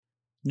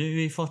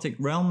New Aphotic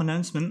Realm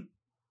announcement.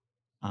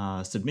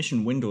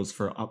 Submission windows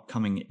for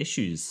upcoming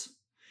issues.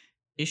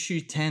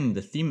 Issue 10,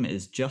 the theme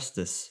is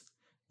justice.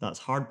 That's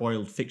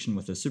hard-boiled fiction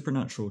with a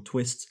supernatural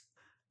twist.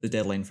 The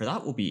deadline for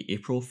that will be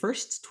April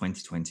 1st,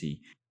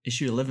 2020.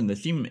 Issue 11, the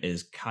theme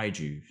is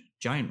kaiju,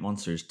 giant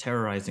monsters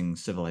terrorizing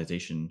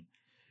civilization.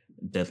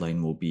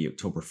 Deadline will be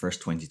October 1st,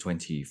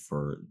 2020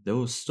 for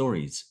those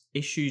stories.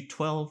 Issue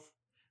 12,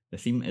 the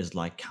theme is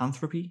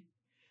lycanthropy,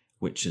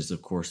 which is,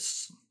 of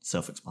course,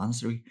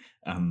 self-explanatory.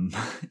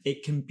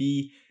 It can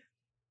be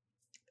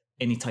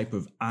any type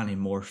of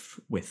animorph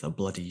with a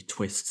bloody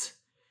twist.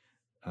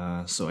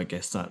 So I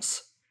guess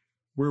that's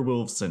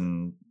werewolves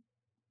and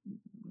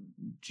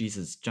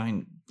Jesus,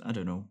 giant, I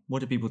don't know. What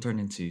do people turn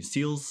into?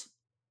 Seals?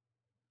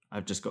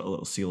 I've just got a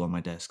little seal on my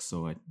desk,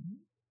 so I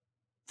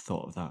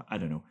thought of that. I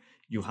don't know.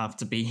 You'll have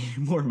to be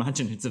more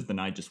imaginative than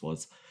I just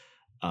was.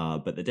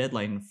 But the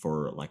deadline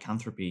for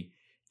lycanthropy,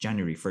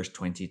 January 1st,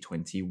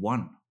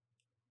 2021.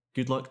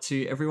 Good luck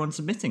to everyone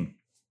submitting.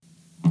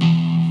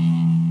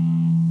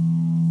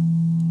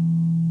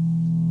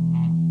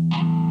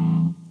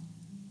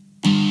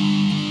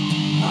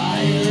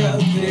 I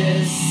wrote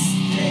this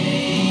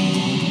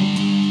thing.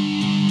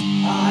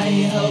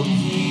 I hope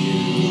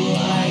you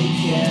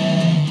like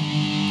it.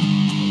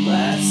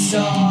 Let's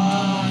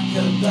talk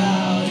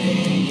about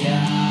it,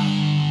 yeah.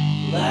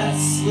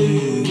 Let's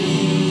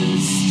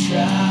lose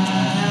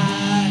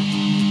track.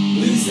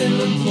 Losing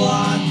the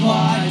plot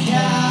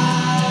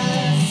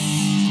podcast.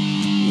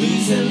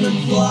 Losing the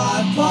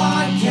plot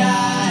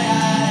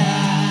podcast.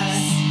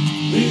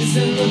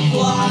 Losing the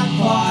plot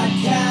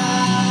podcast.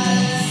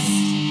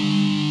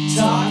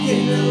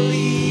 Talking to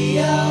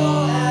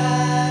Leo X.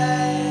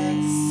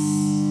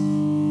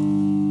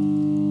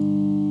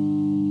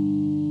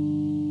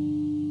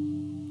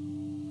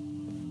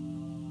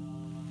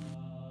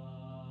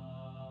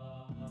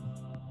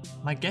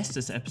 My guest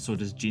this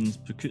episode is Jeans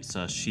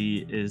Pukutsa.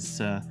 She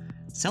is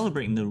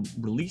celebrating the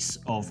release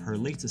of her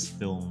latest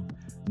film,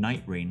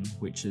 Night Rain,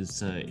 which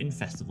is in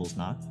festivals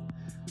now.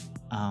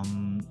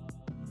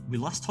 We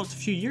last talked a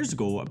few years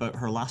ago about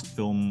her last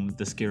film,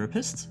 The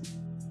Scarapist,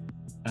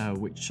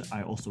 which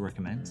I also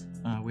recommend.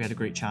 We had a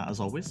great chat as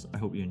always. I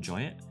hope you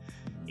enjoy it.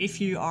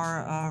 If you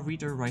are a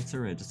reader,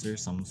 writer, editor,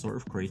 some sort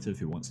of creative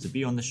who wants to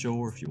be on the show,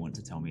 or if you want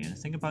to tell me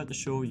anything about the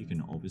show, you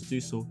can always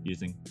do so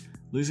using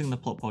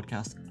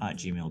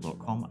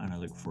losingtheplotpodcast@gmail.com, and I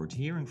look forward to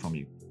hearing from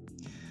you.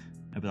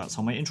 But that's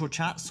all my intro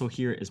chat, so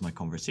here is my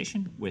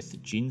conversation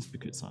with Jeans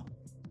Pukutsa.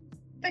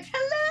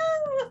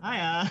 Hello!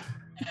 Hiya!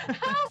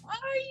 How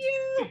are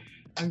you?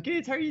 I'm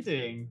good, how are you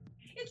doing?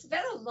 It's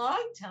been a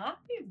long time.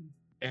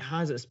 It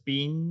has, it's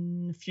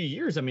been a few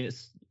years. I mean,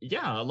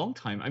 a long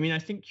time. I mean, I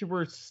think you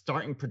were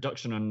starting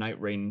production on Night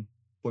Rain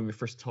when we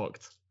first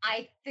talked.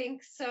 I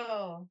think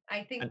so.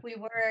 I think And- we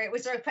were. It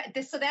was so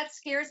that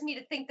scares me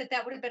to think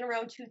that would have been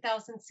around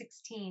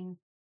 2016.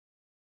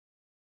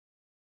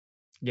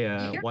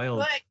 Yeah, You're wild.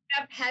 good. You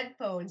have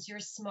headphones. You're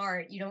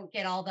smart. You don't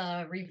get all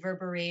the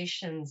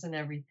reverberations and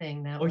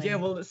everything that Oh way. yeah,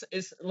 well it's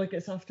like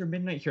it's after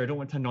midnight here. I don't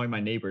want to annoy my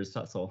neighbors,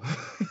 that's all.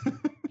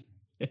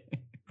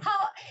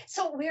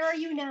 So where are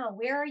you now?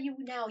 Where are you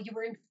now? You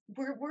were in.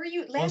 Where were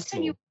you last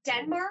time? You Oslo. were in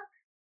Denmark?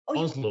 Oh,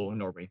 Oslo,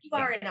 Norway. You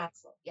are in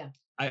Oslo. Yeah.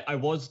 I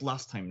was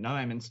last time. Now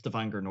I'm in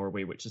Stavanger,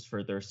 Norway, which is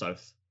further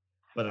south.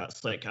 But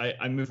that's like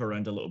I move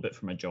around a little bit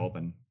for my job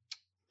and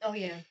Oh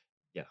yeah.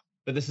 yeah.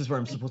 But this is where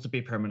I'm supposed to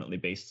be permanently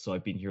based, so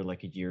I've been here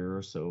like a year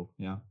or so.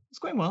 Yeah. It's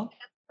going well.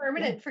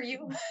 Permanent for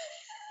you.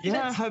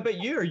 Yeah, how about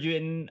you? Are you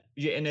in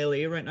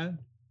LA right now?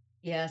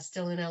 Yeah,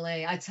 still in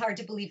LA. It's hard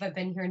to believe I've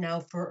been here now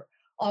for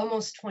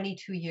almost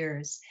 22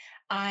 years.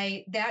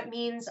 That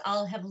means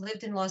I'll have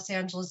lived in Los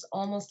Angeles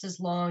almost as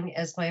long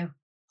as my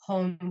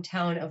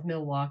hometown of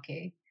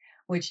Milwaukee,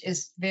 which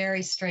is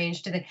very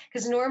strange to think,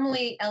 because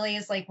normally LA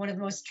is like one of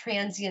the most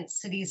transient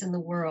cities in the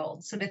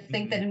world. So to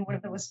think that in one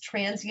of the most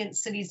transient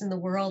cities in the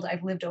world,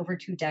 I've lived over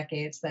 2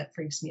 decades, that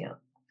freaks me out.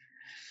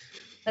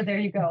 So there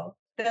you go.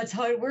 That's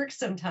how it works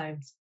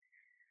sometimes.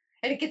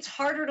 And it gets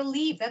harder to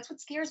leave. That's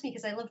what scares me,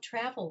 because I love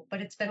travel,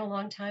 but it's been a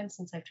long time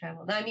since I've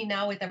traveled. I mean,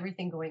 now with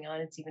everything going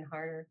on, it's even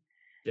harder.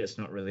 It's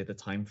not really the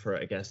time for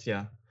it, I guess,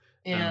 yeah.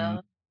 Yeah,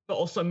 But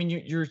also, I mean,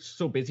 you're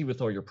so busy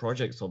with all your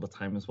projects all the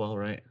time as well,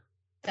 right?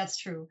 that's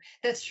true.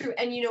 That's true.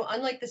 And,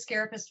 unlike The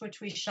Scarapist,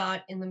 which we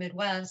shot in the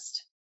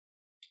Midwest,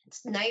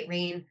 Night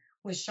Rain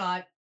was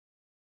shot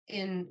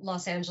in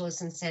Los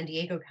Angeles and San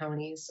Diego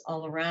counties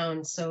all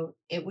around. So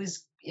it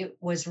was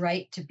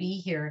right to be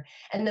here.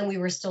 And then we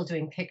were still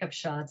doing pickup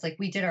shots. Like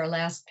we did our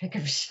last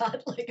pickup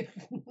shot like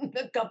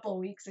a couple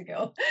weeks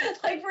ago.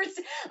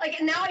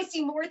 And now I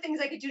see more things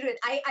I could do to it.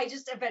 I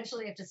just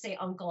eventually have to say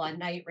uncle on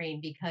Night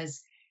Rain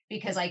because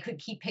I could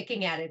keep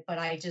picking at it, but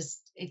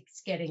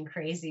it's getting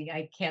crazy.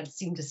 I can't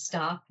seem to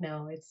stop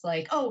now. It's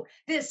like,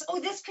 this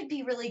could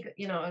be really good.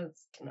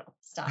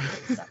 Stop.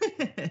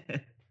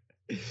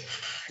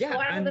 Yeah, Go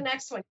on to the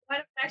next one. Go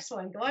on to the next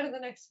one. Go on to the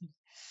next one.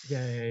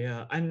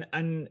 Yeah. And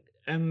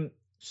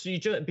so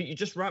you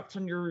just wrapped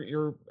on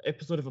your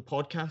episode of a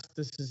podcast.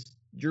 This is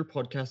your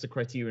podcast, The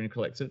Criterion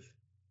Collective.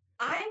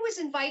 I was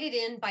invited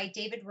in by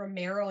David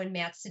Romero and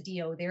Matt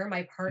Cedillo. They're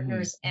my Mhm.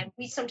 partners, and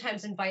we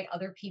sometimes invite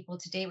other people.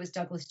 Today it was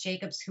Douglas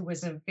Jacobs, who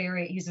was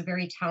he's a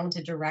very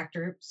talented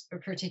director,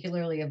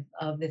 particularly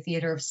of the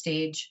theater of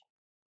stage,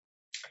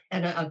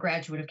 and a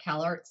graduate of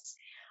Cal Arts.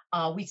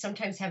 We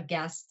sometimes have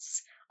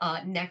guests.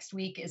 Next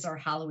week is our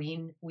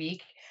Halloween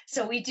week,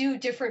 so we do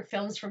different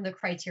films from the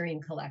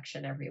Criterion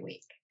Collection every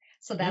week.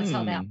 So that's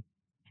how that, Mm.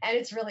 and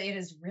it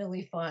is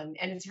really fun,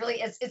 and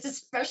it's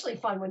especially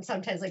fun when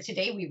sometimes, like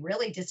today, we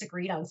really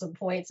disagreed on some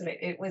points, and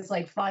it was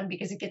like fun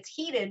because it gets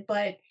heated,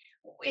 but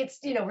it's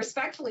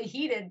respectfully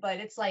heated, but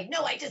it's like,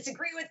 no, I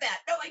disagree with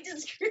that, no, I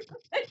disagree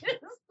with that.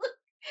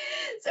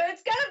 So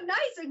it's kind of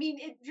nice. I mean,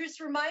 it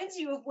just reminds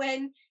you of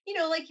when,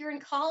 like you're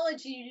in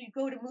college, you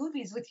go to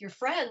movies with your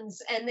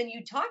friends and then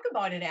you talk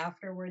about it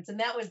afterwards. And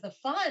that was the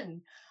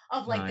fun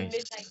of like the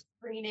midnight Nice.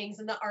 screenings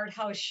and the art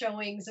house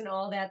showings and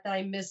all that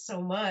I miss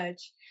so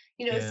much.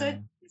 So Yeah.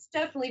 it's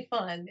definitely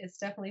fun. It's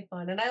definitely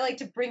fun. And I like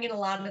to bring in a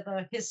lot of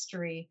the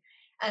history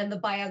and the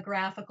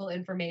biographical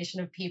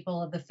information of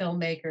people, of the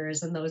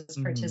filmmakers and those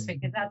Mhm.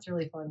 participants. That's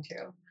really fun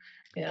too.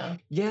 Yeah.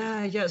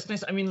 Yeah, yeah, it's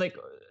nice. I mean, like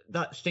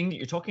that thing that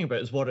you're talking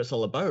about is what it's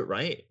all about,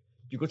 right?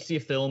 You go to see a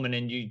film and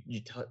then you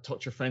talk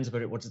to your friends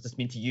about it. What does this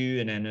mean to you?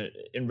 And then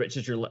it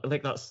enriches your life.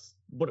 Like that's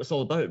what it's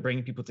all about,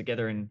 bringing people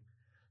together and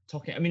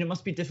talking. I mean, it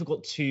must be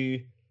difficult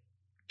to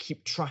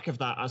keep track of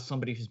that as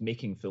somebody who's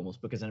making films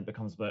because then it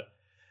becomes about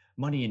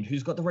money and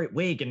who's got the right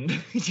wig and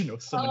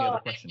so many Oh, other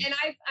questions. and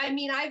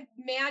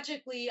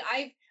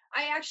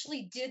I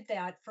actually did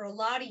that for a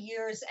lot of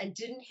years and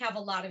didn't have a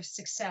lot of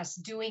success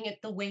doing it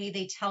the way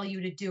they tell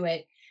you to do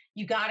it.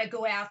 You got to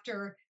go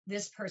after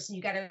this person.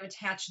 You got to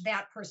attach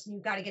that person.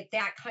 You got to get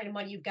that kind of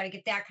money. You've got to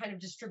get that kind of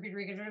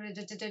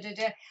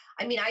distributor.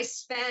 I mean, I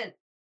spent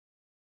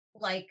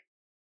like,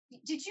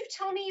 did you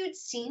tell me you'd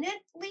seen it,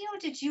 Leo?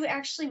 Did you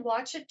actually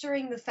watch it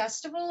during the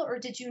festival or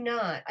did you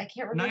not? I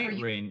can't remember.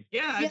 Night Rain.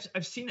 Yeah, Yeah.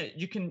 I've seen it.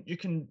 You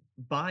can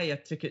buy a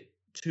ticket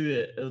to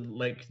it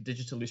like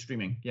digitally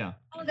streaming. Yeah.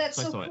 Oh, that's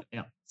So I so saw cool. it.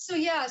 Yeah. So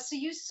yeah, so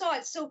you saw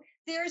it. So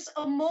there's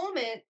a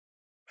moment,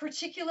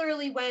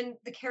 particularly when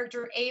the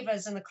character Ava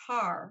is in the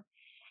car,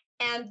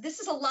 and this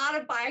is a lot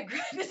of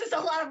biography. This is a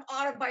lot of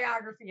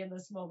autobiography in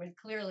this moment,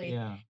 clearly.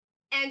 Yeah.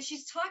 And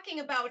she's talking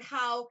about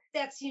how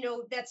that's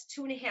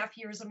 2.5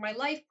 years of my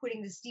life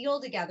putting this deal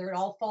together. It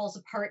all falls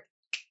apart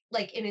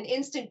like in an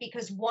instant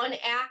because one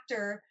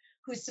actor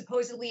who's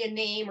supposedly a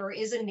name or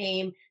is a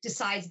name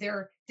decides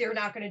they're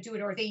not going to do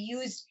it, or they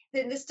used,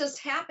 then this does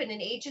happen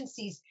in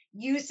agencies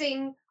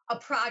using a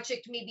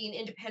project, maybe an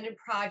independent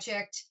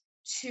project,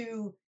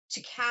 to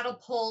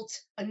catapult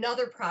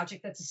another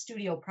project that's a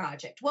studio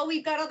project. Well,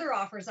 we've got other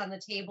offers on the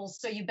table,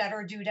 so you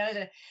better do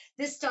that.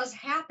 This does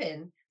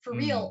happen for Mm.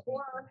 real.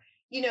 Or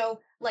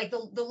like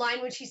the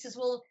line when she says,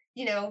 well,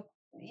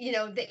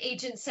 the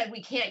agent said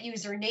we can't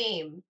use her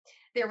name.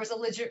 There was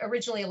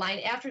originally a line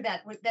after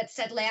that that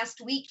said, last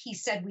week he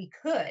said we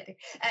could,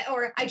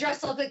 or I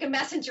dressed up like a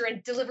messenger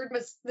and delivered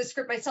the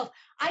script myself.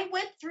 I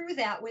went through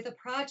that with a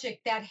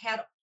project that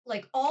had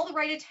like all the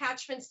right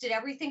attachments, did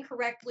everything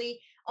correctly,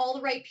 all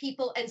the right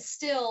people, and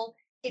still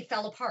it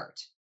fell apart.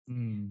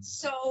 Mm.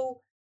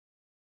 So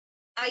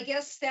I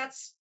guess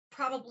that's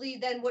probably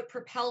then what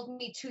propelled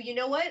me to, you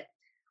know what?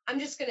 I'm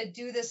just going to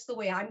do this the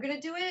way I'm going to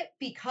do it,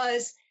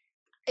 because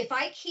if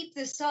I keep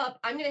this up,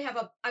 I'm going to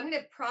have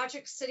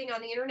projects sitting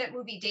on the Internet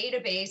Movie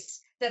Database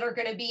that are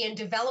going to be in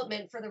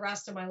development for the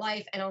rest of my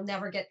life, and I'll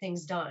never get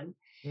things done.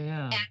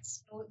 Yeah. And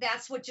so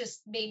that's what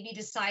just made me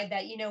decide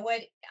that, you know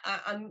what,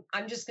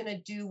 I'm just going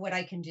to do what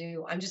I can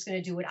do. I'm just going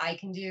to do what I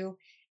can do,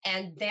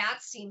 and that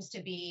seems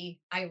to be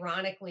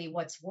ironically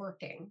what's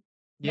working,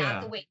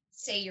 not the Yeah. way you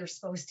say you're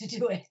supposed to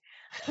do it.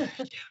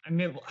 I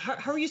mean,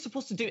 how are you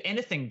supposed to do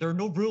anything? There are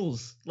no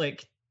rules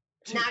like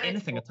to Not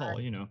anything anymore. at all,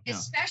 Yeah.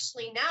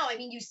 Especially now. I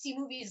mean, you see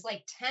movies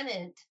like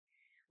Tenant,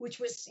 which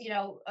was,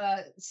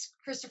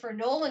 Christopher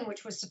Nolan,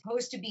 which was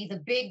supposed to be the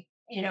big,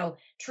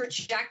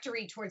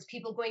 trajectory towards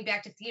people going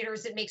back to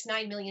theaters. It makes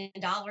 $9 million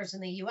in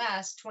the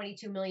US,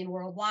 22 million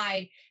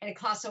worldwide, and it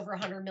costs over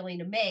 100 million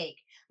to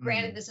make.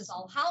 Granted, Mm. this is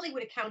all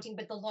Hollywood accounting,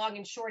 but the long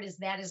and short is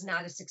that is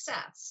not a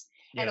success.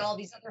 And Yeah. all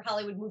these other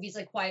Hollywood movies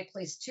like Quiet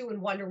Place 2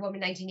 and Wonder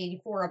Woman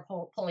 1984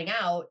 are pulling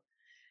out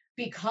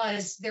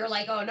because they're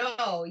like, oh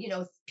no,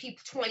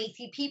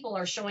 20 people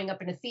are showing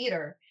up in a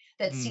theater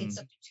that seats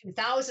Mm. up to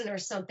 2,000 or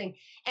something.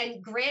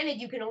 And granted,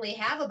 you can only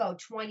have about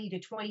 20 to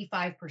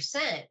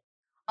 25%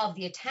 of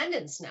the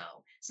attendance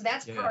now. So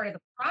that's Yeah. part of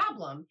the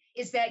problem,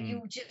 is that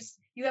Mm.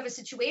 you have a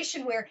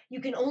situation where you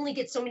can only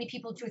get so many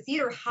people to a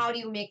theater. How do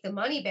you make the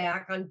money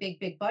back on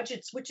big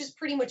budgets, which is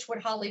pretty much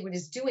what Hollywood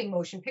is doing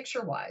motion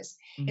picture wise.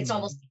 Mm.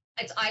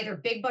 It's either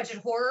big budget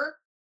horror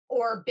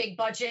or big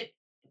budget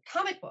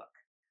comic book.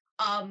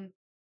 um,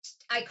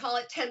 I call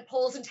it tent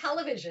poles in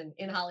television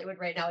in Hollywood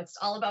right now. It's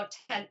all about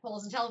tent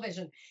poles in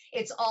television.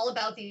 It's all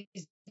about these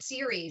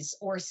series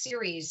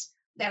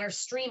that are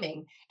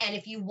streaming. And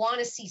if you want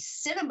to see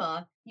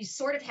cinema, you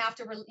sort of have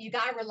to, you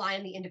got to rely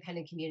on the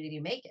independent community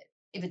to make it.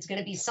 if it's going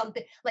to be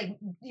something like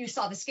you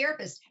saw The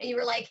Scarapist and you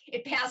were like,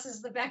 it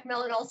passes the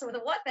Bechdel and also the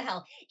what the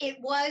hell.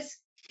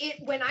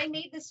 When I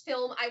made this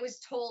film, I was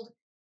told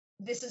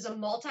this is a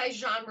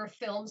multi-genre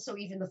film, so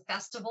even the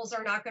festivals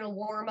are not going to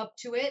warm up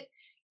to it.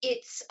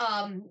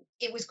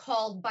 It was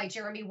called by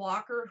Jeremy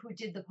Walker, who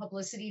did the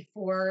publicity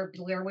for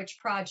Blair Witch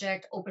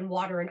Project, Open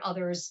Water, and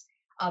others,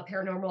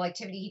 Paranormal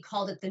Activity. He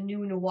called it the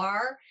new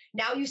noir.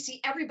 Now you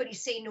see everybody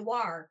say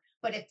noir,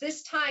 but at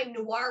this time,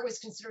 noir was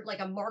considered like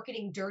a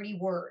marketing dirty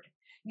word.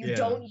 You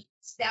don't use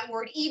that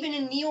word. Even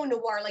in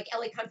neo-noir, like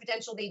LA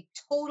Confidential, they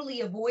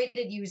totally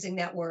avoided using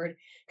that word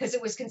because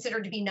it was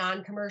considered to be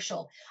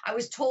non-commercial. I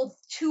was told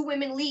 2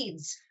 women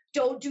leads.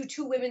 Don't do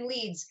 2 women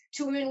leads.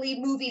 2 women lead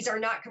movies are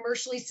not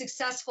commercially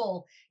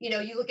successful.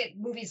 You look at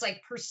movies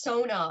like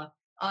Persona,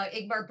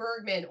 Ingmar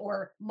Bergman,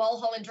 or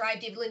Mulholland Drive,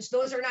 David Lynch.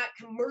 Those are not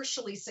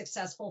commercially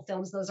successful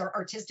films. Those are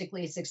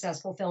artistically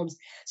successful films.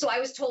 So I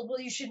was told, well,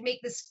 you should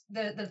make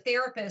the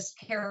therapist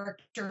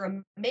character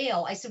a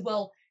male. I said,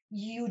 well,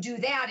 you do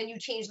that and you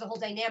change the whole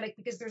dynamic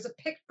because there's a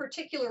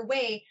particular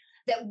way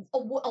that a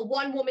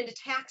one woman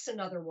attacks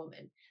another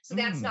woman. So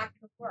that's not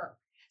going to work.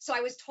 So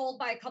I was told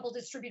by a couple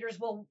distributors,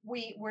 well,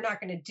 we're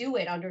not going to do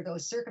it under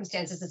those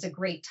circumstances. It's a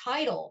great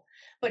title,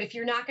 but if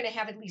you're not going to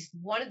have at least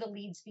one of the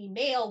leads be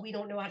male, we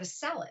don't know how to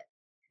sell it.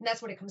 And that's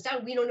what it comes down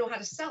to. We don't know how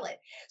to sell it.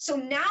 So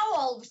now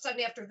all of a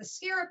sudden after The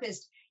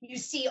Scarapist, you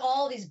see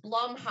all these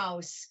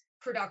Blumhouse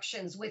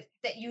productions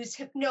that use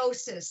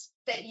hypnosis,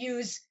 that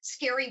use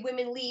scary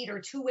women lead or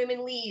 2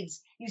 women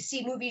leads. You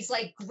see movies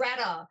like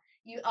Greta.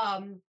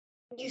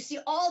 You see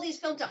all these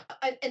films,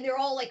 and they're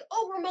all like,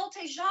 oh, we're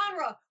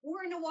multi-genre,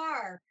 we're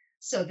noir.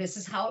 So this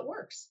is how it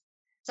works.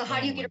 So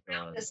how do you get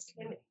around this?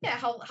 Yeah,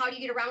 how do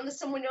you get around this?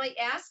 Someone might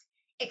ask.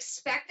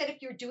 Expect that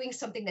if you're doing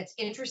something that's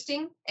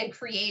interesting and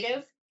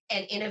creative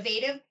and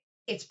innovative,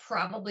 it's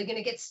probably going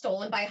to get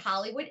stolen by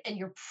Hollywood, and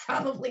you're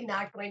probably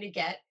not going to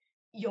get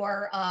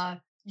your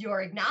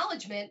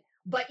acknowledgement.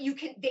 But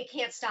they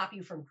can't stop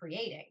you from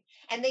creating,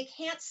 and they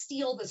can't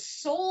steal the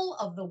soul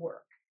of the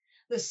work.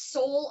 The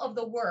soul of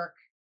the work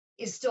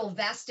is still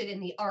vested in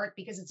the art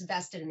because it's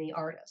vested in the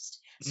artist.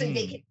 So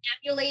they can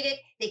emulate it,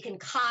 they can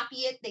copy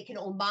it, they can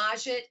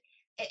homage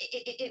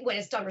it when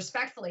it's done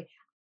respectfully.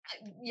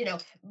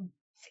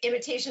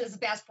 Imitation is the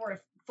best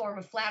form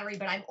of flattery,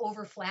 but I'm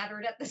over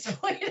flattered at this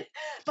point.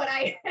 But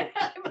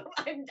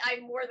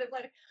I'm more than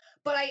flattered.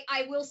 But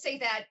I will say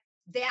that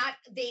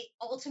they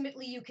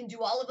ultimately, you can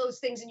do all of those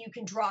things and you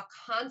can draw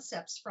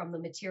concepts from the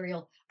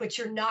material, but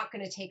you're not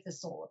going to take the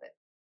soul of it.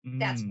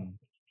 That's what you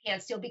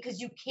can't steal because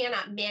you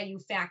cannot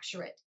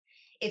manufacture it.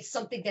 It's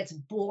something that's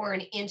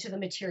born into the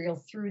material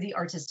through the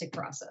artistic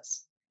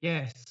process.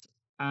 Yes.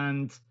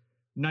 And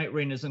Night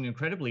Rain is an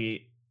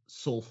incredibly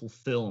soulful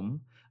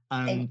film.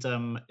 And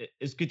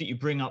it's good that you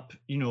bring up,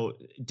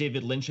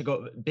 David Lynch. I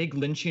got big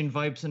Lynchian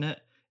vibes in it.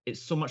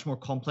 It's so much more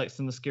complex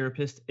than The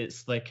Scarapist.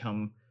 It's like,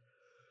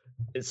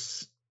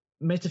 it's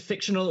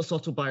metafictional, it's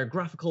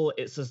autobiographical,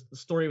 it's a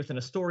story within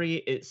a story,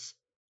 it's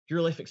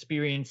your life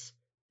experience,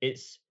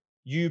 it's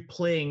you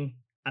playing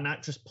an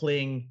actress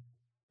playing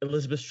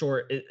Elizabeth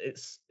Short.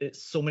 It's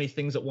so many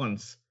things at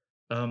once.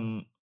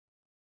 Thank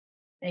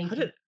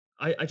you.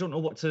 I don't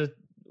know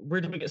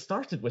where did we get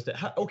started with it?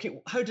 How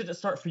did it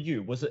start for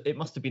you? It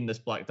must have been this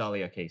Black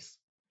Dahlia case.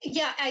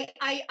 Yeah,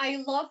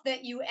 I love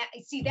that you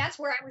see. That's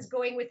where I was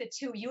going with it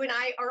too. You and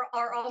I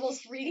are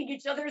almost reading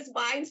each other's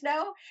minds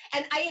now,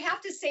 and I have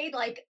to say,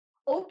 like,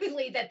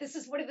 openly, that this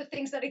is one of the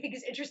things that I think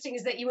is interesting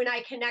is that you and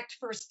I connect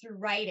first through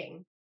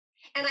writing,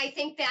 and I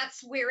think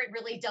that's where it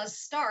really does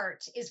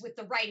start, is with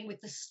the writing,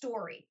 with the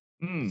story.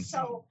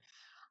 So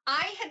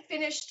I had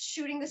finished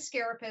shooting The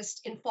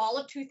Scarapist in fall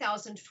of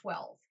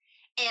 2012,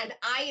 and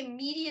I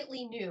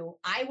immediately knew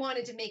I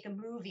wanted to make a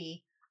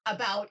movie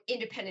about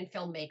independent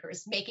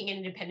filmmakers making an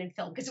independent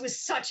film because it was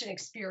such an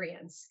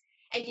experience.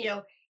 And,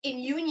 in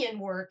union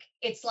work,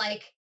 it's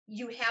like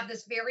you have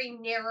this very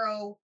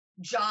narrow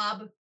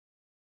job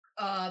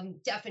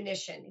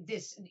definition.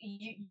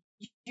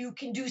 You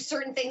can do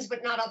certain things,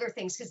 but not other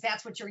things because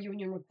that's what your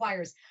union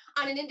requires.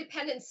 On an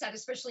independent set,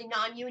 especially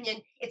non-union,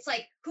 it's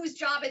like, whose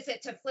job is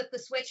it to flip the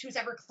switch? Who's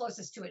ever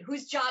closest to it?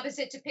 Whose job is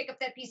it to pick up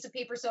that piece of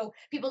paper so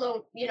people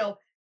don't,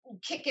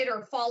 kick it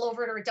or fall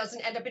over it or it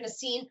doesn't end up in a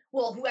scene?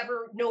 Well,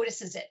 whoever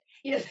notices it.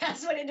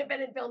 That's what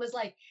independent film is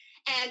like.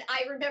 And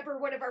I remember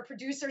one of our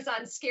producers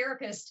on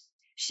Scarapist,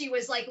 she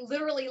was like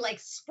literally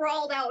like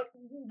sprawled out,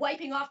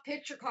 wiping off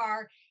picture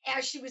car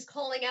as she was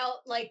calling out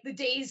like the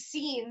day's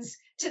scenes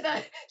to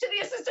the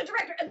assistant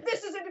director. And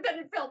this is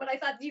independent film. And I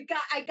thought,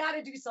 I got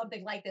to do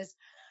something like this.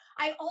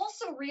 I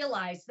also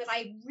realized that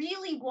I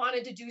really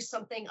wanted to do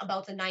something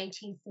about the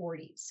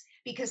 1940s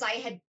because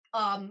I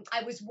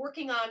was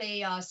working on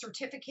a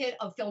certificate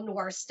of film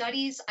noir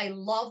studies. I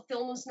love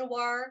films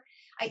noir.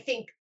 I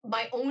think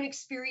my own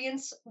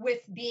experience with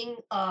being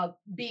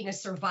a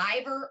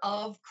survivor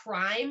of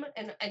crime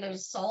and an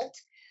assault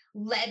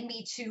led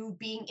me to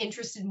being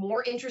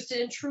more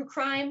interested in true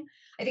crime.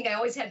 I think I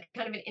always had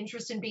kind of an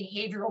interest in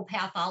behavioral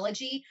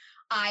pathology.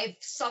 I've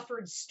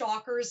suffered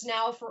stalkers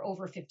now for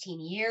over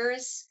 15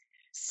 years.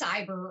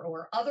 cyber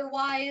or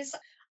otherwise.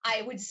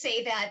 I would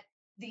say that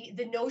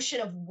the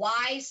notion of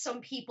why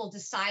some people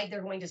decide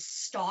they're going to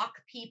stalk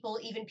people,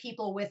 even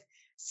people with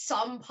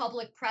some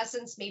public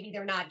presence, maybe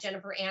they're not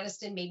Jennifer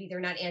Aniston, maybe they're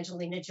not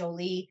Angelina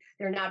Jolie,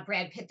 they're not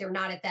Brad Pitt, they're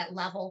not at that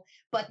level,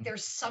 but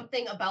there's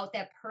something about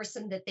that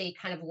person that they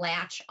kind of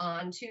latch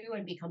onto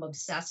and become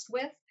obsessed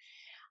with.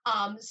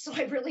 So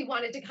I really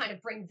wanted to kind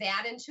of bring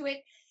that into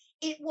it.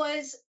 It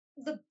was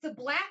the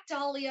Black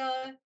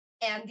Dahlia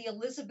and the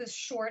Elizabeth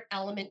Short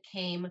element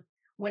came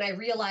when I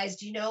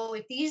realized,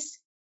 if these,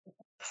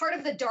 part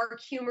of the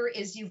dark humor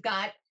is you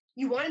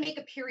want to make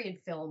a period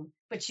film,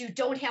 but you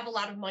don't have a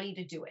lot of money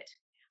to do it.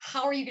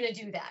 How are you going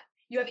to do that?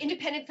 You have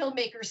independent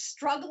filmmakers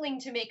struggling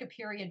to make a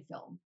period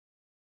film.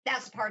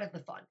 That's part of the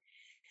fun.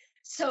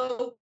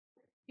 So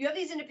you have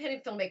these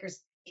independent filmmakers,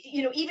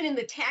 even in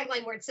the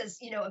tagline where it says,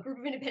 a group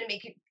of independent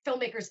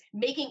filmmakers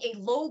making a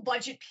low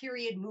budget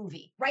period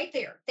movie, right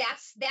there.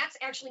 That's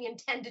actually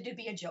intended to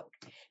be a joke,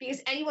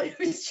 because anyone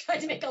who's trying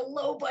to make a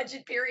low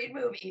budget period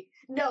movie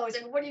knows,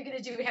 and what are you going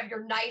to do? Have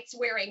your knights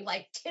wearing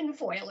like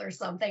tinfoil or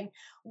something?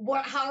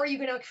 How are you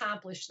going to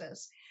accomplish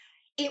this?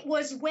 It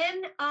was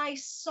when I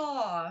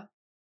saw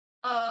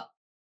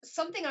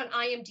something on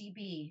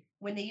IMDb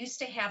when they used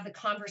to have the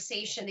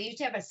conversation. They used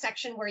to have a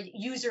section where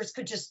users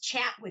could just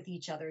chat with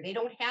each other. They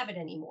don't have it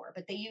anymore,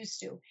 but they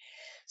used to.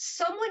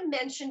 Someone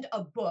mentioned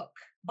a book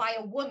by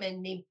a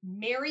woman named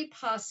Mary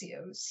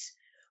Passios,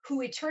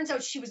 who it turns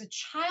out she was a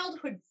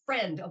childhood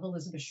friend of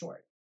Elizabeth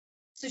Short.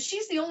 So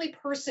she's the only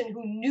person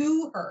who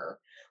knew her,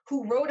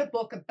 who wrote a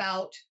book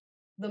about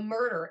the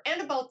murder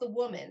and about the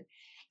woman.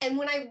 And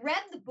when I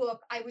read the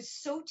book, I was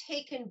so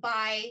taken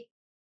by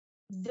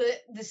the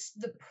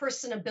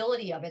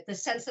personability of it, the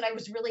sense that I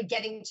was really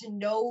getting to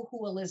know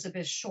who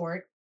Elizabeth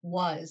Short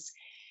was.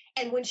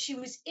 And when she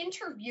was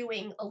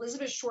interviewing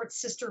Elizabeth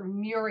Short's sister,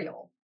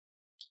 Muriel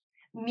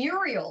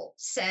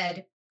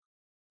said,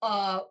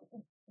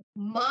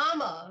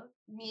 Mama,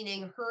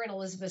 meaning her and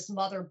Elizabeth's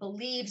mother,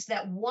 believes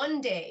that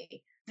one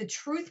day the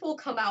truth will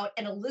come out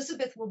and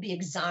Elizabeth will be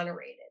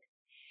exonerated.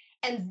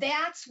 And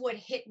that's what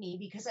hit me,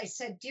 because I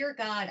said, dear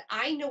God,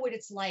 I know what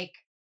it's like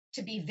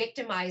to be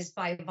victimized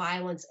by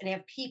violence and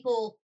have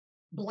people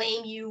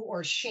blame you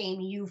or shame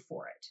you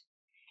for it.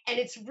 And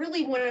it's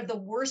really one of the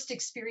worst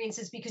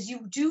experiences, because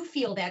you do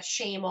feel that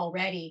shame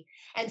already.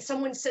 And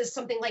someone says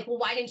something like, well,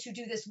 why didn't you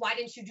do this? Why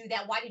didn't you do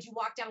that? Why did you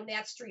walk down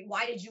that street?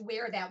 Why did you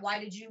wear that? Why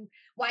didn't you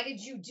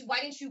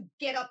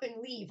get up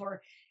and leave?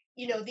 Or,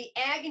 the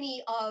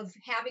agony of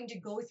having to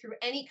go through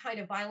any kind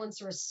of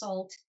violence or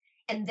assault,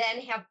 and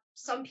then have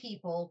some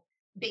people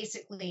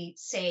basically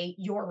say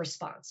you're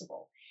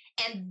responsible.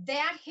 And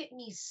that hit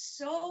me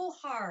so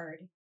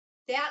hard.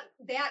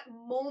 That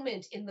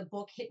moment in the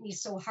book hit me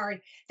so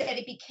hard that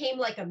it became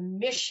like a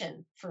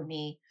mission for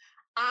me.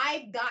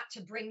 I've got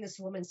to bring this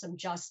woman some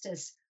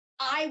justice.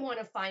 I want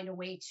to find a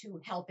way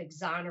to help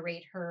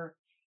exonerate her.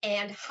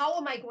 And how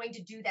am I going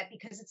to do that?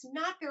 Because it's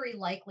not very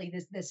likely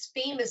this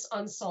famous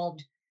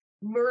unsolved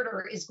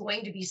murder is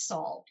going to be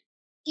solved.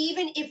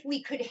 Even if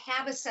we could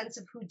have a sense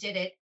of who did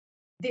it,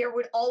 there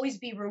would always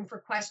be room for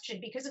question,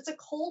 because it's a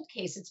cold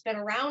case. It's been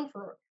around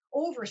for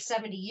over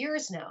 70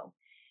 years now.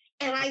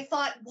 And I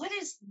thought,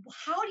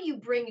 how do you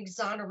bring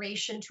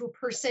exoneration to a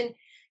person?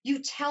 You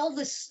tell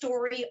the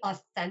story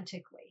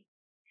authentically.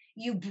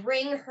 You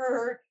bring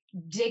her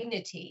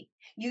dignity.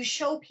 You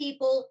show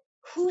people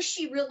who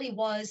she really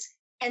was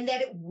and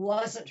that it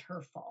wasn't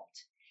her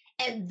fault.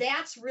 And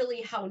that's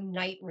really how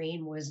Night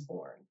Rain was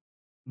born.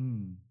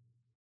 Mm.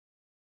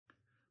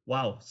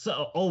 Wow.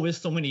 So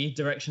always so many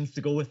directions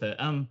to go with it.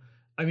 I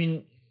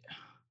mean,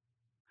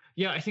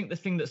 yeah, I think the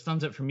thing that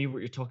stands out for me, what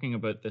you're talking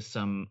about, this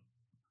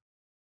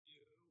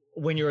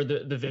when you're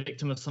the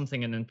victim of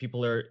something, and then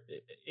people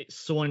it's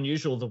so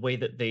unusual the way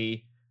that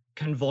they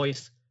can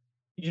voice,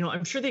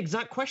 I'm sure the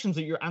exact questions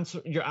that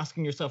you're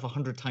asking yourself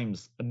 100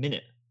 times a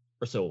minute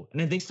or so,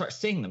 and then they start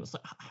saying them. It's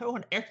like, how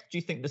on earth do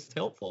you think this is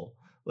helpful?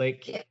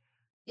 Like,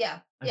 yeah,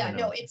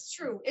 no, it's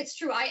true.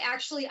 I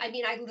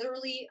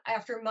literally,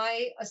 after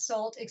my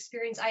assault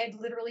experience, I had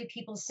literally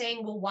people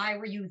saying, well, why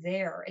were you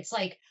there? It's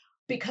like,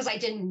 because I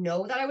didn't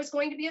know that I was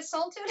going to be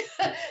assaulted,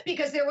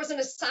 because there wasn't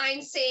a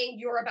sign saying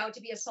you're about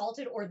to be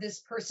assaulted, or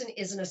this person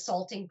is an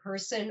assaulting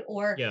person,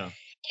 or, and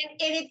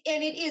it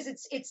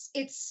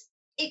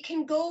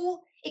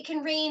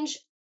can range.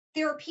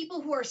 There are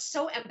people who are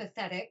so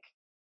empathetic,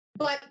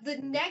 but the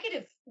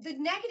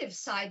negative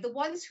side, the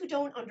ones who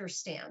don't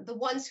understand, the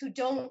ones who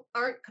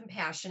aren't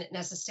compassionate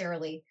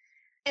necessarily,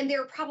 and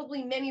there are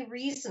probably many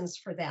reasons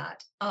for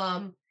that.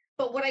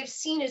 But what I've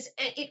seen is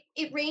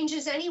it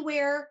ranges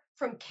anywhere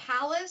from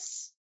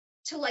callous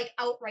to like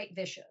outright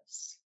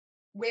vicious,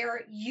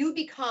 where you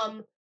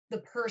become the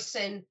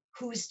person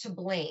who's to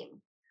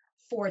blame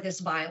for this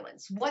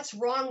violence. What's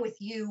wrong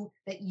with you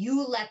that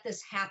you let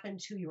this happen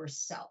to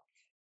yourself?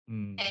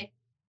 And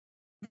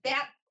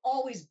that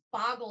always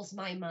boggles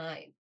my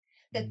mind,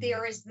 that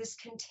there is this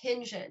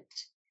contingent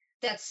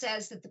that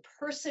says that the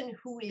person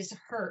who is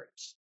hurt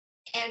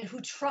and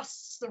who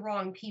trusts the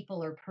wrong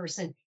people or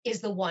person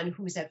is the one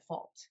who's at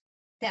fault.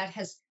 that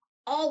has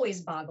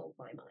always boggled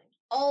my mind,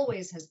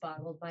 always has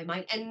boggled my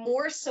mind, and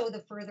more so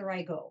the further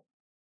I go.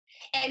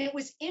 And it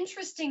was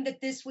interesting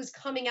that this was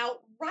coming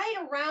out right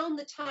around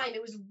the time,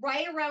 it was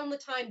right around the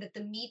time that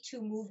the Me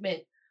Too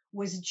movement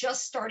was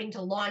just starting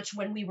to launch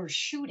when we were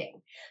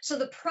shooting. So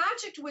the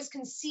project was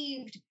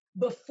conceived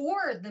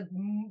before the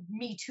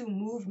Me Too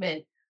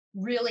movement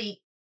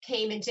really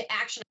came into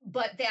action,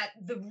 but that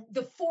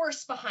the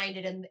force behind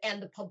it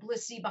and the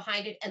publicity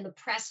behind it and the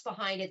press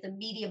behind it, the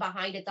media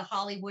behind it, the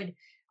Hollywood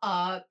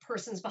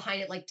persons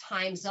behind it, like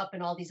Time's Up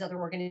and all these other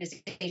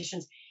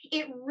organizations,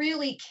 it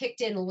really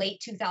kicked in late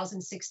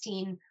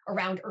 2016,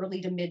 around early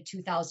to mid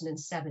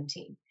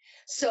 2017.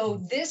 So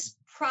this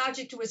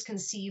project was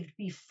conceived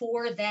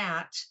before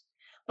that,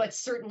 but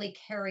certainly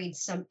carried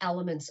some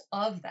elements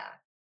of that.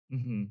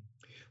 Mm-hmm.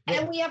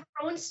 And we have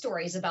our own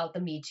stories about the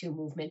Me Too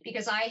movement,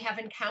 because I have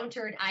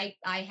encountered, I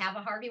have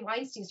a Harvey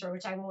Weinstein story,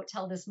 which I won't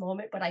tell this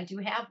moment, but I do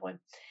have one.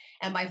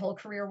 And my whole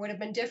career would have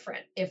been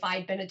different if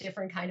I'd been a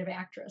different kind of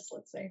actress,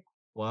 let's say.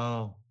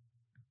 Wow.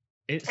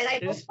 And I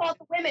don't fault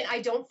the women.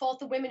 I don't fault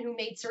the women who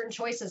made certain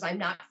choices. I'm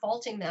not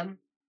faulting them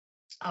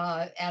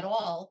at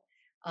all,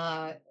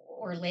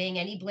 or laying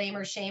any blame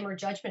or shame or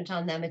judgment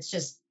on them. It's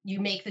just you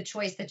make the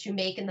choice that you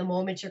make in the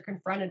moment you're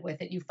confronted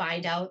with it. You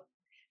find out,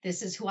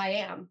 this is who I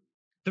am.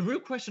 The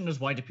real question is,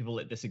 why do people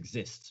like this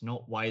exist?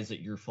 Not why is it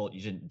your fault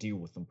you didn't deal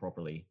with them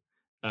properly.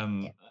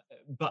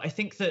 But I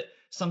think that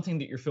something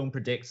that your film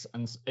predicts,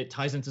 and it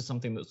ties into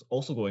something that's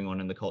also going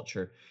on in the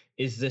culture,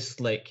 is this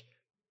like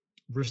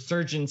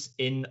resurgence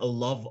in a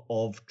love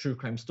of true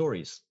crime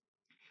stories.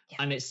 Yeah.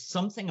 And it's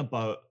something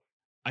about,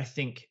 I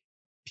think,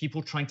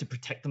 people trying to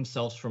protect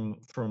themselves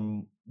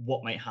from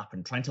what might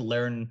happen, trying to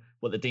learn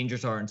what the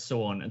dangers are and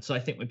so on. And so I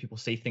think when people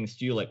say things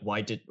to you like,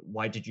 why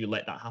did you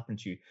let that happen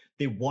to you?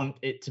 They want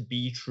it to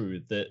be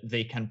true that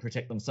they can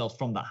protect themselves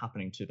from that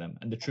happening to them.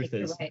 And the truth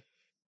is, right.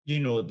 You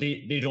know,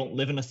 they don't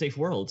live in a safe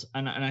world.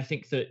 And I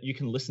think that you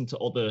can listen to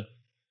all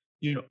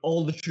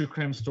the true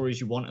crime stories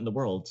you want in the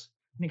world,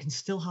 and it can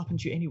still happen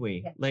to you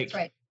anyway. Yeah, like, that's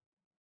right.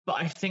 But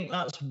I think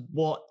that's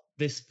what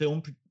this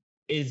film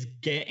is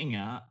getting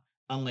at,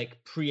 and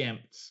like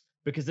preempts,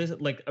 because there's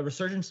like a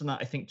resurgence in that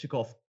I think took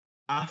off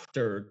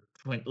after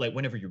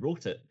whenever you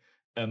wrote it.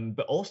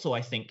 But also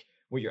I think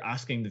what you're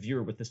asking the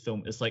viewer with this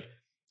film is like,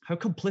 how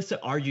complicit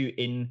are you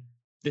in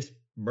this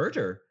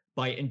murder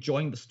by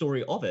enjoying the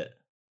story of it?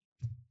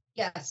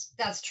 Yes,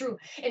 that's true.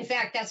 In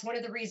fact, that's one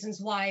of the reasons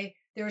why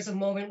there's a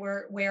moment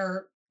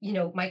where you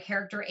know, my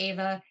character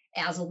Ava,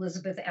 as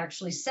Elizabeth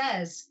actually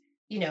says,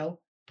 you know,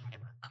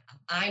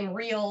 I'm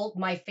real,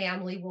 my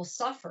family will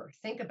suffer.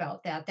 Think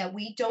about that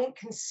we don't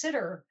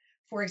consider,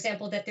 for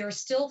example, that there are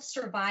still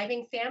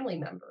surviving family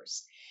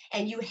members.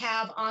 And you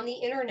have on the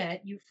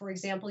internet, for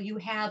example, you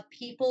have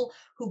people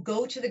who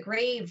go to the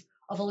grave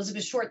of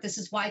Elizabeth Short. This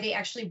is why they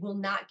actually will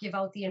not give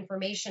out the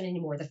information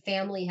anymore. The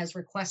family has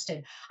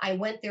requested. I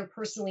went there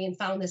personally and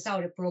found this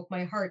out. It broke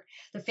my heart.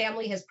 The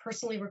family has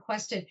personally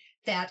requested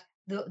that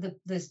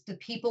the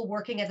people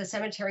working at the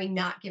cemetery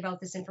not give out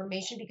this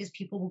information, because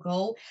people will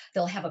go,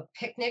 they'll have a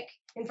picnic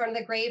in front of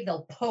the grave,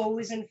 they'll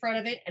pose in front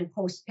of it and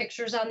post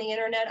pictures on the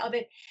internet of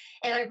it.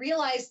 And I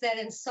realized that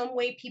in some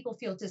way people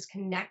feel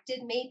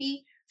disconnected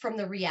maybe from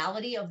the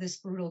reality of this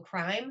brutal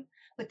crime,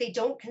 but they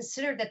don't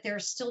consider that there are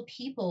still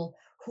people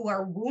who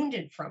are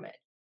wounded from it,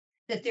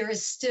 that there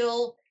is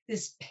still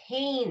this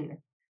pain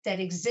that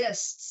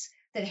exists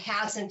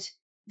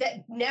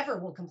that never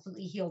will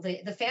completely heal.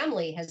 The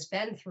family has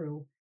been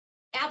through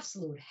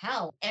absolute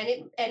hell, and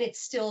it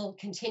still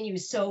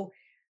continues. So,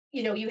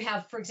 you know, you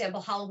have, for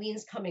example,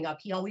 Halloween's coming up.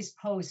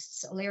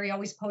 Larry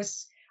always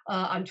posts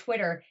on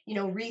Twitter, you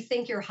know,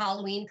 rethink your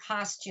Halloween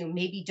costume.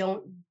 Maybe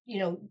don't, you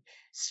know,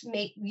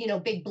 make, you know,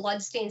 big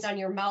blood stains on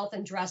your mouth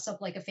and dress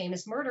up like a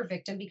famous murder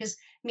victim, because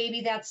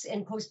maybe that's,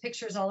 and post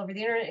pictures all over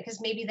the internet,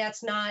 because maybe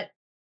that's not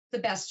the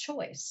best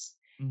choice.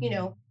 Mm-hmm. You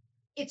know,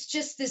 it's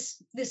just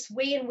this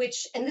way in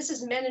which, and this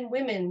is men and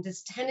women,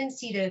 this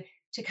tendency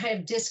to kind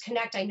of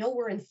disconnect. I know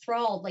we're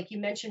enthralled, like you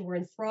mentioned, we're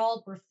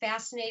enthralled, we're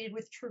fascinated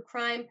with true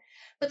crime,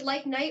 but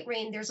like Night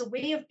Rain, there's a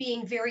way of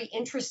being very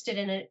interested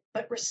in it,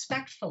 but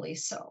respectfully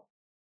so,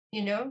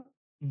 you know?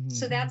 Mm-hmm.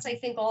 So that's, I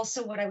think,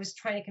 also what I was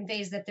trying to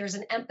convey, is that there's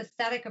an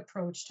empathetic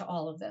approach to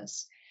all of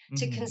this,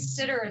 to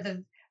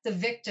consider the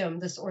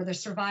victim, or the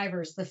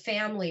survivors, the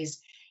families,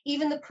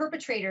 even the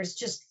perpetrators,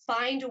 just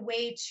find a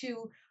way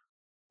to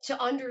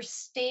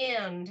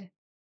understand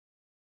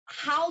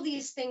how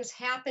these things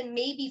happen,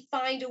 maybe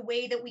find a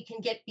way that we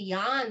can get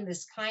beyond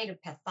this kind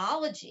of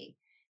pathology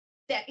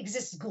that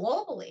exists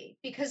globally,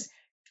 because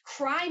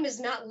crime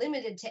is not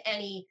limited to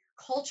any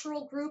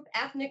cultural group,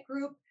 ethnic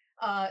group,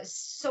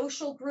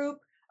 social group,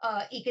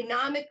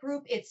 economic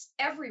group. It's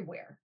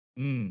everywhere.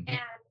 And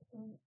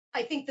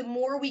I think the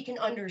more we can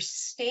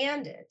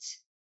understand it,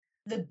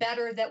 the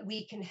better that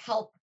we can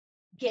help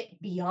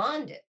get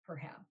beyond it,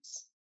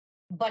 perhaps.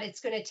 But it's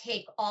going to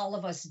take all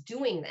of us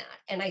doing that.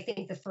 And I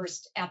think the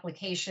first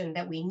application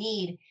that we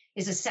need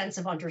is a sense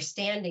of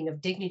understanding, of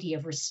dignity,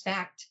 of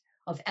respect,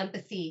 of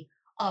empathy,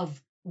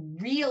 of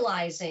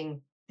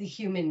realizing the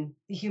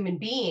human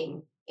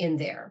being in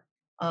there.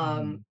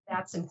 Mhm.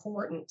 That's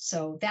important.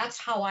 So that's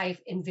how I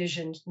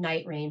envisioned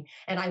Night Rain,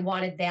 and I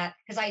wanted that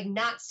because I had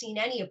not seen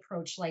any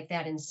approach like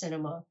that in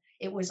cinema.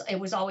 It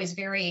was always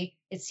very,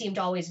 it seemed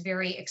always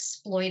very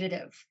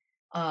exploitative,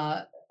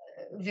 uh,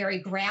 very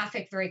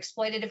graphic, very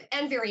exploitative,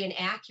 and very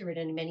inaccurate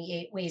in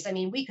many ways. I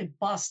mean, we could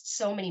bust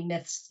so many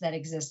myths that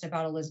exist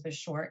about Elizabeth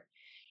Short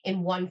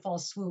in one fell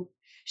swoop.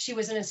 She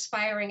was an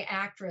aspiring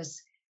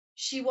actress.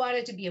 She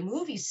wanted to be a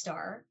movie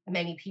star,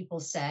 many people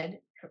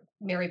said,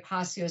 Mary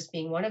Passios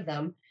being one of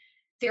them.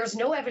 There's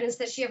no evidence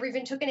that she ever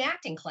even took an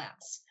acting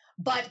class.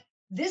 But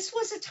this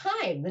was a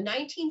time, the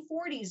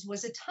 1940s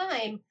was a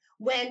time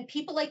when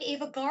people like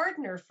Ava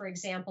Gardner, for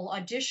example,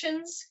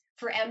 auditions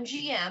for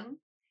MGM,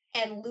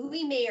 and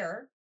Louis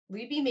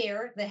B.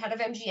 Mayer, the head of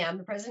MGM,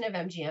 the president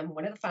of MGM,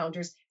 one of the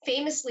founders,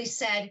 famously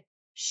said,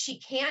 she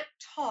can't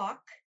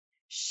talk,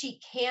 she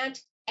can't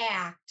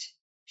act,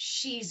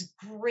 she's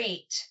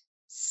great,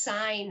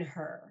 sign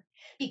her.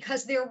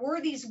 Because there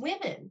were these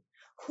women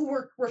who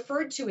were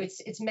referred to,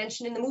 it's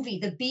mentioned in the movie,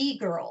 the B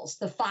girls,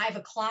 the 5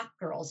 o'clock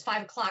girls,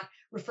 5 o'clock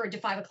referred to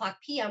 5 o'clock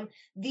p.m.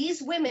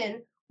 These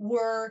women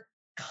were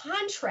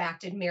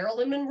contracted.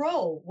 Marilyn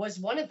Monroe was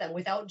one of them.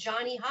 Without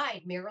Johnny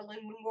Hyde, Marilyn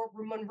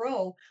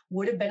Monroe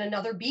would have been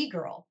another B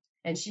girl,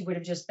 and she would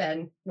have just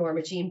been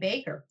Norma Jean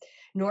Baker.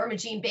 Norma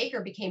Jean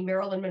Baker became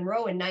Marilyn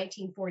Monroe in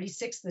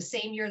 1946, the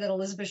same year that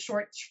Elizabeth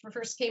Short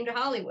first came to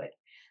Hollywood.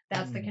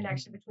 That's the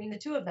connection between the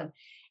two of them.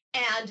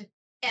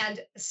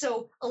 And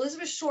so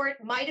Elizabeth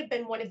Short might have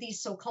been one of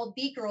these so-called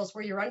B girls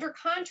where you're under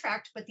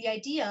contract, but the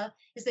idea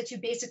is that you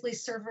basically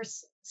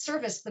service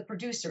the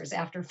producers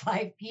after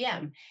 5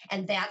 p.m.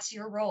 And that's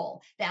your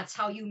role. That's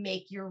how you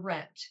make your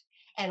rent.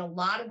 And a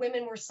lot of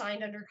women were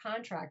signed under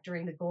contract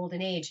during the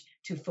golden age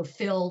to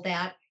fulfill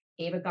that.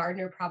 Ava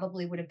Gardner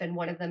probably would have been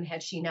one of them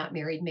had she not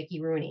married Mickey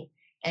Rooney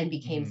and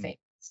became famous.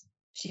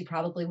 She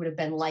probably would have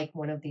been like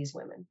one of these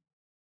women.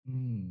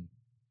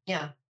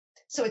 Yeah.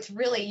 So it's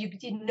really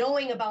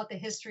knowing about the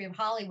history of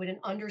Hollywood and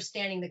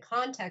understanding the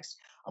context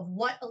of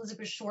what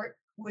Elizabeth Short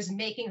was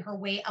making her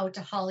way out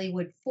to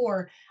Hollywood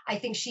for. I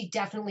think she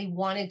definitely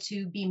wanted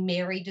to be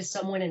married to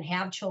someone and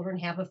have children,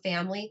 have a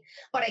family.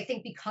 But I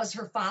think because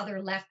her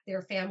father left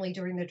their family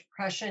during the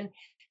Depression,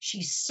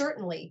 she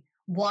certainly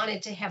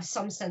wanted to have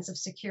some sense of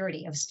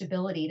security, of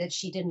stability that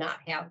she did not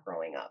have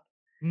growing up.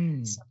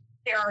 So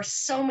there are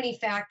so many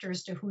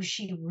factors to who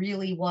she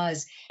really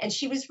was. And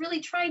she was really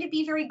trying to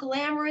be very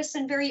glamorous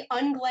and very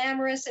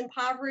unglamorous,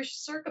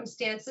 impoverished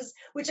circumstances,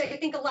 which I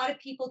think a lot of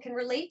people can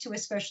relate to,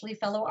 especially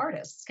fellow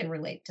artists can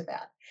relate to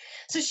that.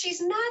 So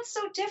she's not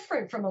so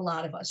different from a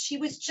lot of us. She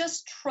was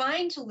just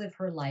trying to live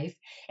her life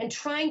and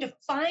trying to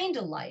find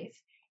a life,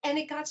 and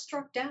it got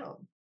struck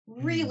down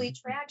really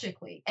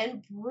tragically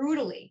and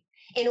brutally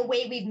in a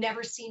way we've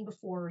never seen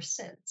before or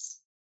since.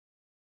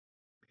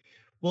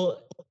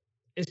 Well,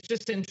 it's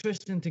just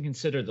interesting to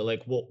consider that,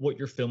 like, what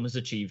your film has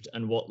achieved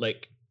and what,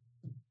 like,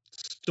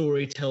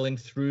 storytelling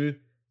through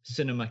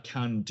cinema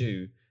can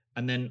do,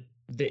 and then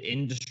the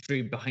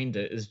industry behind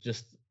it is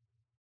just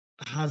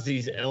has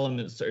these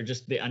elements that are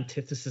just the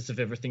antithesis of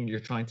everything you're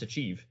trying to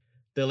achieve.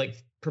 They're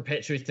like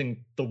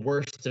perpetuating the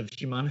worst of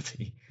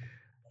humanity.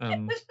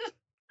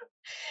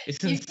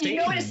 It's insane. You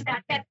notice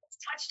that was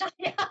touched on.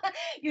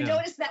 Yeah,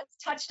 notice that was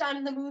touched on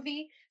in the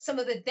movie. Some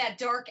of that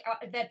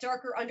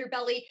darker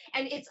underbelly,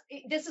 and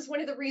this is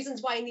one of the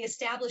reasons why in the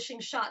establishing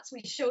shots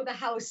we show the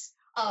house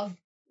of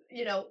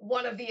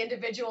one of the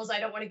individuals. I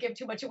don't want to give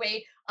too much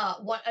away.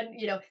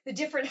 The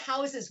different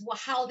houses,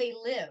 how they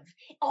live,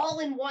 all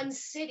in one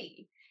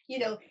city.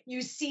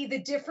 You see the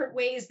different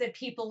ways that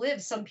people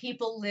live. Some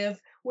people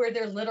live where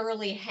they're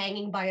literally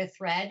hanging by a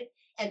thread,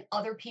 and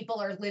other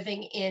people are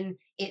living in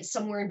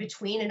somewhere in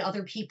between, and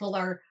other people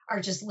are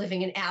just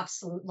living in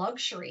absolute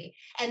luxury.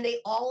 And they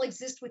all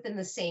exist within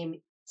the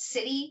same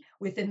city,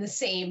 within the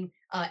same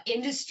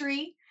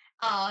industry.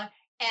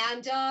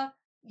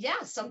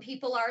 Some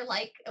people are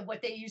like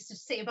what they used to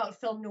say about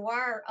film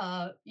noir,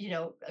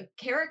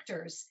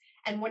 characters.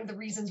 And one of the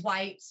reasons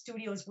why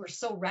studios were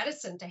so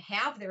reticent to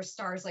have their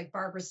stars like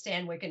Barbara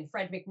Stanwyck and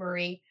Fred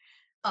MacMurray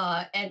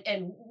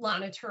and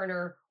Lana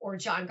Turner or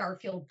John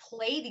Garfield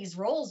play these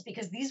roles,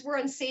 because these were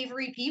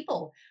unsavory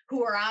people who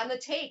were on the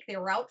take. They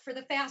were out for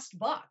the fast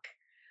buck.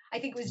 I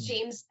think it was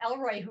James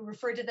Ellroy who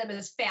referred to them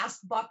as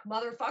fast buck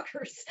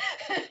motherfuckers.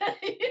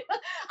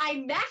 I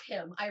met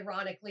him,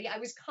 ironically. I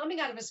was coming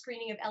out of a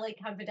screening of LA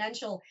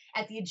Confidential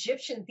at the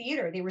Egyptian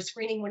Theater. They were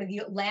screening one of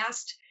the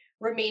last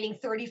remaining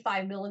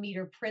 35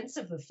 millimeter prints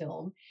of the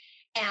film.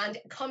 And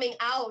coming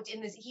out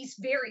in this, he's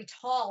very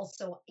tall.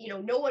 So,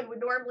 no one would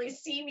normally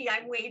see me.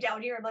 I'm way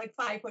down here. I'm like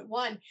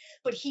 5'1",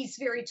 but he's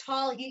very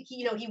tall.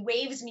 He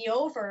waves me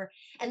over.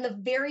 And the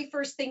very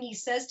first thing he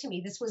says to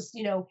me, this was,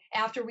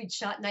 after we'd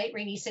shot Night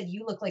Rain, he said,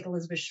 "You look like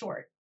Elizabeth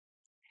Short."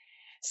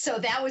 So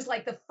that was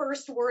like the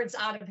first words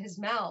out of his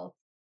mouth.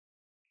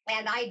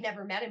 And I'd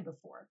never met him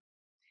before.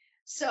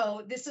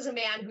 So this is a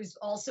man who's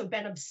also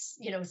been,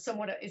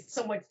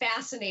 somewhat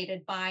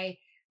fascinated by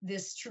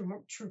this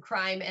true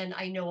crime. And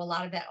I know a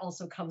lot of that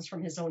also comes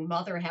from his own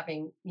mother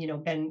having,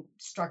 been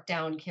struck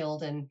down,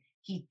 killed, and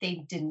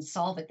they didn't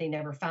solve it. They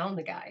never found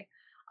the guy.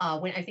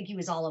 When I think he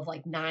was all of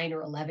like 9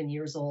 or 11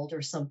 years old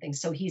or something.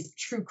 So he's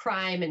true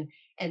crime,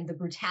 and the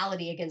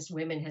brutality against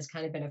women has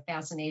kind of been a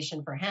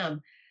fascination for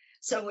him.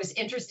 So it was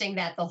interesting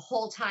that the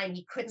whole time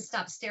he couldn't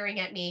stop staring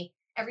at me.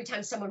 Every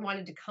time someone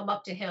wanted to come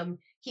up to him,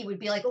 he would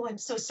be like, "Oh, I'm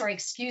so sorry,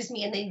 excuse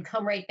me," and then he'd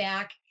come right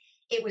back.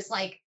 It was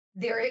like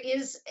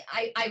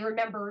I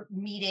remember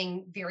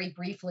meeting very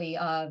briefly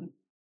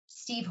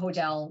Steve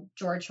Hodel,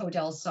 George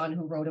Hodel's son,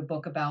 who wrote a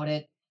book about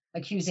it,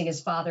 accusing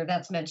his father.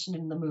 That's mentioned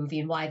in the movie,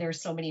 and why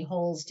there's so many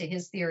holes to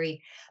his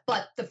theory.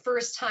 But the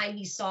first time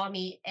he saw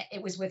me,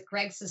 it was with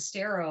Greg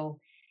Sestero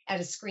at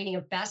a screening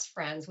of Best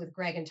Friends with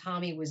Greg and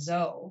Tommy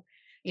Wiseau,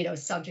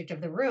 subject of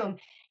the room.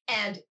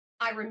 And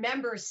I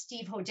remember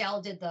Steve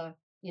Hodel did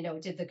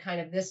the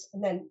kind of this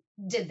and then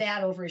did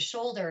that over his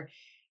shoulder.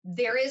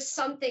 There is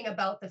something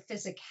about the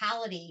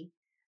physicality,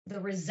 the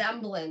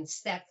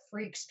resemblance that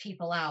freaks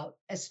people out,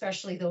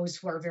 especially those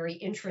who are very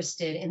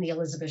interested in the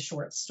Elizabeth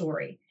Short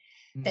story.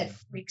 That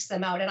freaks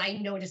them out. And I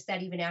noticed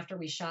that even after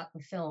we shot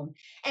the film.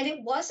 And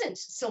it wasn't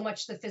so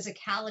much the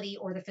physicality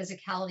or the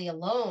physicality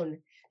alone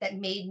that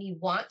made me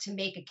want to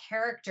make a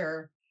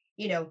character,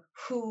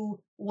 who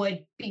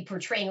would be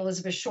portraying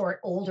Elizabeth Short,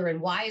 older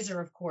and wiser,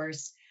 of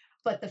course,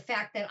 but the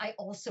fact that I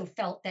also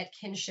felt that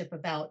kinship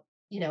about,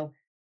 the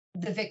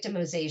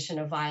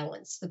victimization of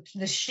violence,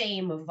 the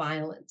shame of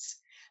violence,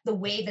 the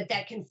way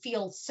that can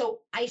feel so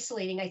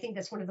isolating. I think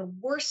that's one of the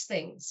worst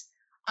things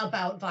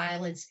about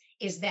violence,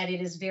 is that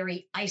it is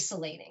very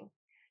isolating.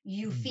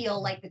 You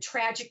feel like the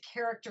tragic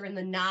character in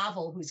the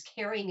novel who's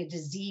carrying a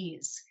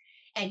disease,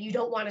 and you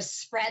don't want to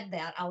spread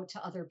that out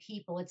to other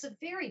people. It's a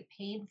very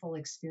painful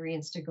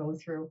experience to go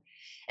through.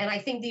 And I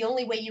think the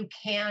only way you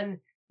can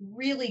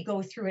really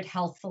go through it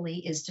healthfully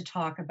is to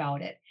talk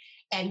about it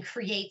and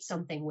create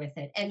something with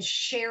it and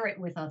share it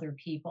with other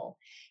people.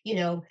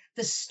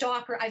 The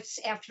stalker,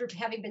 after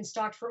having been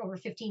stalked for over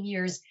 15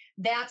 years,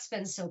 that's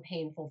been so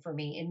painful for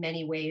me in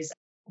many ways.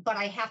 But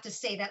I have to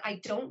say that I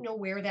don't know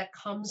where that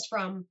comes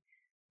from.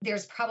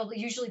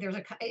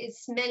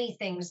 It's many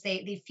things.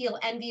 They feel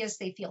envious.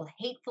 They feel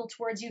hateful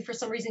towards you for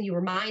some reason. You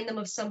remind them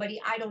of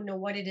somebody. I don't know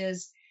what it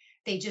is.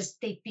 They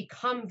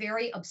become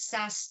very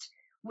obsessed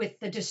with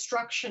the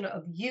destruction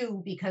of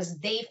you because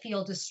they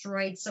feel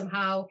destroyed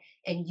somehow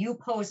and you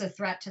pose a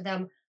threat to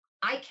them.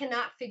 I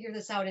cannot figure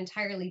this out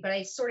entirely, but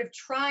I sort of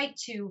tried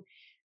to,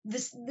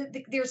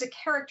 there's a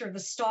character, the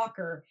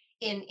stalker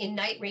in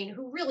Night Rain,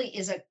 who really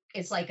is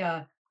like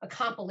a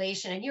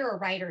compilation, and you're a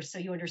writer, so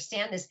you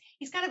understand this.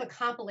 He's kind of a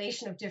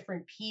compilation of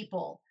different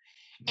people.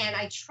 And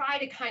I try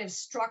to kind of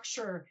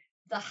structure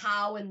the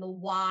how and the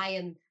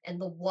why and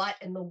the what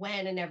and the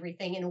when and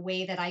everything in a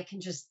way that I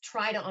can just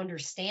try to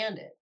understand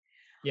it.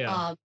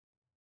 Yeah.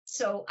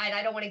 So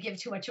I don't want to give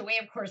too much away.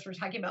 Of course, we're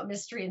talking about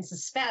mystery and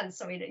suspense.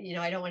 So, I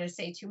don't want to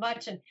say too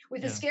much. And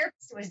with The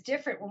Scarapist, it was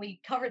different. When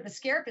we covered The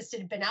Scarapist, it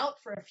had been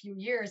out for a few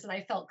years and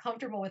I felt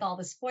comfortable with all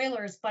the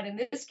spoilers. But in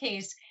this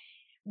case,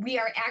 we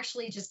are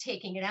actually just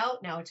taking it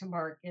out now to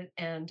market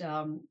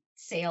and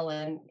sale,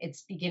 and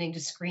it's beginning to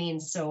screen.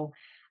 So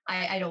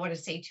I don't want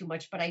to say too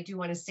much, but I do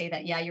want to say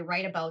that, yeah, you're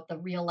right about the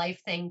real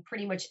life thing.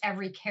 Pretty much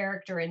every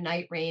character in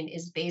Night Rain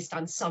is based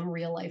on some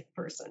real life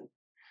person.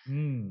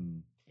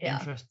 Yeah.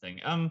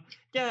 Interesting.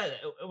 Yeah,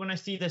 when I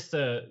see this,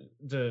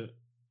 the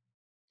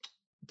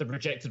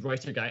rejected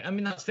writer guy, I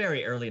mean, that's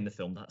very early in the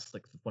film. That's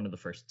like one of the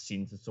first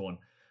scenes and so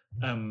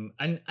on.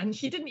 And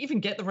he didn't even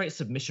get the right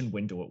submission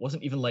window. It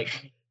wasn't even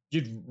like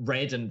you'd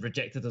read and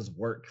rejected his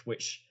work,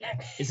 which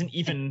isn't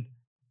even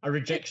a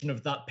rejection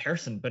of that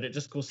person, but it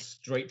just goes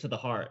straight to the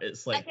heart.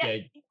 It's like, yeah,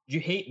 you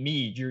hate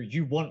me.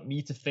 You want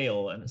me to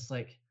fail. And it's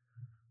like,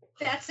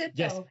 that's it.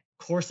 Yes, though. of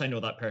course I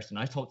know that person.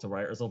 I talk to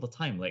writers all the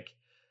time. Like,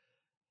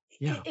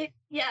 yeah.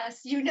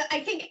 Yes, I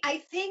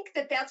think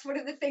that's one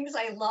of the things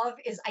I love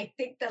is I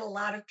think that a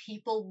lot of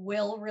people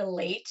will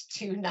relate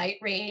to Night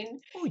Rain.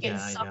 Oh,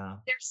 yeah.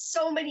 There's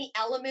so many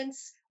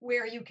elements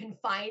where you can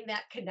find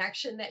that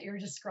connection that you're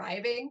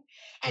describing.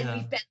 And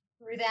we've been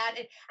through that.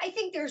 And I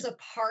think there's a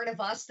part of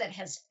us that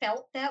has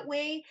felt that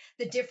way.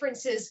 The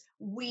difference is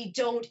we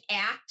don't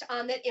act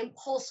on that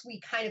impulse. We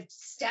kind of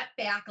step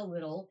back a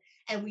little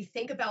and we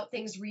think about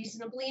things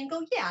reasonably and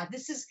go, yeah,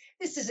 this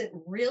isn't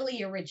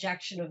really a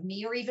rejection of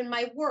me or even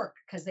my work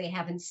because they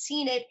haven't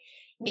seen it.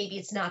 Maybe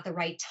it's not the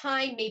right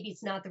time. Maybe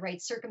it's not the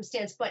right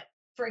circumstance. But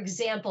for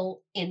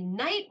example, in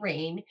Night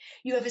Rain,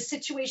 you have a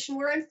situation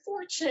where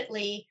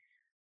unfortunately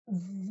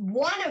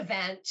one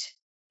event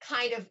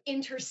kind of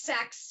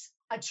intersects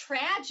a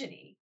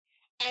tragedy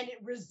and it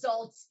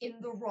results in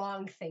the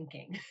wrong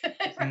thinking.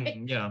 Right?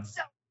 Yeah.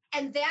 So,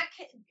 and that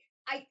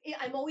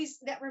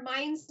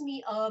reminds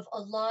me of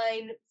a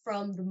line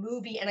from the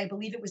movie, and I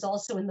believe it was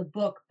also in the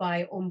book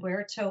by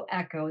Umberto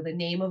Eco, The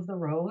Name of the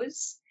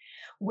Rose,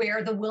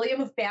 where the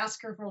William of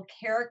Baskerville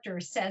character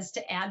says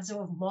to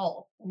Adzo of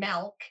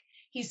Melk,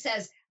 he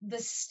says, the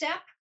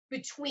step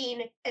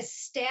between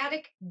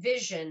ecstatic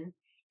vision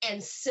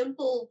and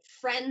simple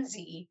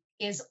frenzy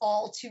is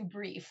all too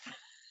brief.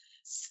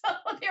 So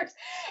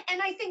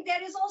and I think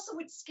that is also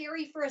what's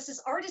scary for us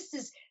as artists,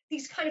 is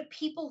these kind of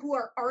people who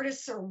are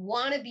artists or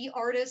want to be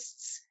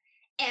artists,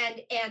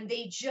 and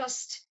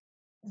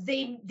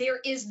there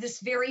is this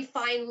very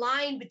fine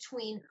line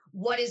between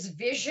what is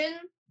vision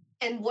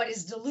and what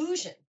is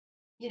delusion.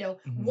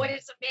 What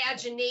is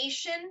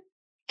imagination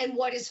and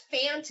what is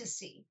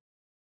fantasy,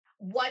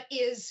 what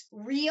is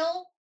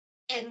real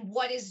and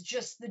what is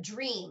just the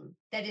dream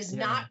that is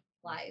not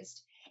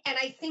realized. And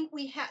I think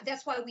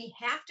that's why we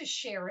have to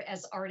share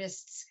as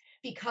artists,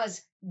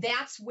 because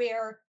that's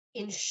where,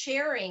 in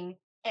sharing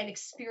and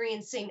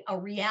experiencing a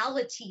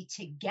reality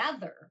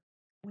together,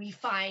 we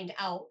find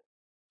out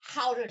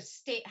how to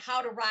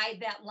ride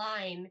that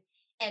line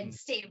and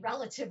stay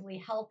relatively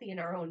healthy in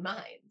our own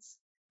minds,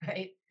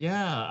 right?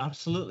 Yeah,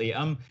 absolutely.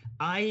 I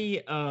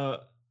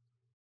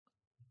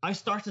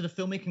started a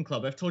filmmaking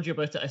club. I've told you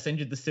about it. I send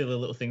you the silly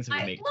little things that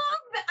we make.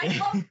 I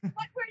love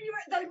what were you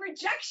the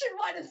rejection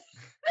one.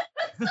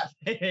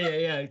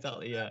 yeah,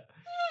 exactly. Yeah.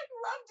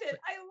 I loved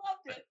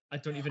it. I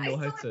don't even know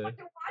how to. I still have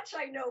to watch,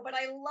 I know, but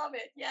I love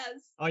it.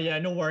 Yes. Oh yeah,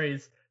 no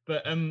worries.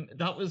 But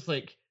that was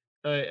like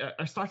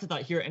I started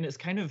that here, and it's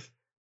kind of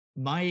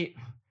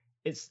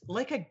it's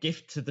like a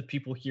gift to the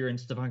people here in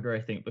Stavanger,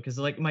 I think, because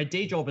like my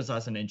day job is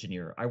as an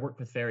engineer. I work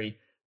with very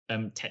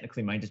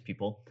technically minded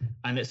people,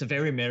 and it's a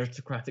very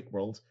meritocratic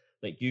world.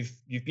 Like you've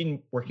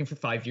been working for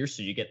 5 years,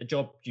 so you get the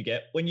job you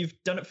get when you've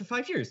done it for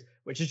 5 years,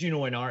 which, as you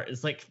know, in art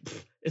is like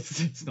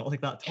it's not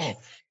like that at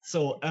all.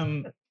 So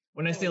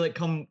when I say like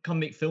come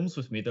make films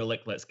with me, they're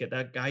like, let's get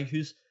that guy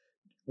who's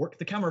worked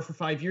the camera for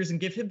 5 years and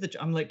give him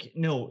I'm like,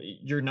 no,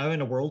 you're now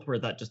in a world where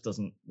that just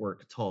doesn't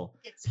work at all.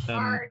 It's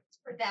hard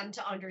for them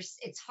to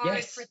understand. It's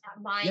hard for that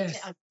mind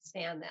to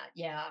understand that.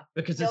 Yeah,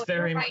 because it's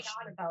very much right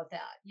on about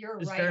that.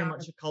 It's very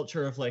much a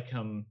culture of like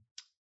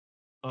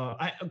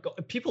I've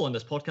got people on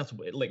this podcast,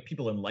 like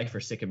people in life, are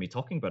sick of me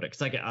talking about it,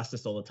 because I get asked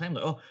this all the time,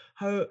 like, oh,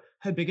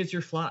 how big is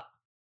your flat?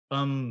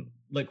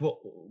 Like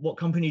what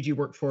company do you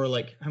work for?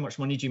 Like how much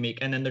money do you make?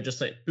 And then they're just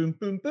like, boom,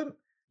 boom, boom.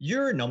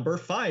 You're number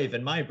 5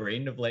 in my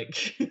brain of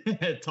like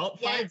top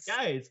 5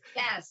 guys.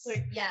 Yes,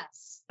 like,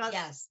 yes.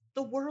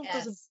 The world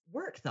doesn't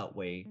work that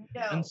way.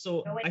 No, and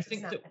so I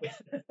think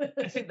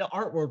I think the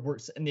art world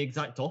works in the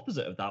exact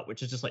opposite of that,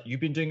 which is just like, you've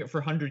been doing it for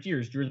 100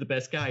 years. You're the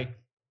best guy.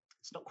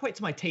 It's not quite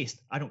to my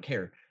taste. I don't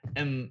care.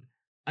 And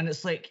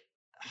it's like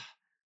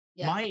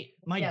my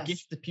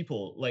gift to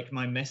people, like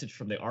my message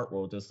from the art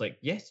world is like,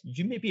 yes,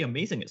 you may be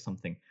amazing at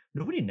something.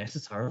 Nobody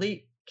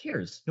necessarily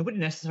cares. Nobody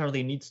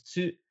necessarily needs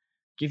to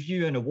give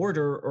you an award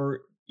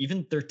or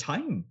even their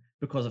time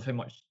because of how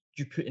much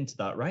you put into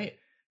that, right?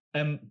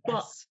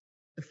 But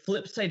the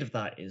flip side of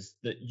that is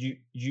that you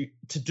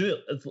to do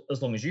it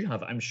as long as you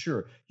have, I'm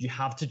sure you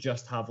have to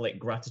just have like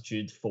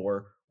gratitude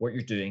for what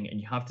you're doing,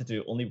 and you have to do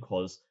it only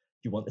because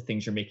you want the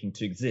things you're making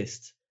to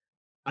exist.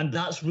 And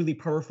that's really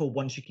powerful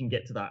once you can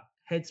get to that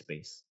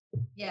headspace.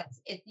 Yes,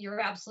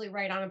 you're absolutely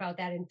right on about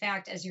that. In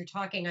fact, as you're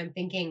talking, I'm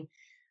thinking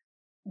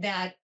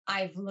that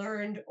I've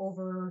learned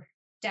over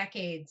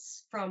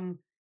decades from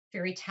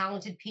very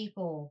talented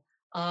people,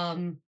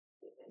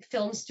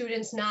 film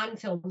students,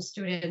 non-film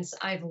students.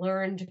 I've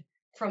learned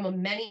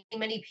from many,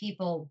 many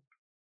people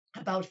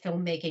about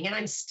filmmaking, and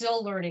I'm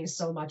still learning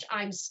so much.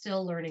 I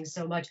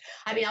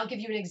mean, I'll give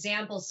you an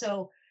example.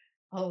 So,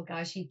 oh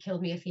gosh, he'd kill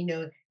me if he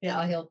knew,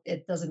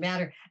 it doesn't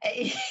matter.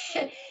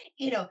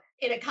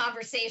 In a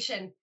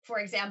conversation, for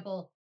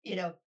example,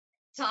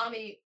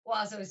 Tommy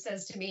Wiseau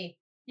says to me,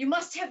 you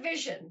must have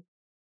vision.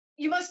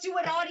 You must do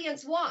what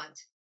audience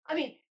want. I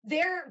mean,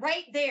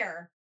 right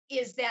there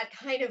is that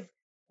kind of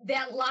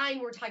that line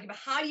we're talking about.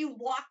 How do you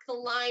walk the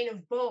line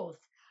of both?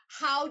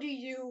 How do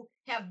you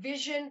have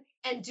vision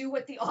and do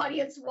what the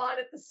audience want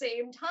at the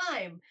same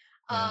time?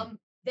 Yeah.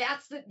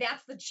 That's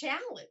the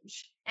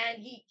challenge, and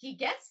he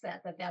gets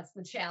that's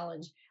the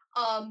challenge.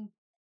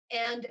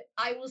 And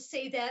I will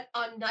say that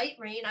on Night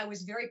Rain, I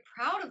was very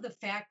proud of the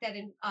fact that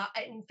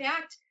in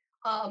fact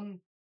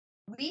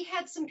we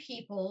had some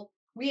people.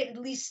 We had at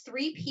least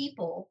 3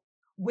 people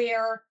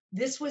where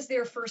this was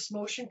their first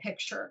motion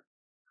picture.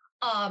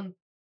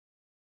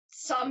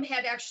 Some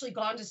had actually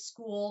gone to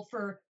school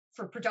for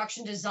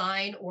production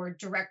design or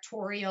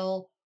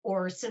directorial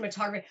or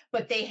cinematography,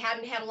 but they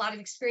hadn't had a lot of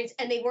experience,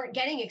 and they weren't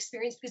getting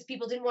experience because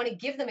people didn't want to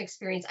give them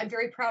experience. I'm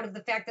very proud of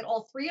the fact that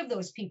all 3 of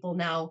those people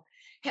now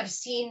have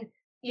seen,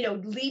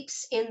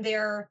 leaps in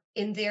their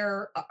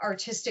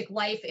artistic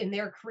life, in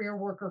their career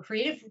work or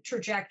creative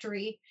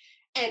trajectory.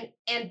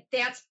 And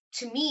that's,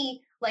 to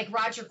me, like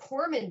Roger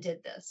Corman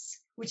did this,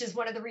 which is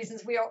one of the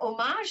reasons we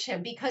homage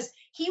him, because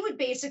he would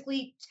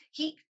basically,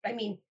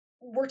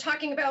 we're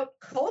talking about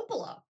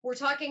Coppola, we're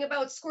talking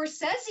about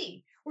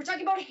Scorsese, we're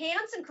talking about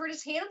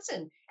Curtis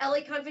Hanson,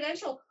 LA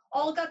Confidential,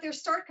 all got their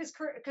start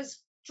because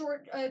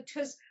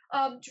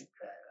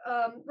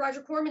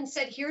Roger Corman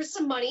said, here's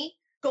some money,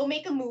 go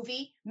make a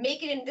movie,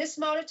 make it in this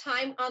amount of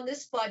time on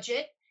this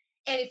budget,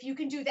 and if you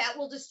can do that,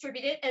 we'll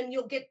distribute it and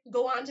you'll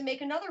go on to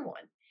make another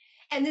one.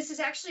 And this is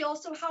actually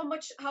also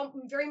how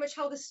very much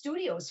how the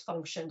studios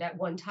functioned at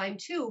one time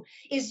too,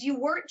 is you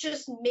weren't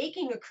just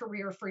making a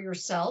career for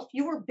yourself,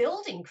 you were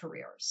building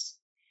careers.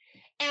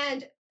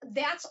 And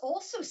that's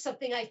also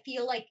something I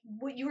feel like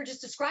what you were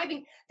just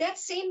describing, that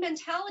same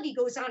mentality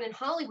goes on in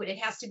Hollywood. It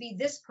has to be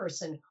this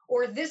person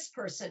or this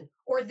person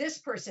or this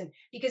person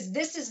because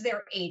this is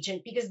their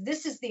agent, because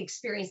this is the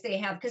experience they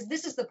have, because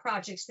this is the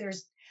projects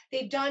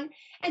they've done.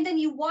 And then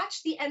you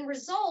watch the end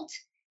result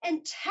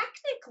and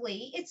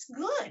technically it's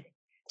good.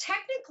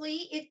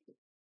 Technically,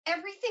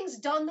 everything's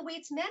done the way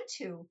it's meant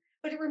to.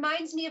 But it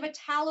reminds me of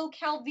Italo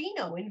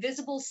Calvino,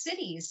 Invisible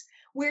Cities,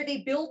 where they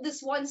build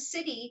this one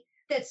city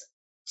that's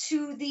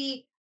to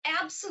the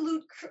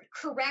absolute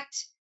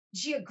correct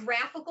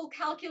geographical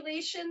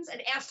calculations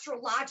and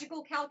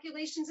astrological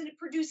calculations, and it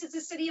produces a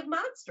city of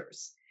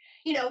monsters.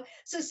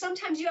 So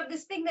sometimes you have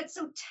this thing that's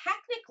so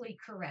technically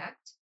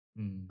correct,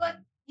 but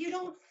you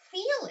don't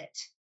feel it.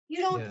 You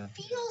don't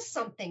feel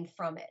something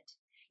from it.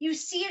 You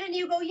see it and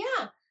you go,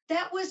 yeah,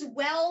 that was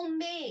well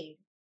made.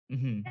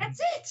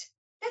 That's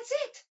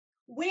it.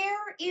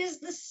 Where is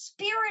the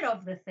spirit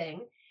of the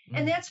thing?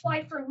 And that's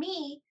why for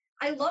me,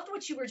 I loved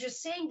what you were just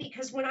saying,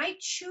 because when I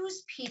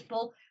choose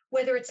people,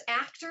 whether it's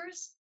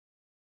actors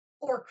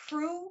or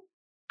crew,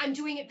 I'm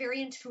doing it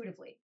very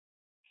intuitively.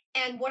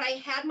 And what I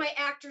had my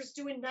actors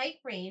do in Night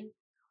Rain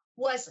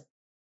was,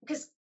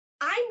 because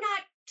I'm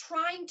not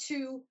trying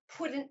to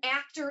put an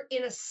actor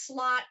in a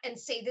slot and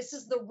say, this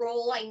is the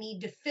role I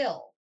need to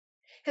fill.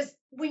 Because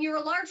when you're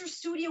a larger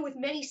studio with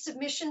many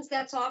submissions,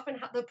 that's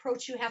often the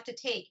approach you have to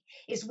take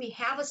is we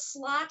have a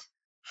slot.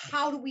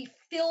 How do we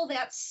fill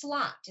that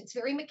slot? It's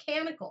very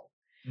mechanical.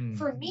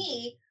 For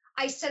me,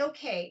 I said,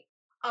 okay,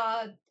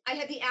 I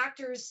had the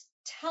actors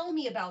tell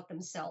me about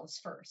themselves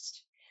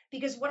first,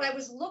 because what I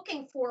was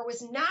looking for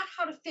was not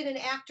how to fit an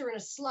actor in a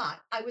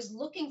slot. I was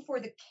looking for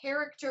the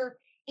character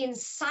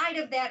inside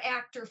of that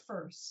actor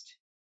first.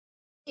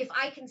 If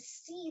I can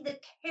see the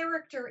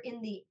character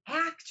in the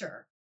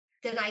actor,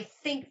 then I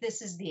think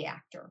this is the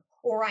actor,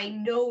 or I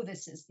know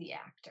this is the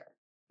actor,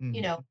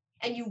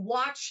 and you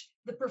watch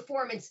the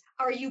performance.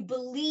 Are you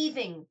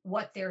believing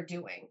what they're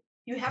doing?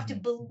 You have to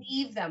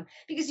believe them,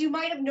 because you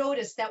might have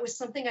noticed that was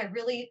something I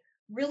really,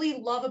 really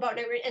love about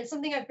Night Rain, and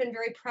something I've been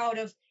very proud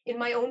of in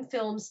my own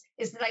films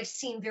is that I've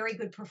seen very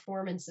good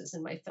performances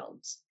in my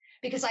films,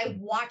 because I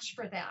watch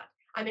for that.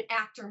 I'm an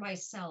actor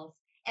myself.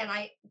 And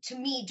to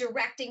me,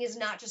 directing is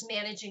not just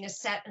managing a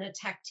set and a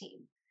tech team.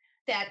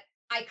 That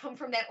I come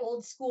from that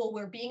old school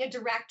where being a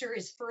director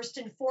is first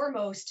and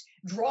foremost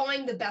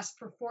drawing the best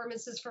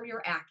performances from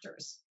your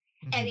actors.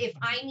 And if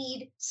I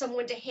need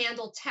someone to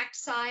handle tech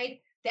side,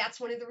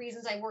 that's one of the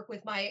reasons I work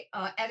with my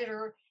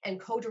editor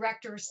and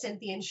co-director,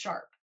 Cynthian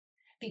Sharp,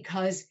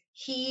 because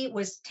he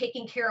was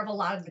taking care of a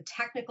lot of the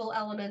technical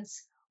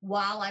elements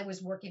while I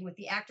was working with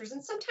the actors.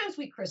 And sometimes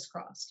we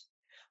crisscrossed.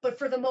 But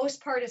for the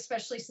most part,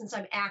 especially since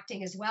I'm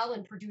acting as well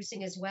and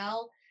producing as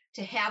well,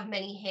 to have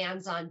many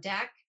hands on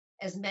deck,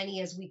 as many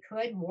as we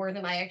could, more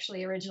than I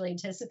actually originally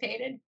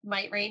anticipated.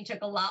 Night Rain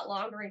took a lot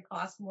longer and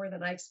cost more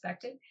than I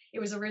expected. It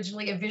was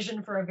originally a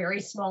vision for a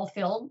very small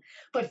film,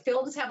 but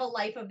films have a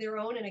life of their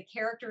own and a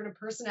character and a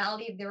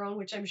personality of their own,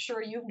 which I'm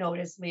sure you've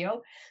noticed,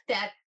 Leo,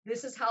 that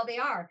this is how they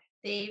are.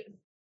 They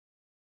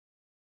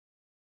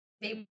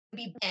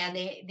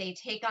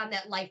take on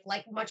that life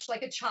much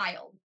like a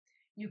child.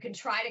 You can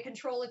try to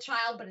control a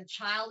child, but a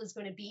child is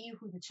going to be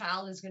who the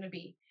child is going to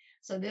be.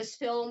 So this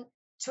film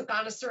took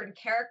on a certain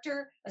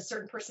character, a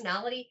certain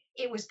personality.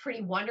 It was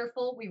pretty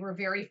wonderful. We were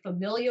very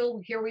familial.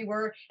 Here we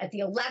were at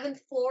the 11th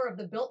floor of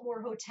the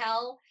Biltmore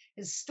Hotel,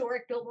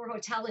 historic Biltmore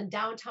Hotel in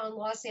downtown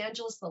Los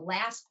Angeles, the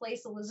last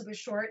place Elizabeth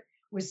Short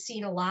was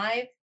seen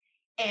alive.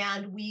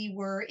 And we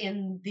were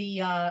in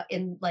the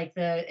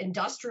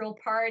industrial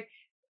part,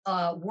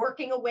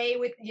 working away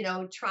with,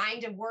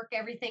 trying to work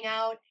everything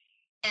out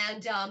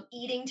and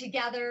eating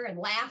together and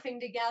laughing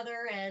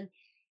together. And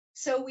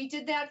so we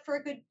did that for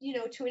a good,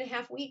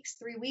 2.5 weeks,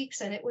 3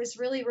 weeks, and it was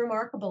really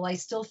remarkable. I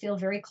still feel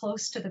very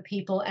close to the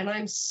people, and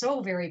I'm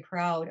so very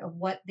proud of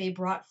what they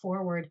brought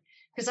forward,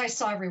 because I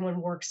saw everyone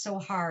work so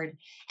hard.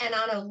 And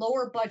on a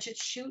lower budget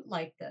shoot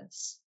like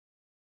this,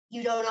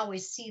 you don't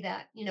always see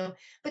that,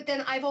 But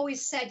then I've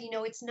always said,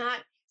 it's not,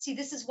 see,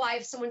 this is why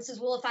if someone says,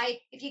 well,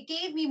 if you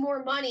gave me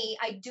more money,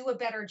 I'd do a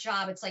better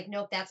job. It's like,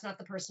 nope, that's not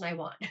the person I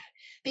want.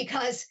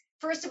 Because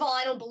first of all,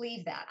 I don't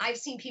believe that. I've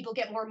seen people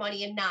get more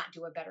money and not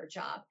do a better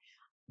job.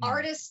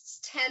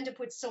 Artists tend to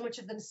put so much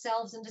of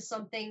themselves into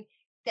something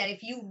that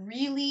if you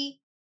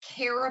really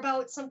care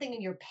about something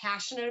and you're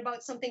passionate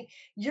about something,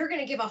 you're going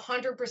to give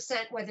 100%,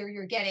 whether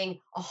you're getting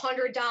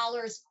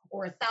 $100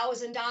 or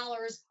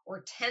 $1,000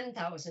 or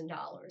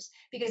 $10,000,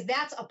 because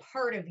that's a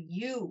part of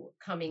you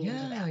coming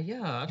into that.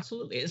 Yeah,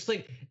 absolutely. It's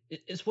like,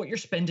 it's what you're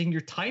spending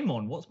your time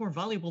on. What's more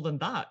valuable than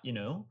that,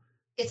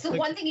 It's the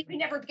one thing you can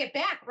never get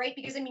back, right?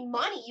 Because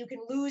money you can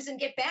lose and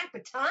get back,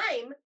 but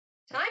time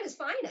is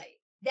finite.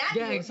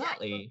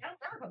 Exactly. That'll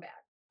never come back.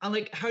 And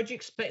like, how do you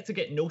expect to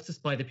get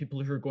noticed by the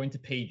people who are going to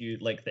pay you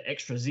like the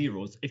extra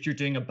zeros if you're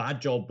doing a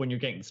bad job when you're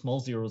getting the small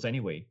zeros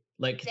anyway?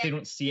 Like, they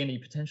don't see any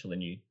potential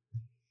in you.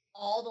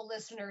 All the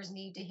listeners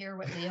need to hear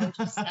what Leo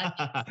just said.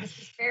 This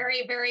is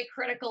very, very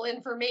critical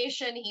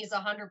information. He's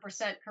 100%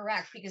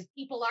 correct because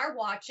people are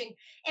watching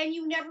and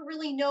you never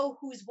really know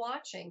who's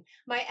watching.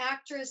 My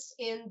actress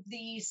in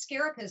The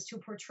Scarapist, who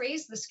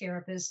portrays the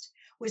Scarapist,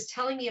 was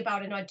telling me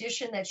about an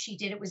audition that she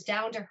did. It was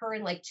down to her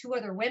and like two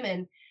other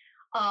women.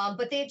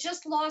 But they had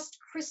just lost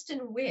Kristen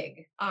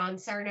Wiig on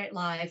Saturday Night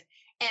Live,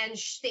 and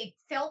they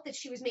felt that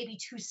she was maybe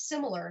too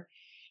similar.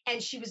 And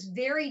she was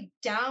very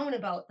down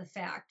about the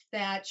fact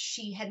that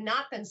she had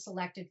not been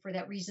selected for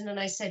that reason. And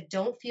I said,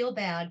 don't feel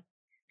bad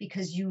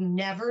because you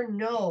never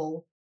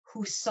know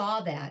who saw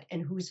that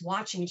and who's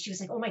watching. And she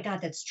was like, oh my God,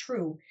 that's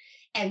true.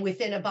 And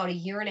within about a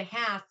year and a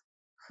half,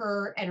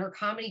 her and her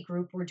comedy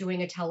group were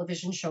doing a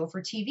television show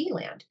for TV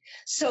Land.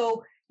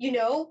 So, you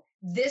know,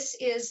 this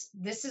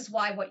is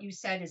why what you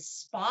said is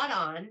spot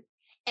on.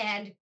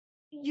 And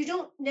you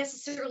don't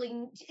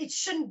necessarily, it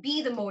shouldn't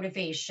be the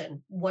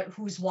motivation,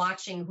 who's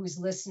watching, who's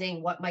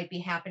listening, what might be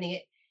happening.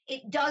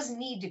 It does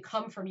need to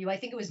come from you. I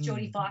think it was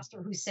Jodie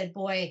Foster who said,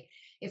 boy,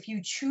 if you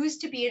choose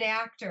to be an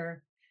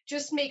actor,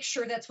 just make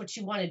sure that's what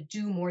you want to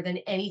do more than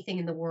anything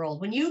in the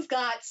world. When you've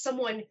got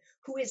someone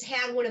who has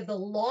had one of the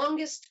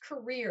longest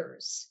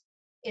careers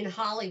in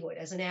Hollywood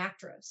as an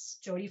actress,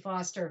 Jodie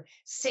Foster,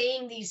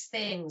 saying these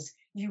things,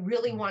 you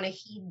really want to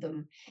heed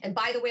them. And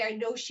by the way, I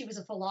know she was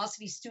a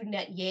philosophy student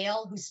at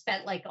Yale who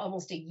spent like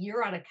almost a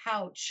year on a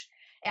couch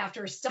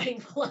after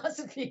studying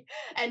philosophy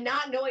and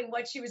not knowing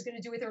what she was going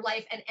to do with her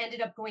life, and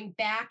ended up going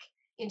back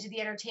into the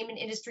entertainment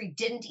industry.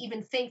 Didn't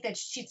even think that,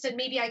 she said,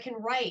 maybe I can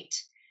write,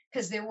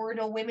 because there were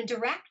no women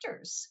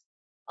directors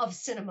of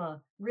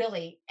cinema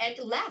really, and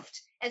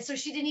left. And so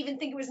she didn't even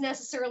think it was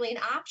necessarily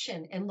an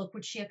option. And look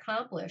what she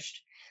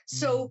accomplished.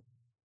 So,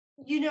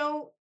 you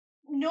know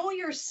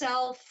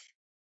yourself,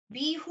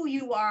 be who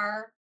you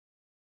are,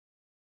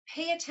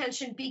 pay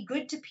attention, be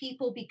good to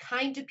people, be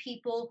kind to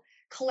people.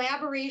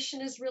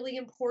 Collaboration is really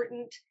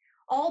important.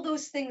 All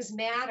those things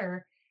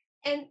matter.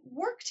 And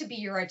work to be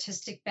your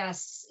artistic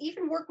best.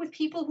 Even work with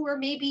people who are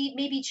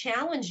maybe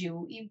challenge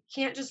you. You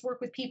can't just work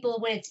with people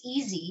when it's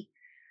easy.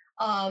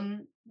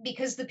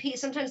 Because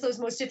sometimes those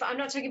I'm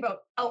not talking about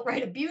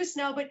outright abuse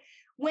now, but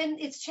when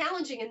it's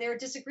challenging and there are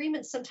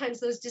disagreements,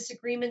 sometimes those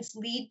disagreements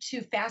lead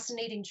to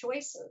fascinating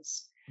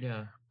choices.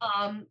 Yeah.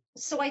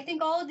 So I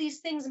think all of these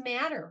things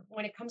matter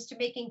when it comes to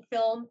making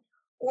film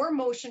or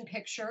motion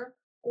picture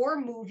or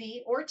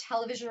movie or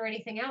television or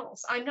anything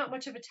else. I'm not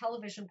much of a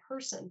television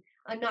person.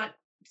 I'm not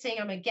saying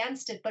I'm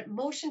against it, but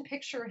motion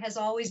picture has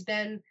always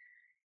been,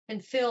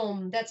 and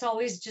film, that's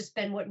always just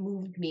been what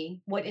moved me,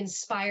 what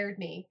inspired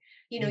me.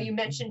 You know, you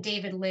mentioned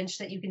David Lynch,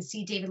 that you can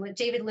see David Lynch.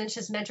 David Lynch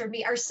has mentored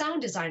me. Our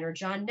sound designer,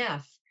 John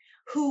Neff,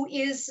 who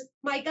is,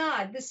 my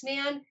God, this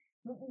man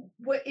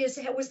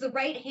was the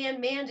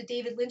right-hand man to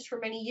David Lynch for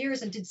many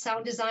years and did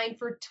sound design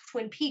for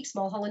Twin Peaks,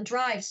 Mulholland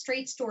Drive,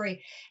 Straight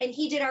Story. And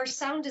he did our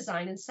sound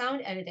design and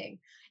sound editing.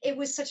 It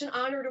was such an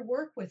honor to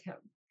work with him,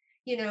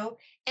 you know.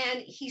 And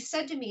he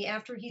said to me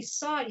after he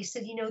saw it, he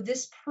said, you know,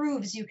 this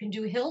proves you can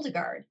do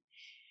Hildegard,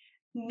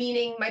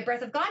 meaning my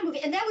Breath of God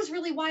movie. And that was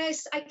really why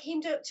I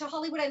came to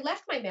Hollywood. I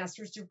left my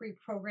master's degree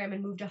program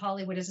and moved to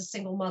Hollywood as a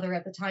single mother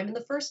at the time in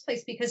the first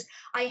place, because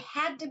I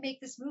had to make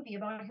this movie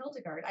about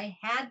Hildegard. I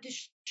had to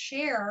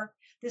share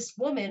this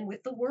woman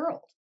with the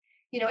world,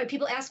 you know. And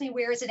people ask me,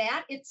 where is it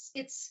at?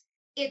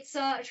 It's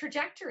a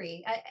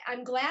trajectory.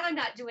 I'm glad I'm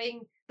not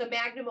doing the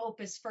magnum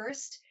opus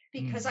first,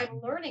 because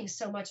I'm learning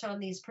so much on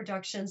these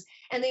productions,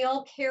 and they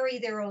all carry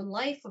their own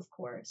life, of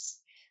course.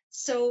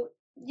 So,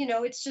 you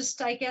know, it's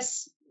just, I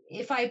guess,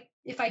 if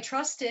I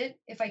trust it,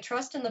 if I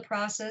trust in the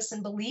process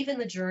and believe in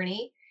the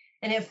journey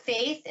and have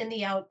faith in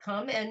the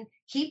outcome and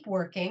keep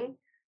working,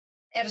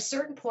 at a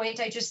certain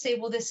point, I just say,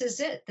 well, this is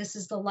it. This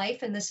is the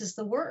life and this is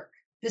the work.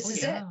 This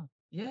is it.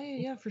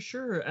 Yeah, for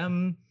sure.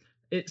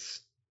 It's,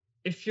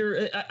 if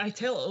you're, I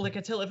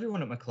tell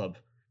everyone at my club,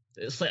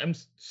 it's like, I'm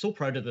so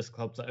proud of this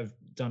club that I've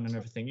done and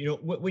everything. You know,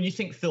 when you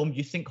think film,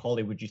 you think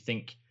Hollywood, you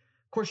think,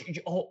 of course,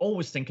 you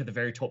always think of the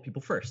very top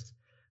people first.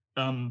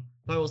 But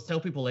I always tell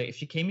people, like,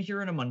 if you came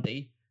here on a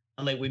Monday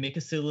and like we make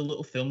a silly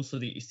little film so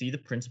that you see the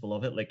principle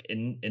of it, like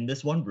in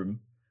this one room,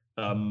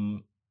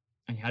 and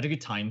you had a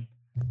good time,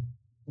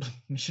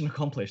 mission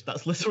accomplished.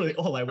 That's literally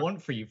all I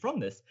want for you from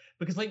this.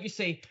 Because like you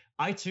say,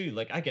 I too,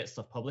 like, I get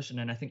stuff published and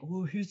then I think,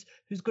 oh, who's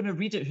going to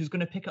read it? Who's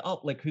going to pick it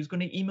up? Like, who's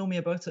going to email me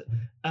about it?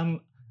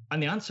 And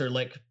the answer,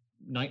 like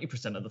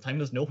 90% of the time,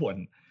 there's no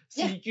one.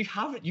 So you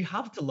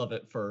have to love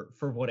it for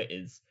what it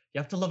is. You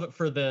have to love it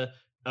for the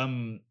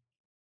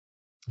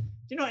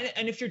you know,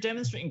 and if you're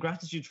demonstrating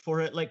gratitude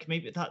for it, like,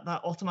 maybe that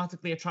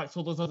automatically attracts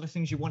all those other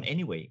things you want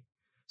anyway.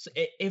 So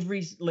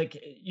every,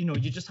 like, you know,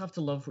 you just have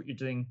to love what you're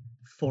doing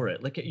for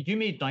it. Like, you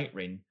made Night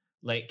Rain.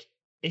 Like,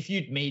 if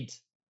you'd made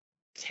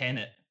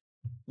Tenet,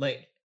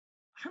 like,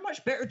 how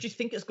much better do you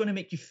think it's going to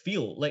make you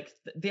feel? Like,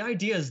 the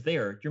idea is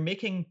there. You're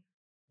making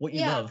what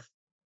you love.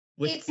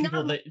 with It's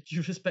people not. that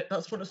you respect.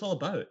 That's what it's all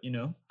about,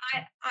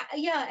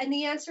 Yeah, and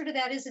the answer to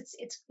that is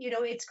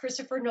it's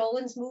Christopher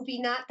Nolan's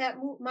movie, not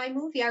my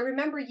movie. I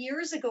remember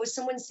years ago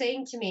someone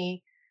saying to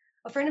me,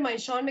 a friend of mine,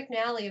 Sean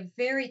McNally, a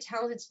very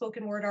talented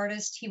spoken word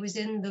artist. He was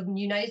in the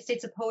United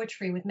States of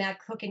Poetry with Matt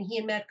Cook, and he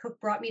and Matt Cook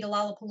brought me to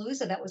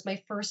Lollapalooza. That was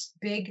my first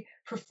big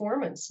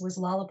performance, was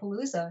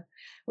Lollapalooza,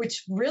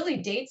 which really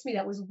dates me.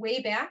 That was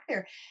way back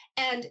there.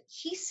 And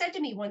he said to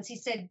me once, he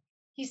said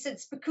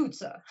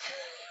Spakuzza.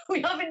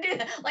 We often do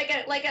that,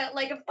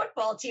 like a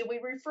football team. We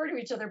refer to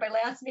each other by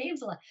last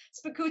names a lot.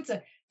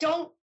 Spakuzza.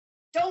 Don't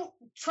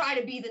try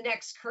to be the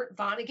next Kurt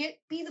Vonnegut.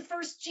 Be the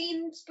first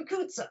Gene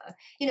Spakuzza.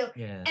 Yeah.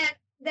 And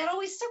that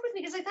always stuck with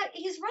me because I thought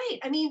he's right.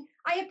 I mean,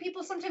 I have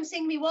people sometimes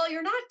saying to me, "Well,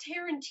 you're not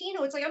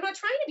Tarantino." It's like, I'm not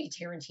trying to be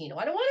Tarantino.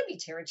 I don't want to be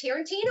Tarantino.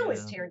 Tarantino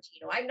is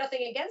Tarantino. I have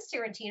nothing against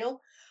Tarantino,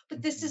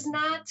 but this is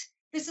not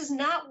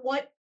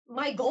what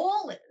my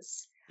goal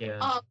is.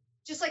 Yeah.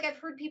 Just like I've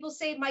heard people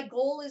say, my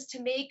goal is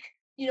to make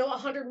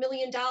 $100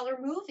 million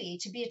movie,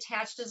 to be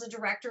attached as a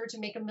director, to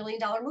make $1 million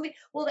movie.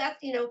 Well,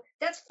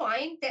 that's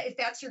fine if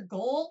that's your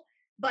goal.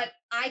 But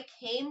I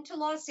came to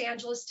Los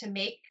Angeles to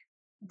make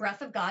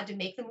Breath of God, to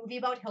make the movie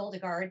about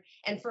Hildegard.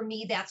 And for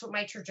me, that's what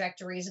my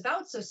trajectory is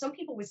about. So some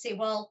people would say,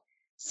 well,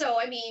 so,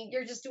 I mean,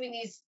 you're just doing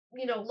these,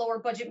 lower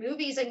budget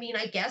movies. I mean,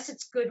 I guess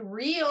it's good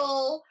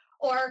reel,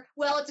 or,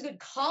 well, it's a good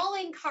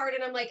calling card.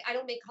 And I'm like, I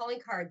don't make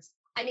calling cards.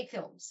 I make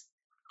films.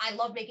 I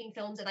love making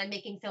films, and I'm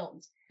making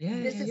films.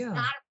 This is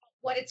not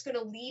what it's going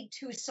to lead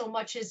to so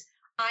much as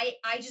I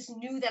just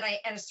knew that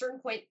at a certain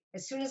point,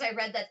 as soon as I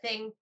read that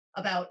thing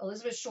about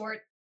Elizabeth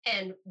Short,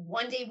 and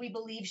one day we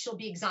believe she'll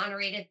be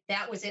exonerated,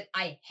 that was it.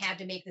 I had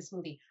to make this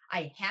movie.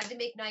 I had to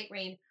make Night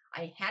Rain.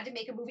 I had to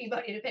make a movie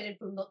about independent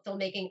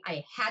filmmaking.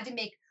 I had to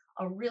make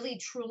a really,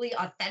 truly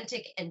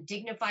authentic and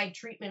dignified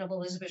treatment of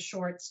Elizabeth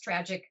Short's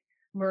tragic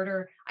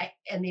murder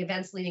and the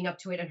events leading up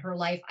to it in her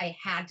life. I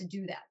had to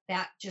do that.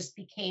 That just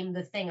became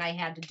the thing I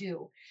had to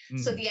do.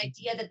 So the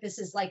idea that this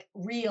is like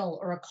real,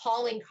 or a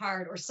calling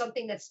card, or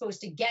something that's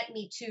supposed to get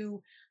me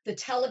to the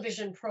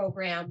television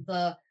program,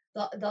 the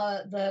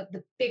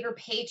bigger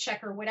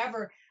paycheck or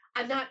whatever,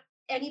 I'm not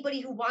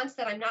anybody who wants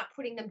that. I'm not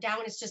putting them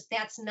down. It's just,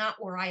 that's not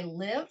where I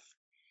live.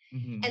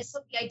 And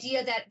so the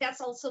idea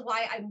that's also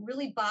why I'm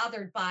really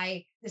bothered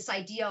by this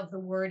idea of the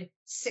word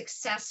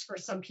success for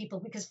some people,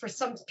 because for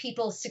some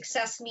people,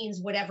 success means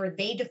whatever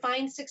they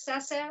define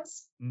success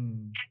as.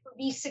 And for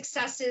me,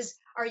 success is,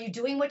 are you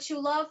doing what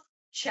you love?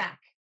 Check.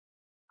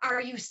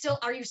 Are you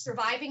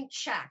surviving?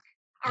 Check.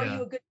 Are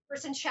you a good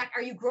person? Check.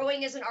 Are you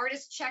growing as an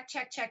artist? Check,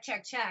 check, check,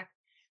 check, check.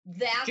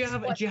 That's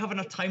do you have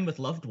enough time with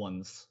loved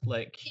ones?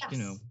 Like,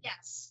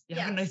 yes, you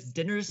have nice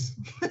dinners?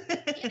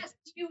 Yes.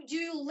 Do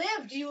you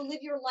live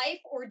your life,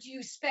 or do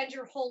you spend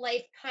your whole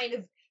life kind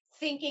of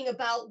thinking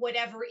about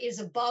whatever is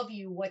above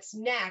you, what's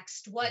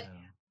next, what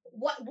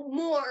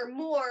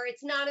more,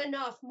 it's not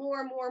enough,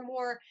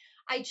 more.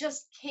 I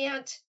just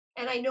can't.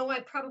 And I know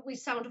I probably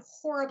sound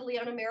horribly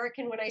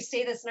un-American when I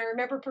say this. And I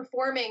remember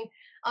performing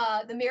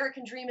The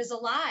American Dream is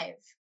Alive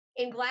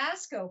in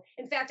Glasgow.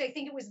 In fact, I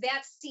think it was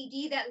that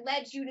CD that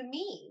led you to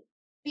me,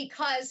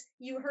 because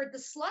you heard the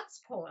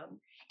Sluts poem.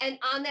 And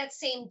on that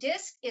same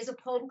disc is a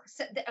poem,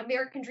 The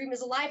American Dream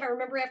is Alive. I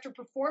remember after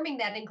performing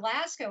that in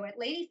Glasgow at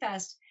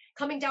Ladyfest,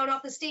 coming down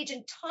off the stage,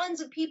 and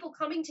tons of people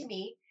coming to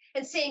me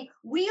and saying,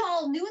 we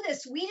all knew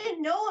this. We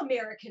didn't know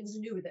Americans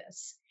knew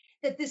this,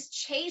 that this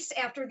chase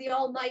after the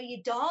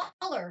almighty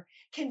dollar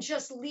can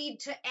just lead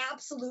to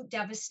absolute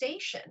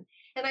devastation.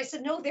 And I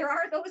said, no, there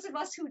are those of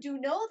us who do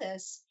know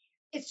this.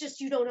 It's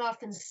just you don't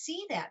often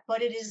see that,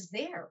 but it is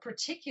there.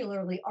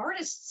 Particularly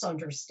artists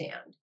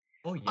understand.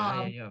 Oh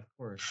yeah, of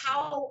course.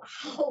 How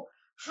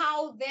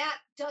that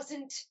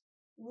doesn't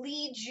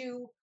lead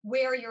you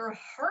where your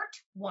heart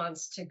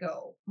wants to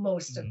go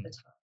most of the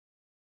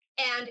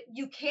time, and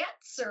you can't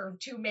serve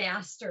two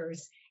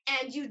masters,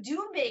 and you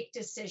do make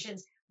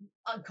decisions.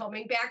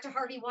 Coming back to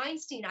Harvey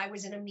Weinstein, I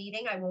was in a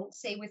meeting. I won't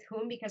say with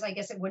whom, because I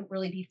guess it wouldn't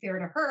really be fair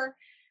to her,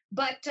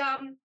 but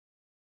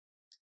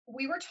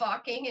we were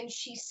talking, and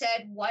she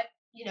said,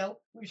 we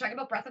were talking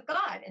about Breath of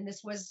God. And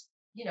this was,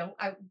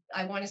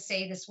 I want to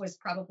say this was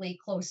probably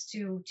close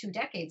to 2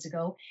 decades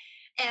ago.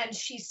 And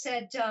she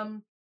said,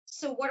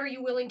 so what are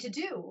you willing to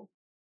do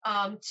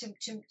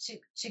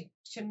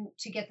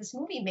to get this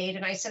movie made?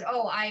 And I said,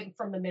 oh, I'm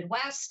from the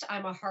Midwest.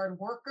 I'm a hard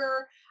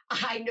worker.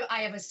 I know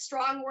I have a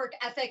strong work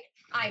ethic.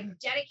 I'm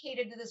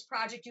dedicated to this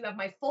project. You have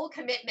my full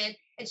commitment.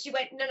 And she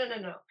went,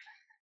 no.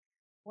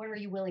 What are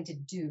you willing to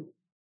do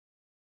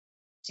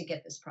to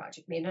get this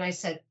project made? And I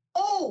said,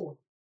 oh,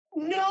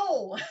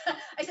 no.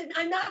 I said,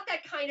 I'm not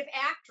that kind of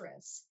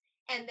actress.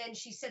 And then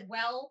she said,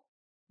 well,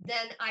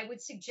 then I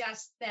would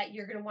suggest that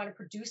you're going to want to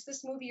produce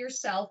this movie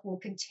yourself. We'll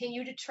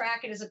continue to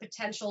track it as a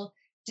potential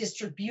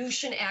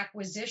distribution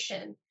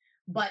acquisition,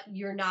 but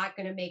you're not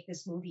going to make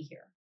this movie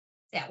here.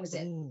 That was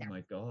it. Oh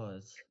my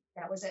God.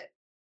 That was it.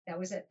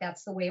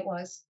 That's the way it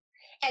was.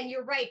 And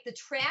you're right. The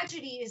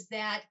tragedy is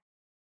that,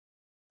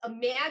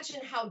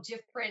 imagine how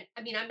different,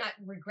 I mean, I'm not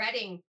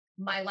regretting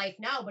my life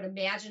now, but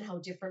imagine how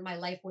different my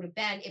life would have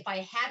been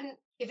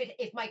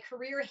if my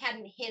career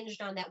hadn't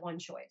hinged on that one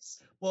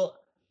choice. Well,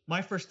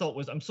 my first thought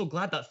was, I'm so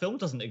glad that film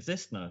doesn't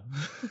exist now.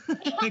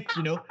 Like,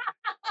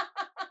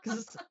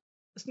 because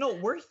it's not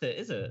worth it,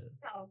 is it?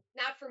 No,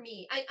 not for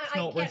me. It's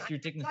not worth your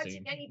I'm not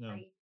dignity. judging No.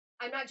 anybody.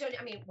 I'm not judging.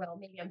 I mean, well,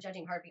 maybe I'm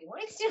judging Harvey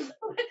Weinstein,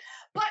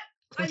 but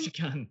Of course you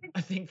can.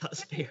 I think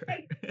that's fair.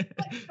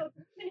 but the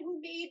women who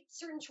made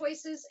certain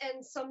choices,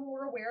 and some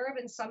we're aware of,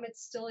 and some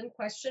it's still in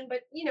question.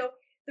 But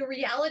the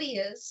reality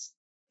is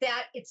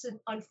that it's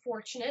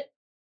unfortunate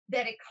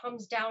that it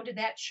comes down to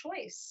that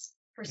choice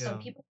for some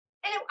Yeah. people.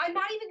 And I'm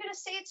not even going to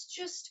say it's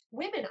just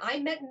women. I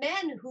met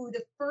men who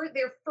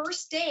their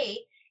first day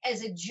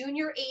as a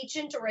junior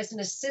agent or as an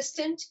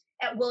assistant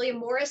at William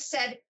Morris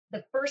said,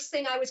 the first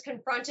thing I was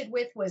confronted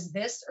with was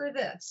this or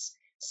this.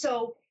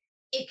 So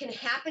it can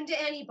happen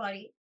to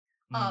anybody.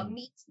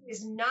 Me Too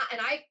is not, and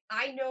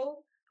I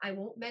know, I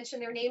won't mention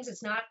their names,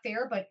 it's not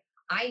fair, but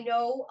I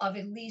know of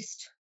at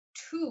least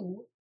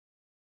 2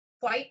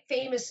 quite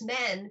famous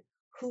men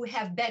who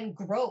have been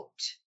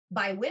groped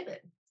by women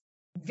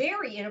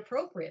very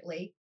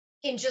inappropriately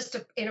in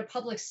a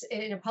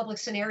public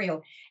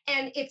scenario.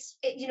 And it's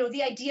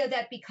the idea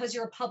that because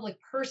you're a public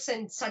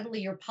person,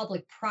 suddenly you're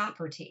public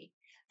property.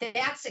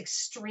 That's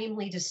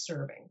extremely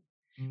disturbing.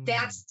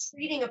 That's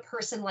treating a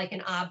person like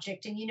an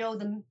object. And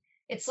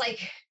it's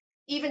like,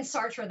 even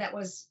Sartre, that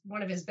was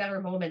one of his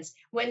better moments.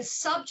 When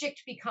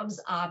subject becomes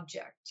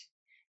object,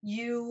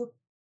 you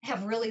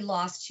have really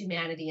lost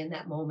humanity in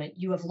that moment.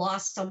 You have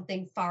lost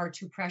something far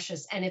too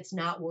precious, and it's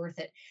not worth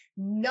it.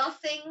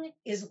 Nothing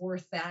is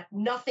worth that.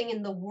 Nothing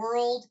in the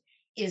world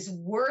is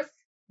worth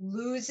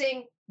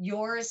losing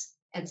yours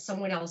and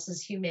someone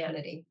else's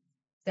humanity.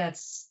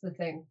 That's the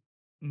thing.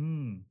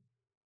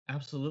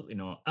 Absolutely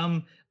not.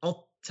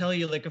 I'll tell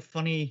you like a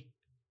funny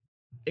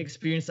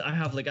experience that I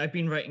have. Like, I've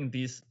been writing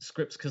these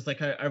scripts because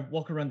like I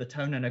walk around the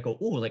town and I go,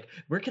 oh, like,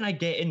 where can I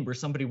get in where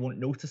somebody won't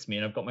notice me?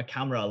 And I've got my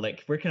camera,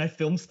 like, where can I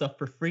film stuff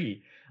for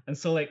free? And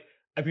so like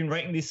I've been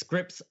writing these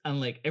scripts, and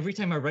like every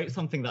time I write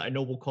something that I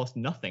know will cost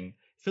nothing, it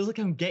feels like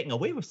I'm getting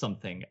away with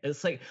something.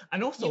 It's like,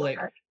 and also like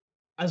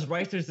as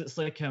writers, it's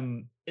like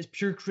it's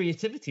pure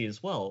creativity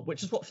as well,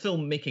 which is what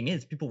filmmaking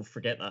is. People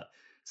forget that.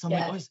 So I'm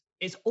like, oh,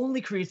 it's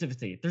only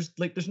creativity.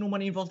 There's no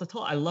money involved at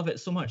all. I love it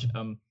so much.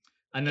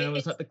 And then I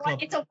was at the club.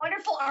 It's a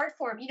wonderful art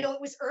form.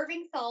 It was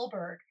Irving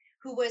Thalberg,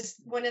 who was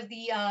one of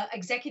the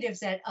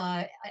executives at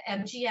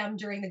MGM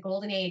during the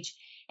Golden Age.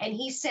 And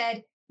he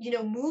said,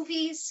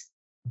 movies,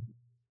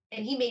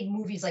 and he made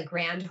movies like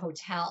Grand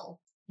Hotel,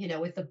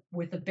 with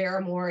the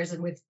Barrymores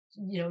and with,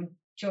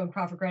 Joan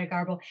Crawford, Greta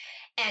Garbo.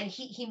 And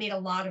he made a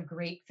lot of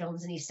great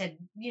films. And he said,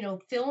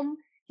 film,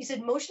 he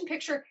said, motion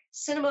picture,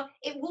 cinema,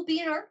 it will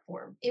be an art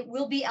form. It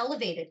will be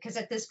elevated, because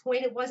at this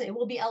point it wasn't. It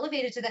will be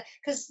elevated to that,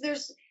 because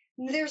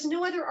there's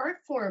no other art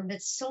form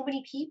that so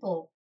many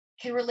people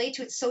can relate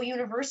to. It's so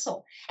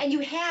universal. And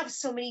you have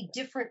so many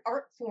different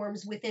art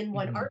forms within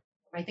one art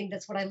form. I think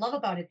that's what I love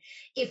about it.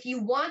 If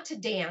you want to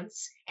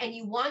dance and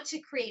you want to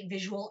create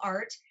visual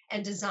art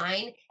and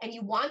design, and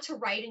you want to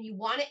write and you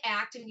want to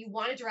act and you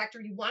want to direct,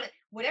 or you want to,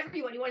 whatever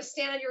you want to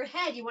stand on your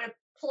head, you want to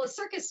pull a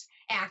circus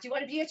act, you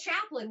want to be a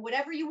chaplain,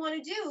 whatever you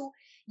want to do,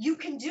 you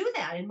can do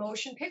that in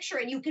motion picture,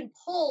 and you can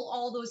pull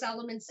all those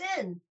elements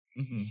in.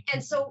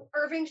 And so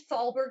Irving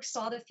Thalberg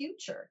saw the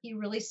future. He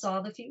really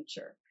saw the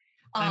future.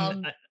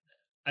 And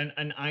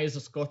I, as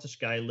a Scottish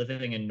guy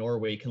living in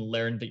Norway, can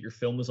learn that your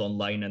film is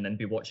online and then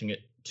be watching it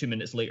 2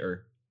 minutes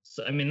later.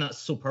 So, I mean, that's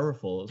so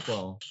powerful as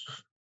well.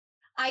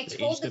 I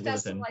told the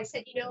festival, I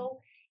said,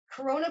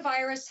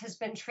 coronavirus has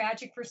been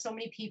tragic for so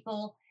many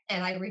people,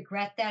 and I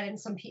regret that.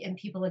 And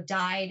people have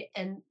died,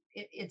 and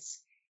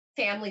it's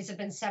families have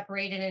been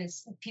separated, and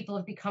people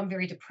have become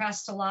very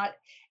depressed a lot.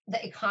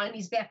 The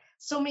economy's bad.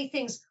 So many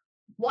things.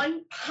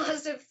 One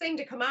positive thing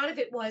to come out of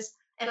it was,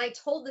 and I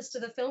told this to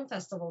the film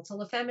festival, to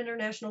La Femme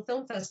International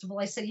Film Festival,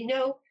 I said,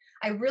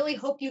 I really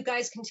hope you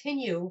guys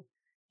continue,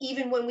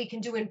 even when we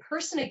can do in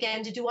person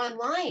again, to do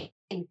online.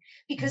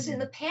 Because in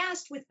the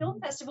past with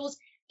film festivals,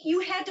 you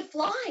had to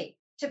fly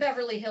to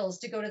Beverly Hills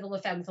to go to the La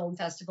Femme Film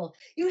Festival.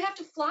 You have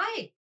to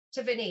fly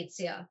to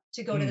Venezia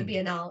to go to the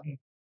Biennale.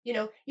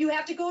 You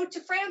have to go to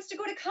France to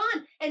go to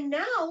Cannes. And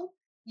now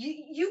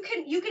you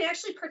can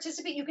actually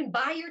participate. You can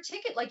buy your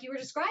ticket like you were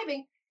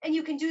describing, and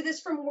you can do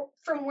this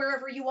from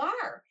wherever you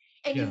are.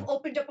 And you've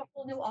opened up a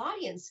whole new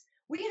audience.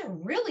 We had a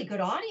really good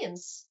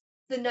audience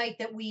the night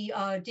that we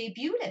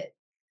debuted it.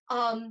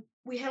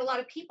 We had a lot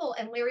of people,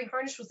 and Larry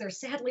Harnish was there.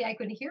 Sadly, I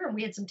couldn't hear him.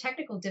 We had some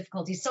technical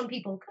difficulties. Some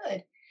people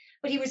could,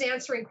 but he was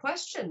answering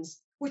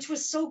questions, which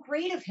was so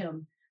great of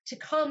him to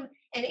come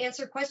and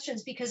answer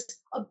questions, because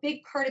a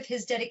big part of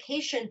his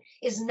dedication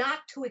is not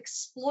to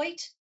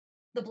exploit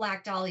the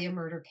Black Dahlia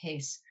murder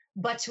case,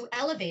 but to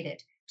elevate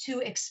it, to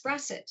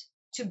express it,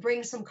 to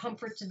bring some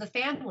comfort to the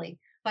family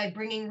by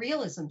bringing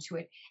realism to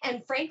it.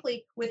 And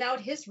frankly, without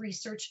his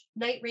research,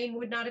 Night Rain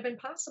would not have been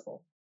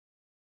possible.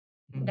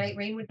 Night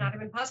Rain would not have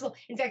been possible.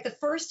 In fact, the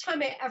first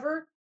time I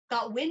ever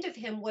got wind of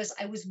him was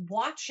I was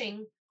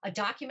watching a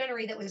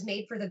documentary that was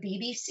made for the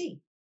BBC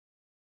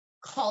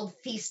called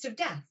Feast of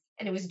Death.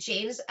 And it was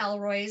James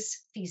Ellroy's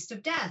Feast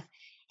of Death.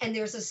 And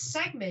there's a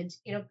segment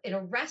in a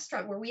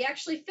restaurant where we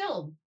actually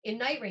filmed in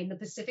Night Rain, the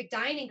Pacific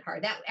Dining Car.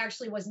 That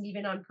actually wasn't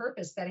even on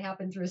purpose. That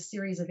happened through a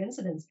series of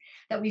incidents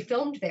that we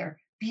filmed there.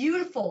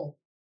 Beautiful,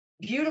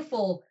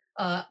 beautiful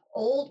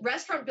old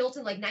restaurant built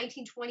in like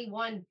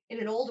 1921 in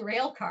an old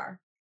rail car.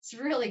 It's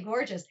really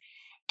gorgeous.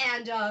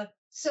 And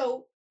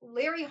so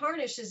Larry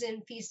Harnish is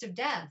in Feast of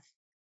Death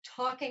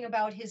talking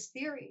about his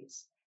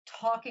theories,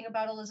 talking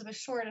about Elizabeth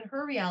Short and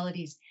her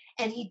realities.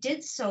 And he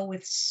did so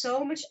with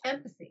so much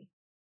empathy.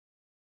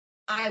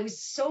 I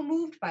was so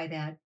moved by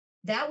that.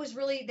 That was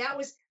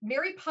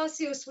Mary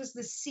Passios was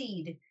the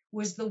seed,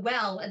 was the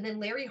well, and then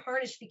Larry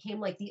Harnish became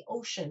like the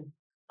ocean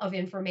of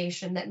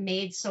information that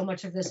made so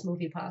much of this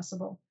movie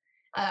possible.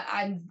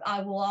 I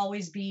will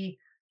always be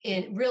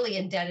really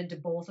indebted to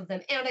both of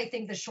them, and I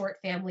think the Short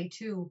family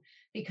too,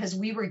 because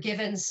we were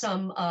given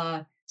some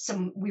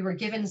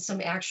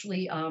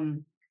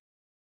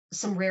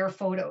rare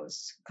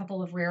photos, a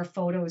couple of rare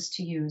photos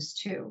to use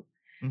too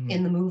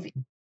in the movie.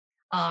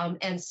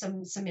 And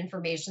some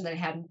information that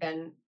hadn't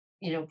been,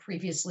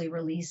 previously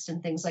released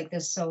and things like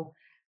this. So,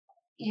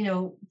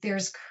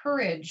 there's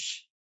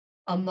courage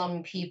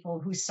among people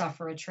who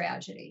suffer a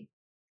tragedy.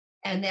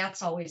 And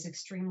that's always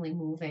extremely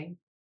moving.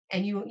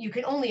 And you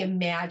can only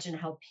imagine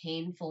how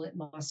painful it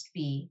must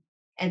be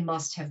and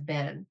must have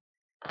been.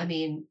 I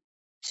mean,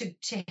 to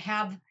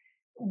have,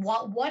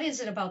 what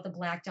is it about the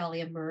Black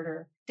Dahlia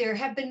murder? There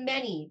have been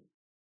many,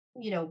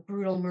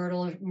 brutal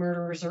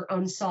murders or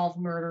unsolved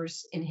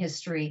murders in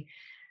history.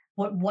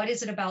 What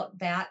is it about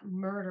that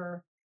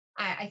murder?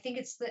 I think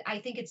it's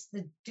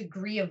the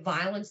degree of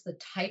violence, the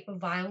type of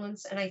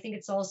violence, and I think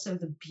it's also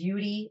the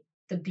beauty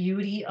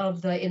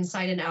of the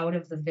inside and out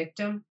of the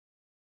victim.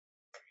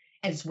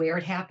 And it's where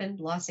it happened,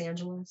 Los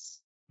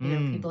Angeles.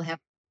 People have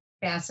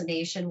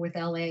fascination with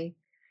LA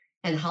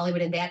and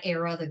Hollywood in that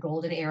era, the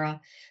golden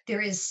era.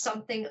 There is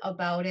something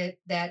about it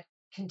that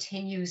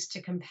continues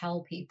to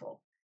compel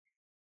people.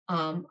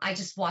 I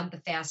just want the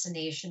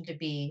fascination to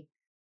be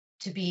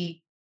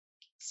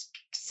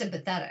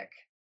sympathetic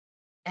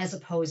as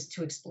opposed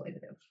to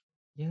exploitative.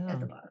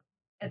 At the bottom,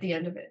 at the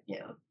end of it.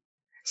 Yeah.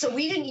 So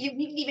we didn't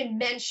even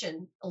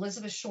mention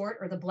Elizabeth Short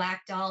or the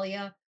Black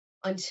Dahlia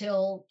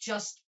until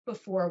just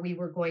before we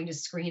were going to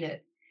screen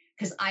it,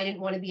 because I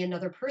didn't want to be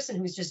another person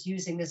who's just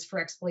using this for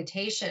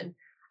exploitation.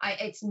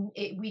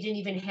 We didn't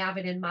even have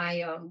it in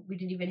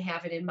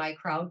my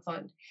crowd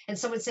fund. And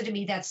someone said to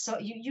me, that's so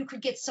you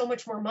could get so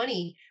much more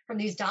money from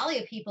these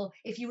Dahlia people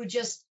if you would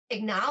just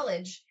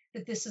acknowledge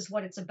that this is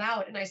what it's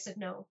about. And I said,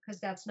 no,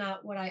 because that's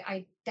not what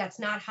that's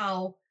not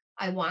how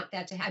I want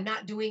that to happen.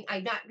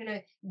 I'm not going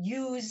to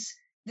use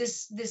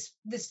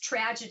this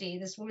tragedy,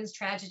 this woman's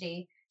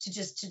tragedy to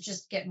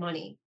just get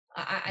money.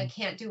 I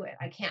can't do it.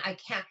 I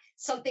can't.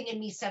 Something in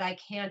me said I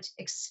can't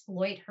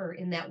exploit her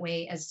in that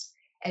way as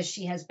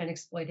she has been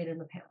exploited in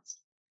the past.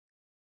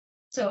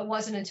 So it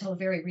wasn't until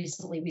very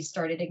recently we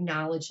started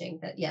acknowledging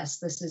that, yes,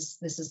 this is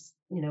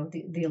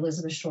the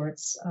Elizabeth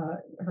Short's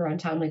her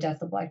untimely death,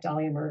 the Black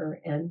Dahlia murder,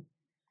 and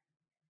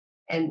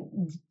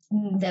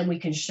then we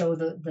can show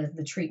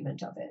the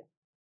treatment of it.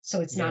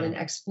 So it's not an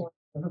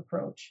exploitative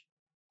approach.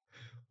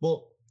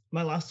 Well,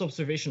 my last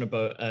observation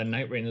about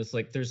Night Rain is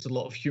like there's a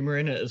lot of humor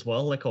in it as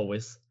well, like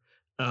always.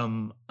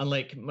 And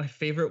like my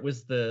favorite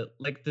was the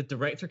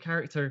director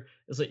character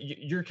is like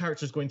your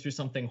character's going through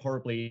something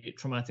horribly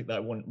traumatic that I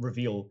won't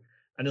reveal,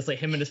 and it's like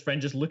him and his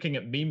friend just looking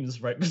at memes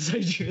right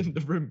beside you in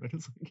the room, and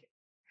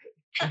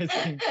it's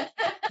like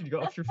you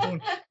got off your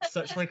phone.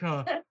 Such like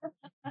a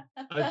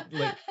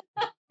like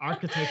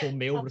archetypal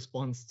male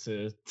response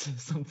to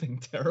something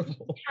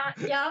terrible.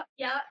 Yeah.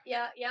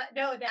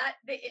 No,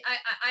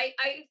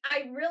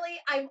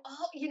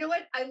 you know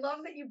what? I love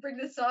that you bring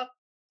this up.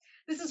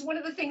 This is one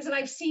of the things that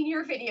I've seen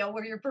your video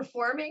where you're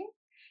performing,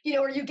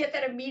 where you get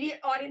that immediate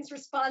audience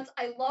response.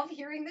 I love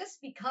hearing this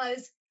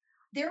because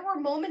there were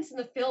moments in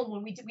the film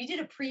when we did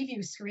a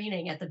preview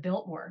screening at the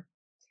Biltmore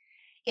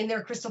in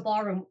their Crystal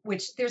Ballroom,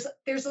 which there's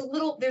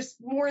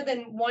more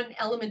than one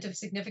element of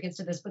significance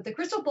to this, but the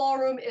Crystal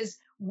Ballroom is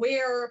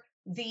where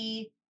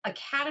the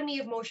Academy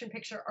of Motion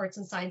Picture Arts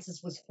and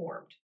Sciences was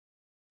formed.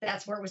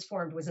 That's where it was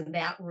formed, was in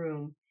that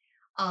room.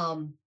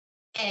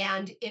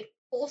 And it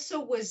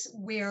also was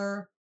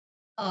where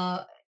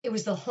it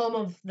was the home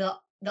of the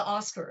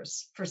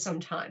Oscars for some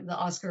time, the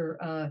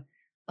Oscar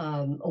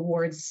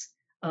awards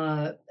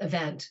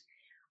event.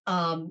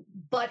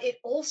 But it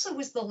also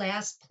was the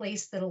last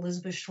place that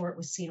Elizabeth Short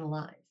was seen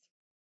alive,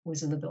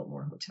 was in the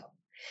Biltmore Hotel.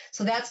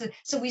 So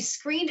so we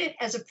screened it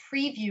as a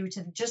preview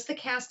to just the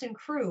cast and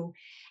crew.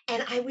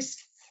 And I was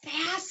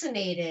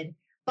fascinated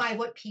by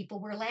what people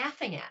were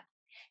laughing at,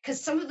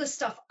 because some of the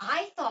stuff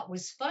I thought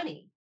was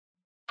funny,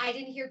 I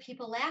didn't hear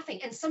people laughing.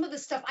 And some of the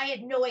stuff I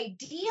had no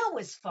idea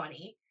was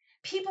funny,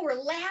 people were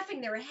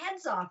laughing their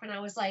heads off. And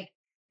I was like,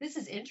 this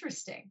is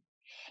interesting.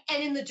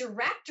 And in the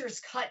director's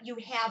cut, you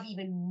have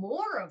even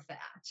more of that.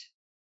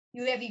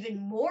 you have even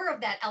more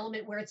of that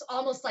element where it's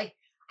almost like,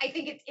 I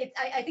think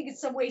I think in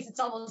some ways it's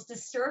almost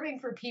disturbing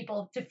for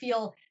people to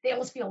feel, they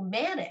almost feel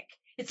manic.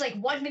 It's like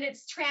 1 minute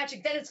it's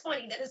tragic, then it's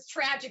funny, then it's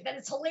tragic, then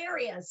it's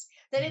hilarious,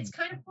 then it's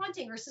kind of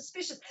haunting or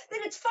suspicious,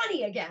 then it's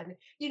funny again,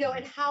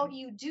 and how do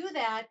you do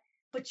that?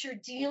 But you're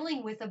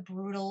dealing with a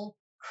brutal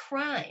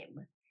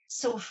crime.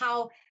 So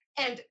how,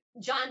 and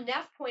John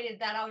Neff pointed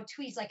that out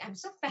too. He's like, I'm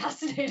so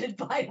fascinated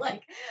by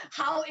like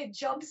how it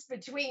jumps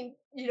between,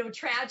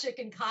 tragic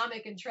and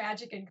comic and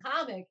tragic and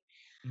comic.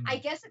 I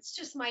guess it's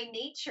just my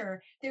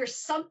nature. There's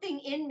something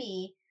in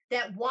me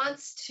that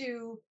wants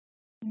to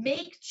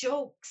make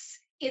jokes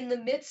in the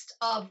midst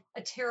of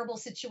a terrible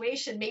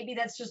situation. Maybe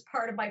that's just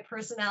part of my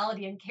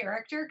personality and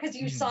character, because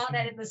you saw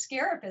that in The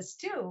Scarapist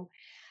too.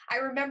 I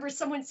remember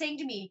someone saying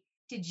to me,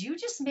 did you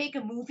just make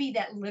a movie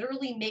that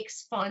literally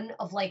makes fun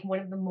of like one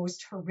of the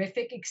most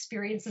horrific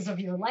experiences of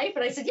your life?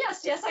 And I said,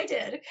 yes, I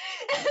did.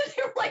 And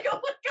they were like,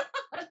 oh my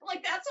God,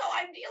 like that's how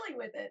I'm dealing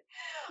with it.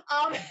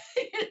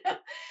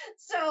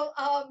 So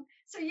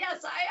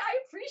yes, I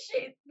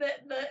appreciate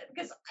that,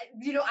 because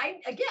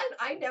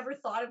I never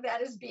thought of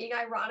that as being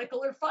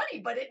ironical or funny,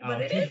 but it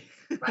is,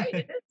 right?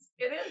 It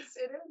is.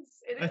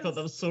 I thought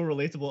that was so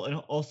relatable, and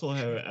also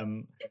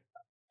how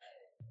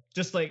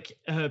just like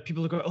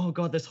people are going, oh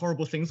God, there's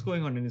horrible things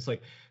going on, and it's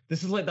like,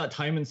 this is like that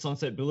time in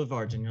Sunset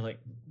Boulevard, and you're like,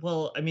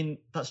 well, I mean,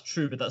 that's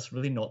true, but that's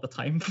really not the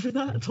time for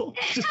that at all.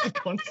 Just the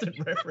constant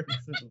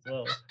references as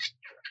well.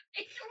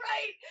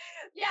 Right.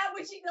 Yeah,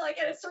 which like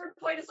at a certain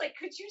point it's like,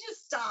 could you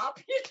just stop?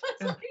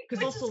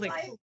 Because also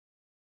like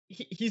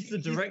he's the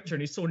director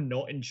and he's so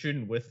not in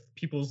tune with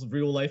people's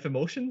real life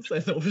emotions. I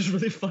thought it was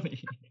really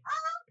funny.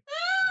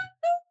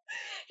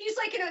 He's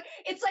like,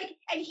 it's like,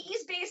 and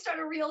he's based on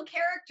a real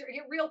character,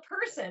 a real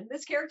person.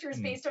 This character is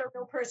based on a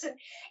real person.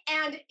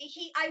 And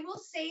I will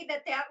say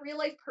that real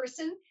life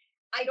person,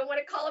 I don't want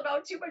to call him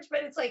out too much,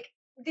 but it's like,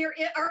 there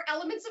are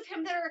elements of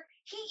him that are,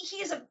 he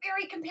is a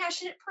very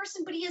compassionate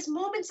person, but he has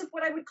moments of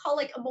what I would call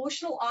like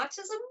emotional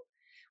autism,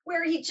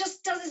 where he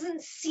just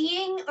isn't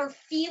seeing or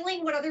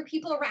feeling what other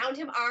people around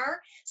him are.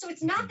 So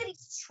it's not that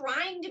he's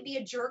trying to be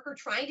a jerk or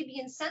trying to be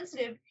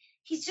insensitive.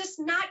 He's just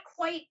not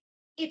quite,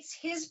 it's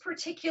his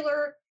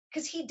particular,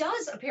 because he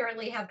does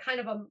apparently have kind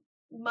of a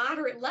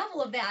moderate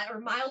level of that or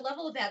mild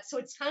level of that. So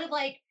it's kind of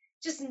like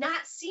just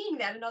not seeing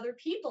that in other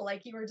people,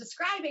 like you were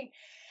describing.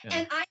 Yeah.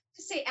 And I have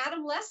to say,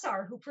 Adam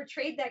Lessar, who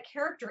portrayed that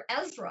character,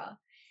 Ezra,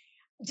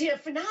 did a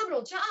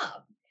phenomenal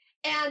job.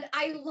 And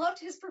I loved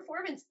his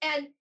performance.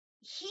 And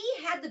he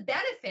had the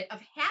benefit of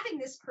having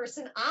this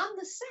person on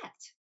the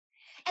set.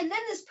 And then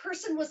this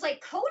person was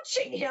like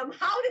coaching him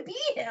how to be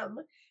him,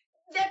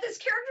 that this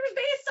character is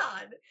based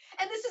on.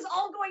 And this is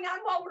all going on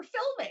while we're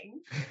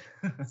filming.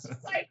 It's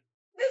just like,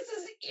 this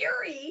is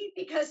eerie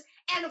because,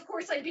 and of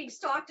course I'm being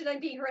stalked and I'm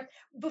being harassed.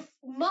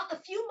 A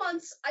few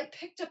months, I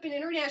picked up an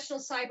international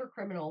cyber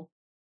criminal.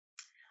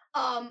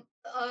 I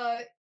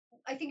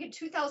think in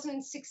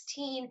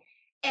 2016,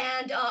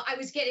 and I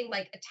was getting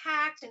like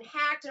attacked and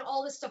hacked and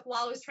all this stuff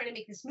while I was trying to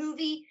make this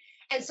movie.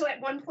 And so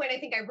at one point, I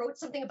think I wrote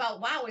something about,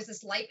 wow, is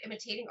this life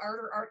imitating art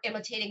or art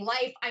imitating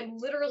life? I'm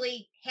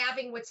literally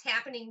having what's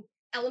happening,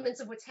 elements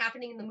of what's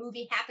happening in the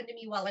movie happen to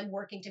me while I'm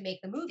working to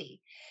make the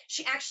movie.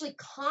 She actually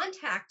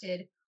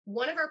contacted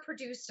one of our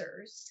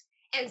producers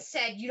and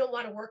said, you don't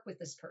want to work with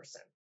this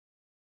person.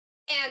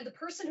 And the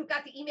person who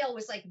got the email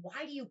was like,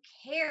 why do you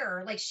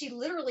care? Like, she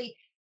literally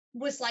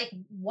was like,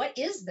 what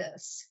is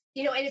this?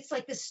 And it's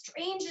like the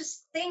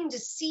strangest thing to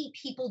see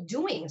people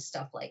doing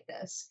stuff like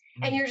this.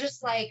 Mm-hmm. And you're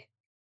just like,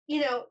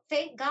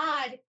 thank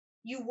God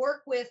you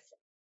work with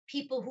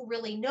people who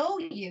really know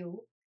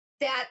you,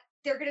 that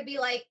they're going to be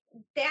like,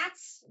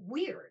 that's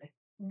weird.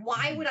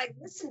 Why would I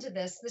listen to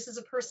this? This is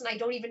a person I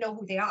don't even know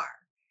who they are.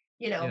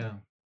 Yeah.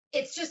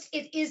 It's just,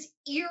 it is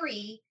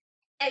eerie.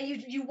 And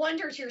you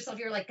wonder to yourself,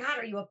 you're like, God,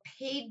 are you a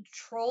paid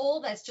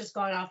troll that's just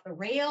gone off the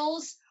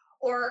rails?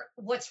 Or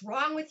what's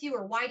wrong with you?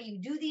 Or why do you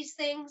do these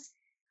things?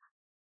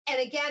 And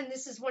again,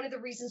 this is one of the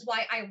reasons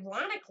why,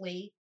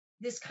 ironically,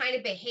 this kind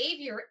of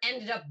behavior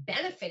ended up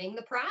benefiting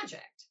the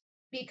project,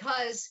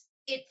 because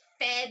it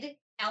fed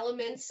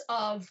elements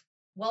of,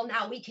 well,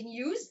 now we can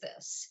use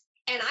this.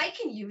 And I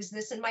can use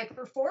this in my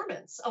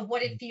performance of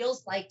what it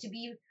feels like to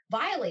be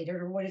violated,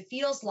 or what it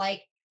feels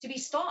like to be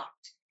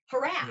stalked,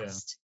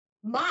 harassed,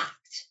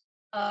 mocked,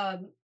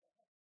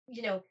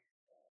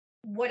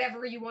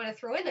 whatever you want to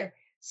throw in there.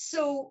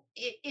 So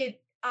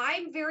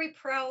I'm very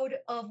proud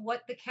of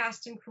what the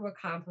cast and crew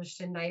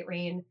accomplished in Night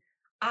Rain.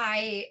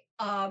 I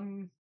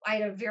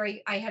had a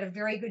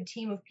very good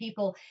team of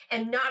people,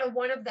 and not a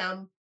one of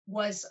them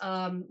was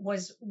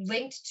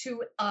linked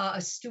to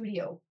a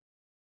studio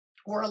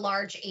or a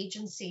large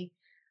agency.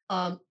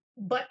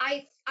 But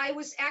I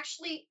was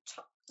actually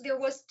there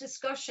was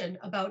discussion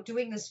about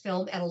doing this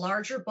film at a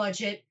larger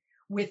budget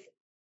with,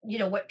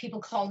 what people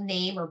call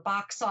name or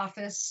box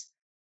office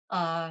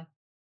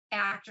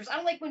actors. I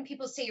don't like when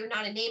people say you're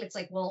not a name. It's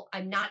like, well,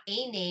 I'm not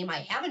a name.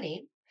 I have a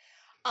name.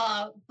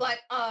 But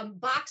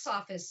box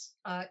office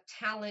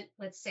talent,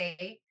 let's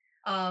say,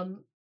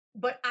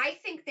 but I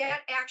think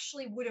that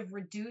actually would have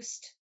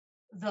reduced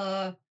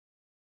the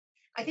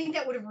I think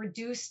that would have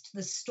reduced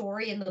the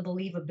story and the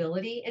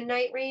believability in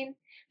Night Rain.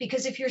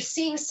 Because if you're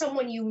seeing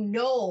someone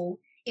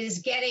is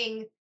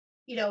getting,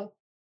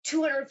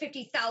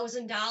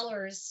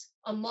 $250,000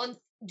 a month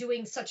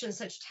doing such and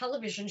such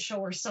television show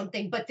or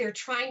something, but they're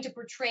trying to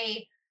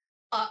portray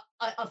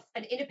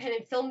an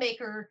independent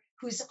filmmaker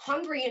who's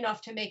hungry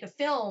enough to make a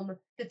film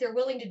that they're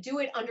willing to do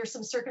it under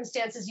some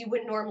circumstances you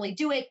wouldn't normally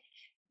do it,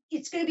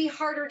 it's going to be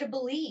harder to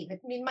believe.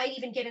 It might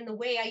even get in the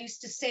way. I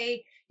used to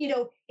say,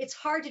 it's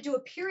hard to do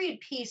a period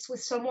piece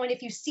with someone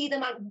if you see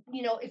them on,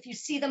 if you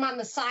see them on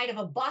the side of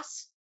a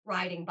bus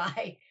riding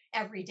by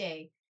every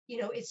day.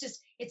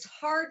 It's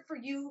hard for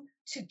you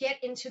to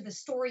get into the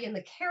story and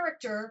the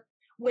character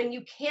when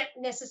you can't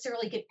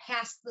necessarily get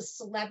past the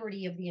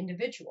celebrity of the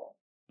individual.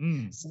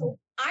 So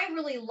I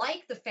really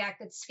like the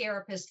fact that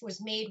Scarapist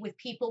was made with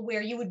people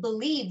where you would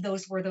believe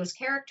those were those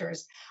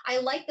characters. I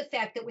like the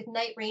fact that with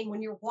Night Rain,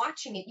 when you're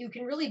watching it, you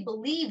can really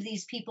believe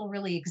these people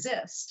really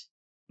exist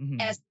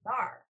as they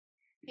are,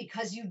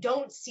 because you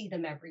don't see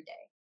them every day.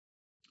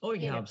 Oh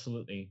yeah,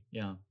 absolutely.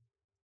 Yeah.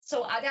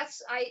 So I'm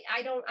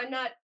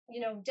not,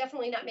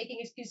 definitely not making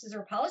excuses or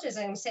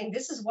apologizing. I'm saying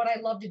this is what I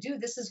love to do.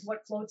 This is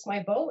what floats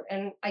my boat.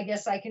 And I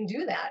guess I can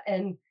do that.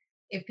 And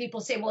if people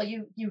say, well,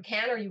 you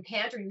can or you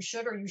can't or you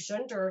should or you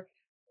shouldn't, or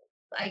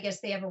I guess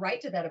they have a right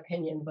to that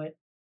opinion, but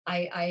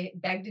I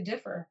beg to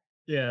differ.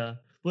 Yeah.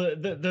 Well,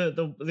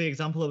 the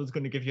example I was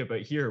going to give you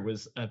about here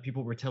was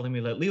people were telling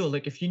me, like, Leo,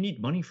 like if you need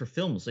money for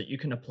films, like you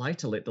can apply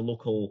to like the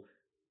local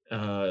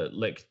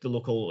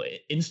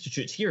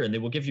institutes here, and they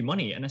will give you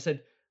money. And I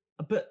said,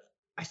 I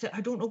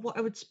don't know what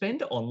I would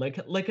spend it on. Like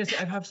I said,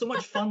 I have so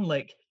much fun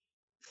like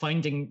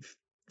finding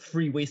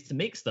free ways to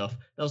make stuff.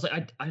 I was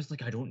like,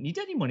 I don't need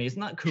any money.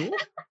 Isn't that cool?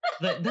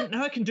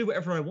 Now I can do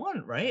whatever I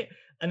want, right?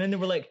 And then they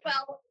were like,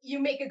 well, you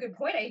make a good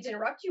point. I hate to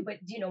interrupt you, but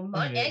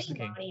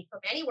money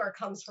from anywhere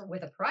comes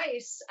with a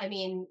price. I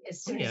mean,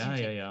 as soon as you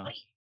take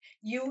money,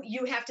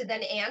 you have to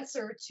then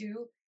answer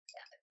to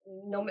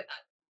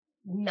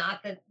not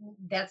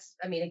that's.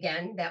 I mean,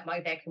 again, that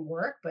can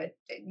work, but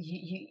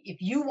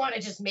if you want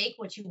to just make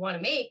what you want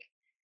to make,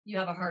 you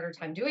have a harder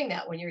time doing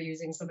that when you're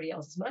using somebody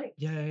else's money.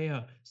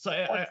 Yeah. So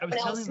I was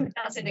telling who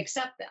doesn't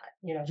accept that,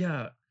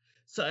 Yeah.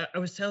 So I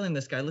was telling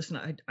this guy, listen,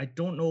 I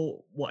don't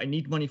know what I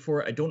need money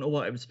for. I don't know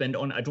what I would spend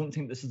on. I don't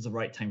think this is the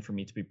right time for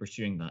me to be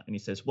pursuing that. And he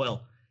says,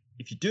 well,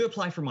 if you do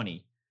apply for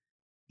money,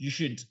 you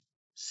should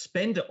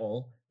spend it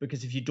all,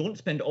 because if you don't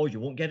spend it all, you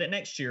won't get it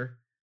next year.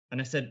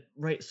 And I said,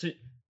 right, so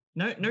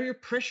now you're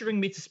pressuring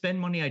me to spend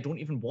money I don't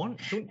even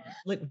want.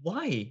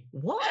 Why?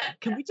 What?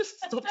 Can we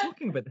just stop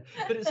talking about that?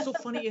 But it's so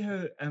funny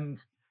how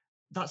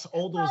that's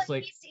all those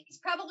he's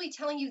probably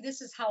telling you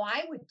this is how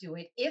I would do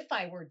it if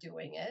I were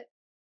doing it.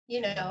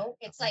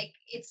 It's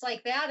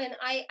like that. And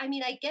I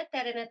mean, I get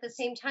that. And at the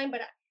same time,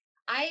 but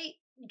I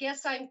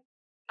guess I'm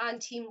on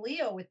Team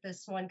Leo with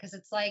this one, because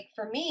it's like,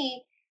 for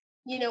me,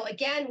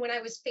 again, when I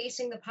was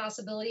facing the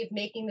possibility of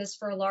making this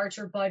for a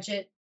larger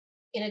budget,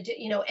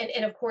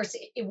 and of course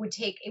it would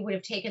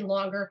have taken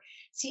longer.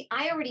 See,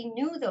 I already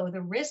knew, though,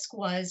 the risk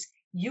was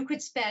you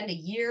could spend a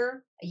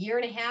year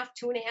and a half,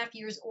 2.5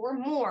 years or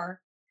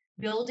more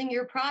building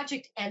your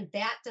project, and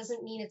that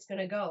doesn't mean it's going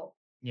to go.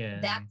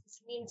 Yeah. That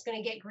doesn't mean it's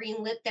going to get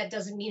greenlit. That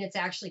doesn't mean it's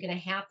actually going to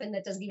happen.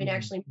 That doesn't even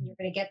actually mean you're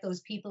going to get those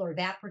people or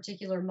that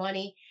particular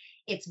money.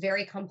 It's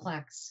very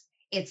complex.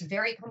 And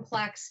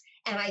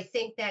I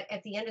think that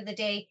at the end of the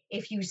day,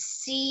 if you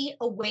see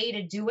a way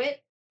to do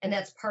it, and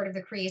that's part of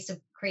the creative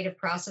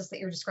process that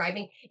you're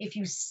describing, if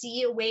you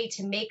see a way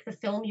to make the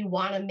film you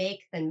want to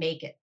make, then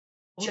make it.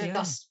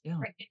 Just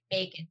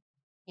make it,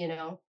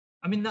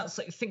 I mean, that's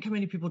like, think how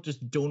many people just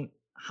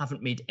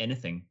haven't made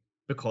anything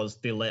because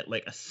they let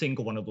like a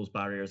single one of those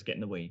barriers get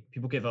in the way.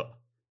 People give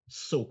up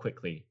so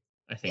quickly,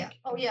 I think. Yeah.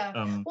 Oh, yeah.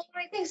 Well,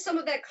 I think some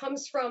of that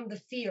comes from the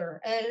fear,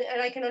 and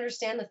I can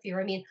understand the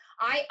fear. I mean,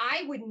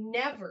 I would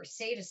never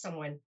say to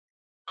someone,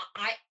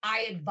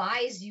 I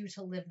advise you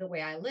to live the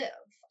way I live.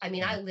 I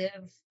mean, I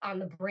live on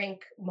the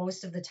brink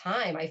most of the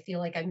time. I feel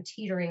like I'm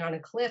teetering on a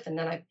cliff, and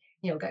then I've,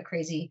 got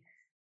crazy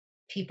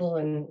people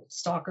and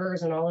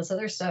stalkers and all this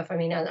other stuff. I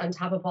mean, on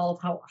top of all of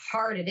how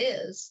hard it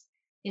is,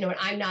 and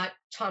I'm not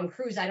Tom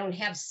Cruise. I don't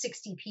have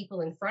 60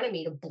 people in front of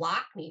me to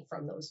block me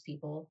from those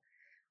people,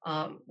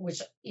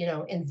 which,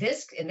 in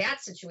that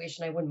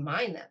situation, I wouldn't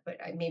mind that, but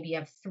I maybe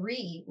have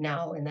 3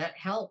 now, and that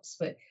helps.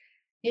 But,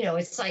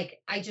 it's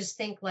like, I just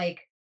think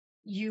like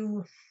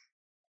you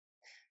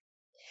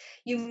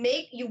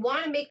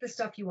want to make the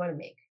stuff you want to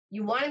make.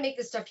 You want to make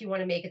the stuff you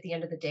want to make at the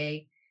end of the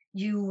day.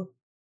 You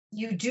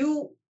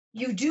do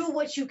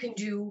what you can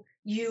do.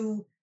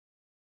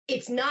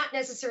 It's not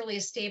necessarily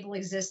a stable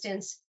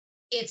existence.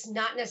 It's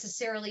not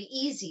necessarily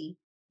easy.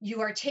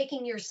 You are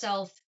taking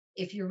yourself,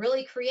 if you're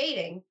really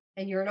creating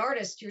and you're an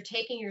artist, you're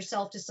taking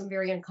yourself to some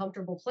very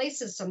uncomfortable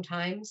places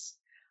sometimes.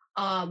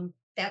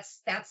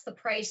 That's the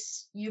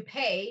price you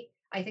pay.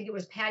 I think it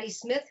was Patti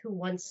Smith who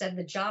once said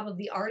the job of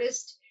the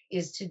artist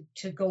is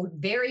to go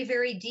very,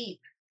 very deep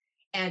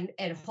and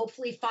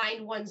hopefully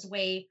find one's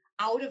way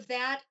out of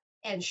that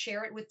and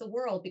share it with the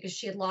world, because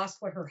she had lost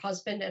her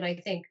husband and I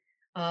think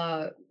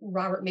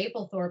Robert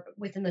Mapplethorpe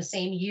within the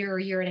same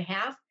year and a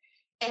half,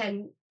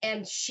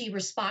 and she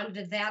responded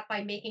to that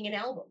by making an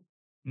album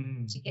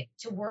to get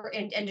to work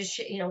and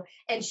to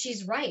and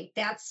she's right.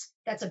 That's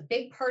a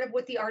big part of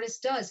what the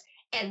artist does.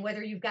 And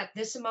whether you've got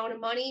this amount of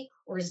money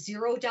or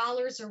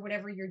 $0 or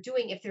whatever you're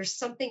doing, if there's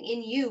something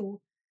in you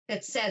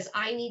that says,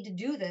 I need to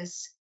do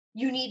this,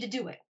 you need to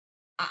do it.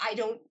 I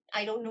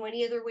don't know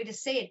any other way to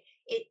say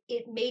it.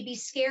 It may be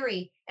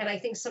scary. And I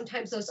think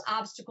sometimes those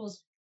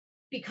obstacles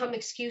become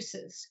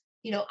excuses.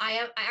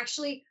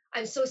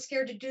 I'm so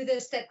scared to do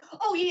this that,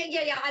 oh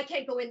yeah, I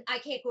can't go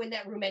in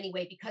that room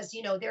anyway, because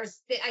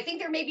I think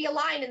there may be a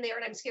lion in there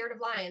and I'm scared of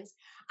lions.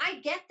 I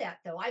get that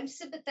though. I'm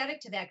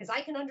sympathetic to that because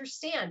I can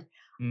understand.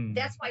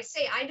 That's why I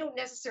say I don't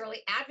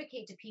necessarily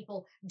advocate to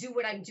people do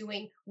what I'm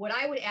doing. What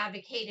I would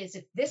advocate is,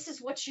 if this is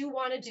what you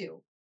want to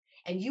do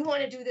and you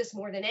want to do this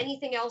more than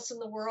anything else in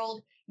the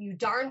world, you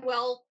darn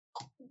well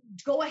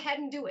go ahead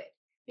and do it,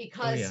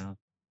 because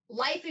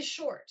life is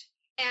short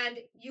and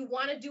you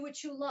want to do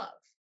what you love.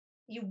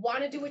 You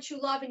want to do what you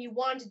love and you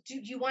want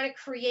to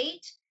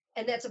create,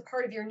 and that's a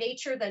part of your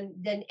nature,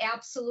 then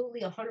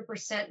absolutely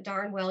 100%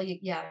 darn well,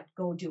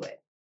 go do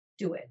it.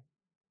 Do it.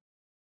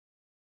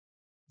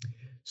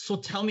 So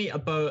tell me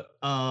about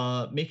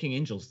Making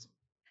Angels.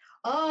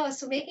 Oh,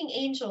 so Making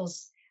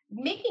Angels.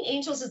 Making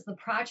Angels is the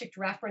project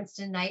referenced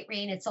in Night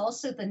Rain. It's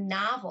also the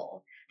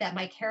novel that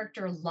my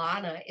character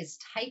Lana is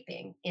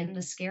typing in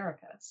The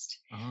Scarapist.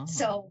 Oh.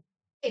 So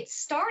it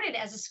started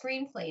as a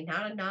screenplay,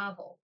 not a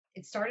novel.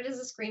 It started as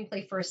a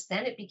screenplay first,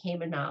 then it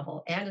became a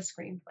novel and a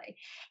screenplay.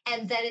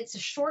 And then it's a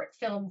short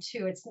film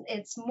too.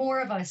 It's more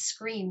of a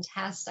screen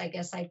test, I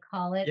guess I'd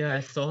call it. Yeah,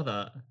 I saw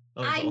that.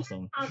 That was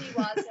awesome.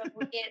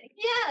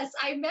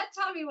 I met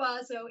Tommy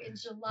Wiseau in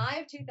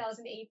July of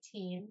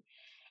 2018.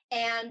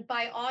 And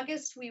by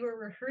August, we were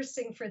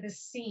rehearsing for this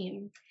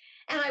scene.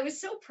 And I was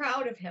so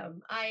proud of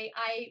him. I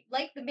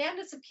like the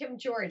Madness of Kim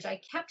George.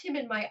 I kept him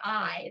in my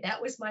eye.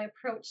 That was my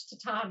approach to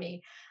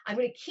Tommy. I'm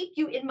going to keep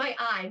you in my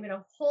eye. I'm going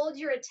to hold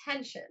your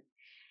attention.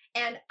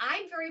 And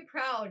I'm very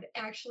proud,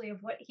 actually,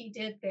 of what he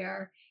did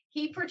there.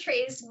 He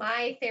portrays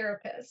my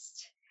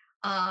therapist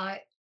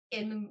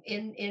in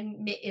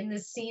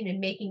this scene in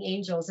Making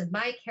Angels. And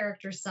my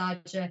character,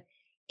 Saja,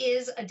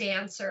 is a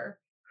dancer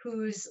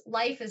whose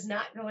life is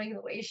not going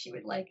the way she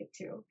would like it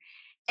to.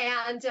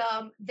 And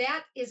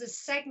that is a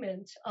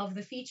segment of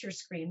the feature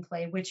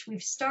screenplay, which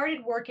we've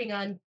started working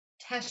on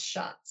test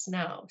shots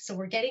now. So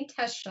we're getting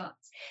test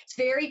shots. It's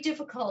very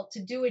difficult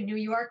to do in New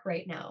York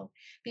right now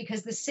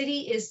because the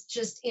city is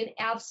just in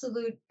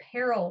absolute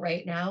peril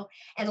right now.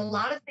 And a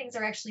lot of things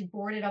are actually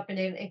boarded up and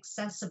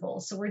inaccessible.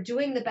 So we're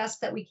doing the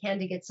best that we can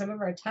to get some of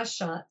our test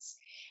shots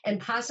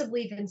and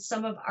possibly even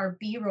some of our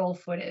B-roll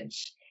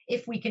footage,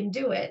 if we can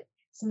do it.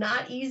 It's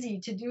not easy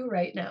to do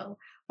right now,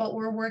 but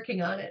we're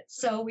working on it.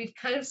 So we've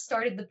kind of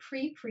started the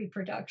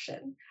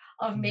pre-production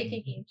of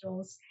Making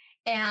Angels.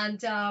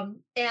 And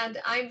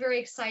I'm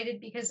very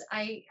excited because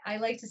I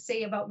like to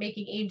say about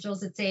Making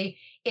Angels, it's a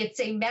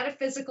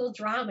metaphysical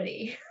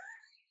dramedy.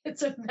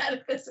 It's a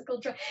metaphysical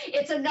drama.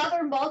 It's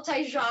another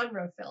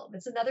multi-genre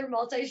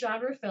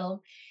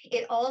film.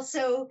 It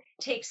also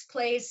takes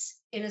place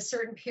in a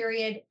certain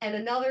period and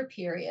another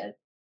period,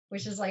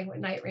 which is like what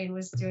Night Rain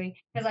was doing,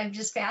 because I'm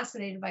just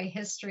fascinated by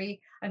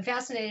history. I'm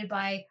fascinated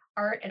by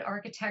art and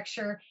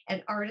architecture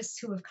and artists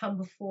who have come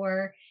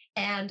before.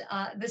 And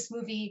this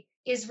movie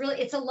is really,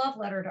 it's a love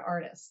letter to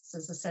artists,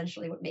 is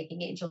essentially what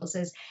Making Angels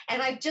is.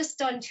 And I've just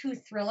done 2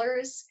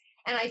 thrillers.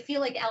 And I feel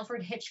like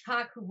Alfred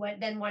Hitchcock, who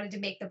then wanted to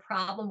make The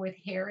Problem with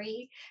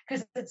Harry,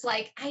 because it's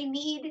like, I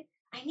need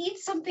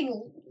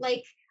something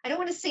like, I don't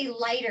want to say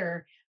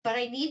lighter, but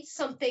I need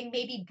something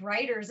maybe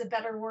brighter is a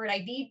better word. I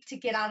need to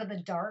get out of the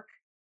dark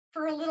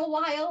for a little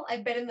while.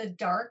 I've been in the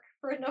dark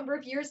for a number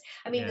of years.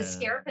 I mean, The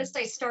Scarapist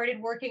I started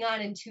working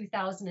on in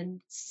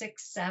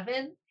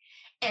 2006-07,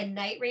 and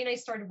Night Rain I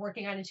started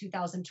working on in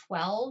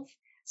 2012.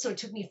 So it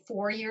took me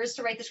 4 years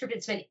to write the script.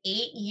 It's been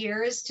 8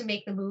 years to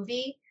make the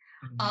movie.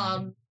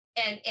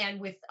 And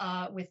with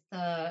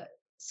the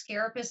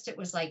Scarapist, it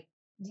was like,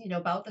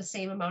 about the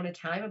same amount of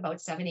time, about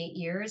 7-8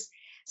 years.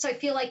 So I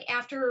feel like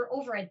after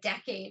over a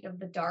decade of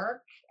the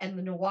dark and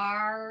the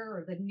noir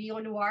or the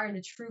neo-noir and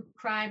the true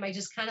crime, I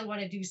just kind of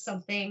want to do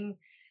something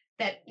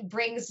that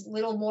brings a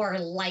little more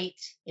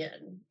light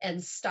in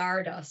and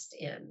stardust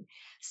in.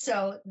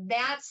 So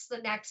that's the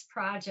next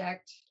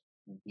project,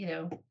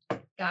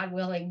 God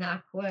willing,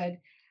 knock wood.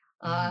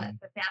 But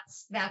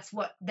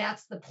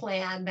that's the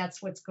plan.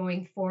 That's what's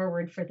going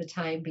forward for the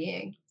time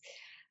being.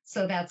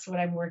 So that's what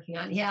I'm working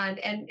on. Yeah.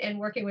 And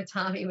working with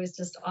Tommy was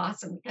just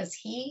awesome because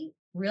he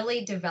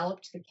really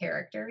developed the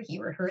character. He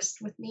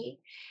rehearsed with me.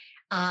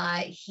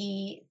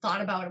 He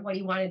thought about what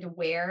he wanted to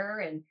wear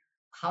and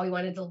how he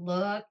wanted to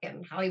look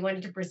and how he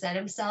wanted to present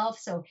himself.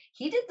 So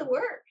he did the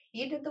work.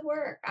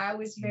 I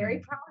was very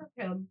proud of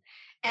him.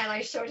 And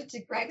I showed it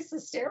to Greg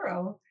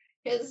Sestero.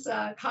 his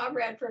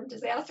comrade from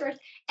Disaster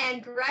Artist,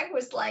 and Greg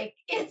was like,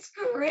 "It's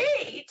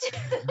great."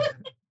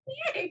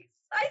 Thanks.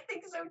 I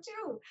think so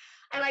too.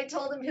 And I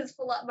told him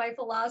my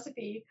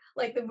philosophy,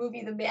 like the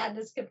movie The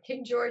Madness of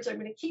King George. I'm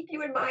going to keep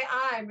you in my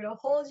eye. I'm going to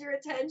hold your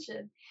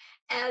attention.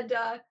 And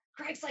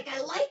Greg's like,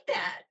 I like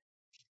that.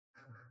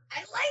 I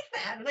like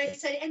that. And I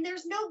said, and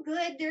there's no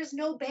good, there's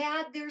no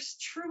bad, there's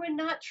true and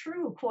not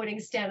true, quoting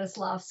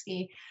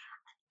Stanislavski.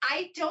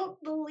 I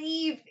don't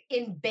believe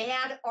in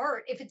bad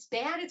art. If it's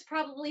bad, it's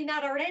probably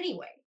not art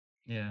anyway.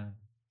 Yeah.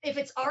 If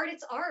it's art,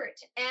 it's art.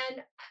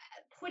 And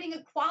putting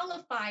a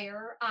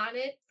qualifier on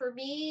it, for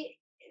me,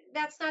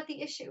 that's not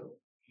the issue.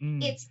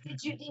 It's,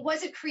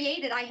 was it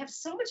created? I have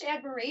so much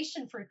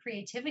admiration for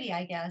creativity,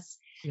 I guess,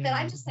 that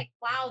I'm just like,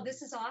 wow,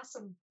 this is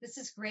awesome. This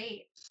is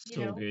great.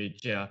 So good.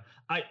 Yeah.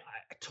 I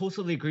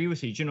totally agree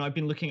with you. Do you know, I've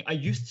been looking, I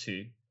used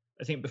to,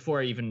 I think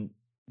before I even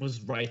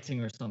was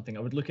writing or something, I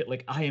would look at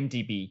like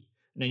IMDb,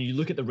 and then you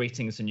look at the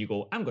ratings and you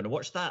go, I'm going to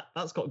watch that.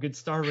 That's got a good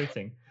star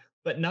rating.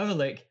 But now,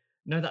 like,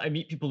 now that I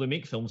meet people who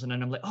make films, and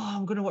then I'm like, oh,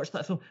 I'm going to watch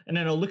that film. And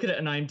then I'll look at it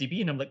on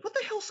IMDb and I'm like, what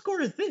the hell score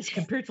is this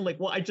compared to like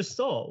what I just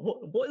saw?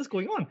 What is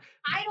going on?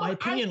 My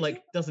opinion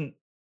doesn't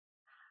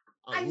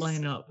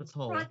line up at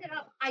all. Brought that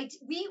up.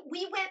 We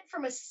went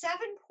from a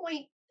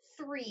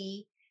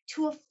 7.3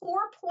 to a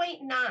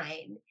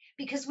 4.9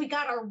 because we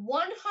got our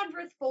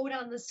 100th vote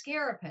on the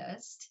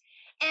Scarapist.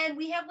 And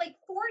we have like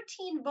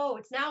 14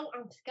 votes. Now,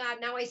 oh God,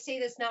 now I say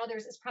this, now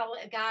it's probably,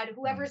 God,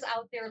 whoever's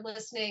out there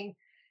listening,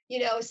 you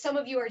know, some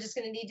of you are just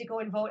going to need to go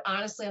and vote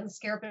honestly on the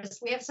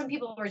Scarapist. We have some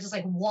people who are just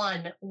like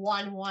one.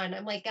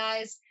 I'm like,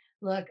 guys,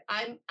 look,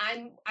 I'm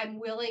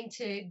willing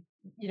to,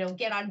 you know,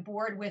 get on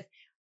board with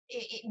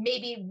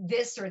maybe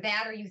this or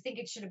that, or you think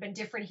it should have been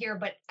different here,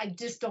 but I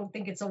just don't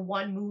think it's a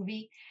one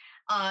movie.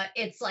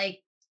 It's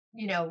like,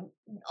 you know,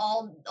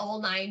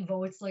 all 9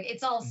 votes. Like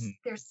it's all,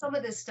 there's some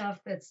of this stuff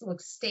that's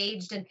looks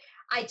staged. And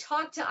I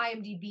talked to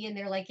IMDb and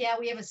they're like, yeah,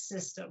 we have a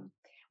system,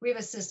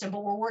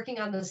 but we're working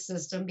on the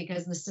system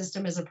because the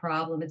system is a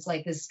problem. It's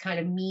like this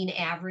kind of mean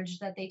average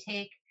that they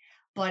take,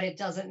 but it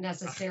doesn't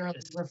necessarily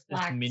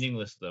reflect. It's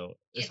meaningless though.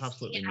 It's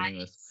absolutely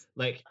meaningless.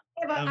 Like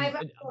I have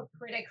a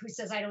critic who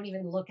says I don't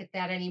even look at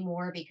that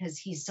anymore because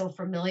he's so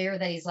familiar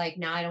that he's like,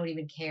 no, I don't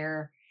even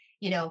care,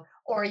 you know.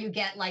 Or you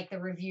get like the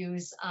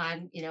reviews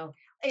on, you know,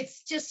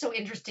 it's just so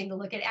interesting to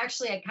look at.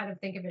 Actually, I kind of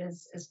think of it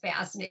as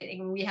fascinating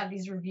when we have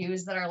these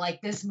reviews that are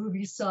like, this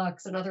movie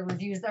sucks, and other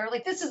reviews that are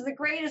like, this is the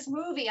greatest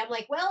movie. I'm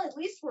like, well, at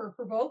least we're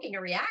provoking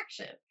a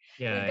reaction.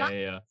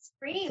 Yeah.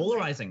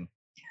 Polarizing.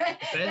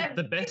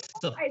 The best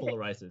stuff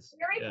polarizes.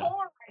 Very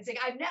polarizing.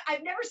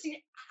 I've never seen.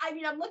 I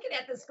mean, I'm looking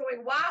at this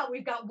going, wow,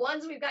 we've got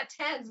 1s, we've got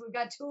 10s, we've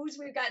got 2s,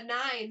 we've got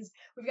 9s,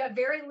 we've got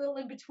very little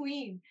in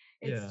between.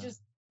 It's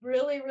just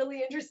really,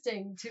 really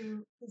interesting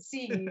to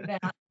see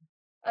that.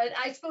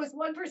 I suppose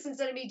one person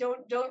said to me,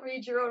 don't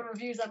read your own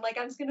reviews. I'm like,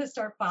 I'm just going to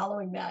start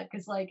following that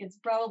because like it's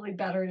probably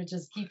better to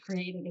just keep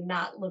creating and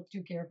not look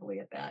too carefully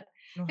at that.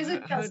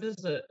 How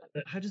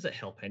does it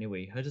help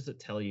anyway? How does it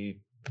tell you?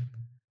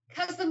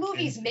 Because the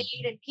movie's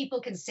made and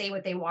people can say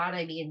what they want.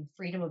 I mean,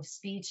 freedom of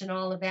speech and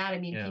all of that. I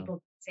mean, people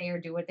can say or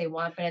do what they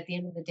want, but at the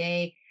end of the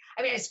day,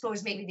 I mean, I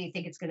suppose maybe they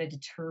think it's going to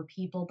deter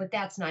people, but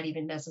that's not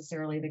even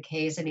necessarily the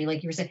case. I mean,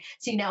 like you were saying,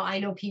 see, now I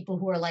know people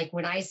who are like,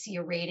 when I see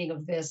a rating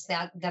of this,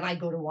 then I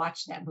go to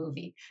watch that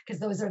movie because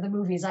those are the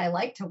movies I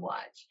like to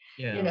watch,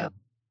 you know?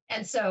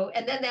 And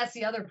then that's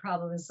the other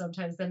problem is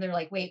sometimes then they're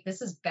like, wait,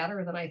 this is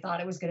better than I thought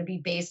it was going to be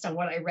based on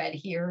what I read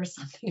here or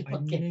something.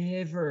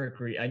 Never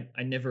agree.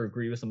 I never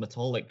agree with them at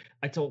all. Like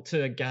I talked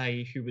to a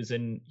guy he was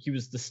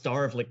the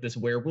star of like this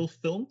werewolf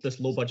film, this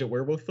low budget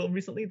werewolf film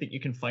recently that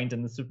you can find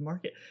in the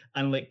supermarket.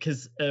 And like,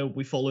 cause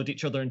we followed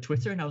each other on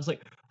Twitter and I was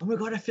like, oh my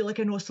God, I feel like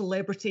I know a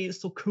celebrity.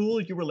 It's so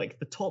cool. You were like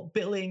the top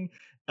billing.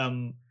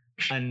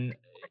 And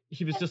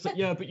he was just like,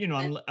 yeah, but you know,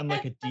 I'm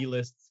like a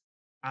D-list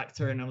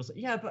actor. And I was like,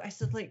 yeah, but I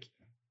said like,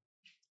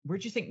 where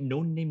do you think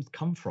known names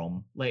come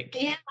from? Like,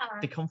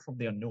 they come from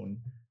the unknown.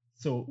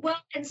 So well,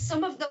 and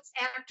some of those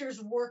actors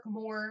work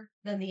more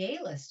than the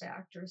A-list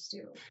actors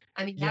do.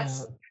 I mean,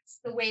 that's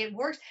the way it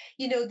works.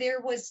 You know, there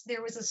was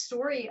a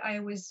story I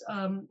was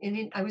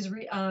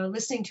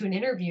listening to an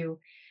interview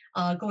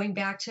going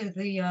back to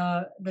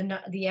the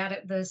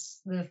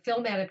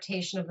film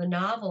adaptation of the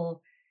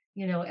novel.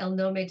 You know, El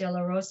Nome de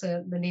la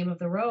Rosa, the name of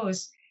the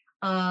rose.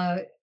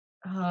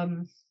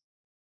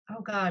 Oh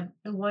God,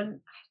 the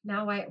one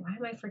now. Why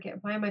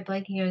am I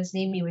blanking on his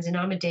name? He was in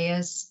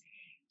Amadeus.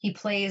 He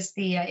plays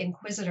the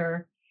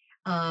Inquisitor,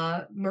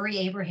 Murray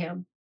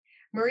Abraham.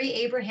 Murray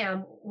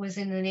Abraham was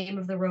in The Name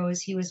of the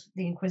Rose. He was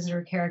the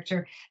Inquisitor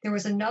character. There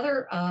was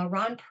another,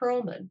 Ron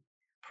Perlman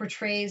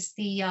portrays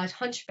the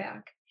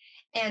Hunchback.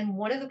 And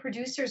one of the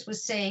producers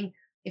was saying,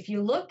 if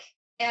you look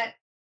at,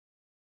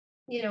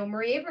 you know,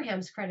 Murray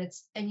Abraham's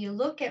credits and you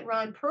look at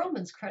Ron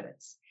Perlman's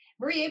credits,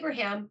 Murray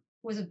Abraham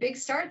was a big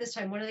star at this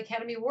time, won an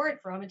Academy Award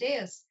for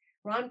Amadeus.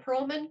 Ron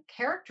Perlman,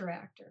 character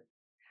actor.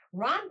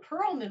 Ron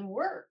Perlman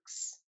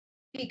works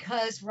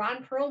because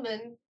Ron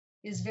Perlman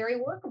is very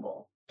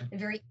workable and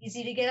very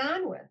easy to get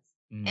on with.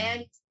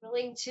 and he's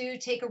willing to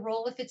take a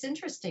role if it's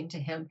interesting to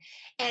him.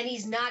 And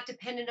he's not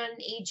dependent on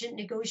an agent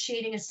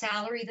negotiating a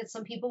salary that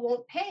some people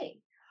won't pay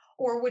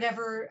or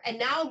whatever. And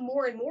now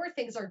more and more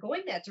things are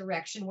going that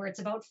direction where it's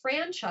about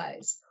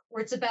franchise, or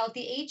it's about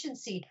the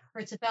agency,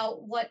 or it's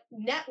about what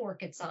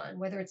network it's on,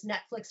 whether it's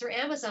Netflix or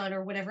Amazon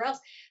or whatever else.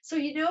 So,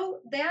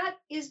 that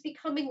is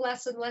becoming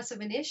less and less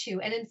of an issue.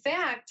 And in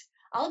fact,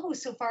 I'll go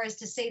so far as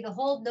to say the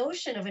whole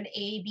notion of an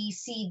A, B,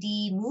 C,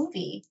 D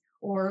movie,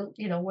 or,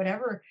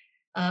 whatever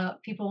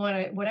people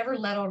want to, whatever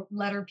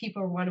letter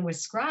people want to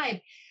ascribe,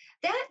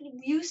 that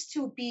used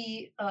to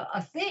be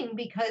a thing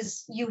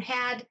because you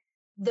had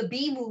the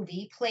B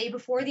movie play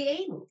before the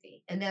A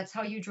movie. And that's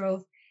how you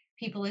drove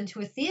people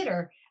into a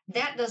theater.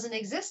 That doesn't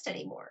exist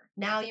anymore.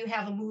 Now you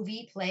have a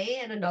movie play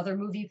and another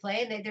movie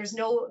play, and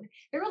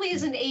there really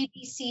isn't A,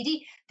 B, C,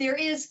 D. There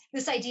is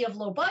this idea of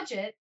low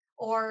budget,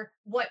 or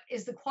what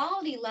is the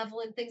quality level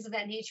and things of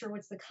that nature,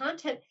 what's the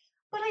content.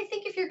 But I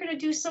think if you're going to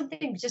do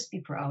something, just be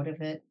proud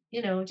of it.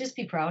 Just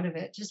be proud of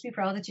it. Just be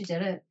proud that you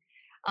did it.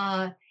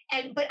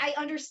 But I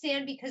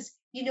understand, because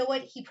you know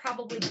what? He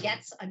probably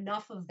gets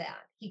enough of that.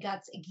 He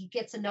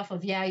gets enough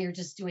of, you're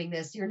just doing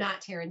this. You're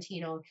not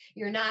Tarantino.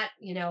 You're not,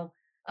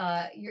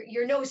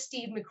 you're no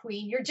Steve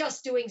McQueen. You're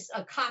just doing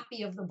a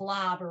copy of The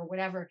Blob or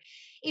whatever.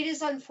 It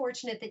is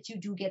unfortunate that you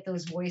do get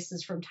those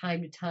voices from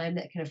time to time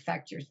that can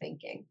affect your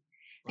thinking.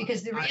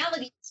 Because the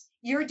reality is,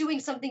 you're doing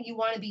something you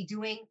want to be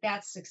doing.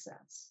 That's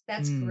success.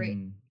 That's great.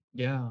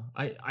 Yeah.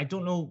 I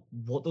don't know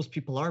what those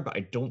people are, but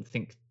I don't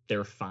think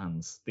they're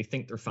fans. They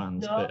think they're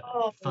fans, No.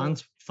 but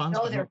fans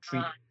No, would they're not treat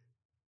not.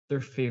 their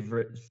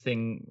favorite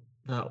thing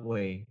that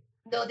way.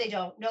 No, they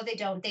don't. No, they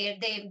don't. They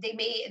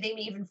may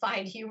even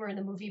find humor in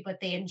the movie, but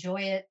they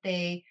enjoy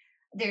it.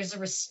 There's a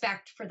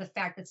respect for the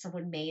fact that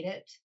someone made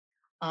it.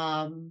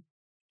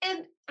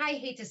 And I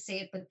hate to say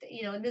it, but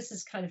and this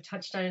is kind of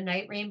touched on in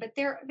Night Rain, but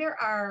there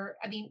are,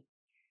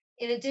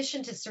 in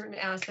addition to certain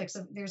aspects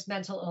of, there's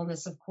mental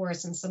illness, of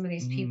course, and some of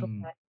these people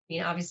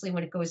that, obviously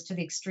when it goes to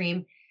the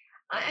extreme,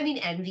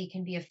 envy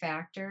can be a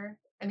factor.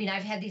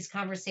 I've had these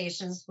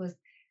conversations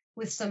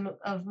with some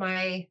of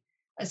my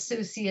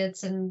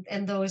associates and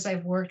those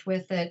I've worked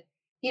with that,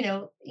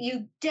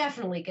 you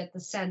definitely get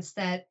the sense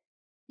that,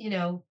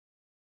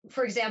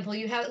 for example,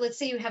 let's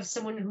say you have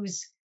someone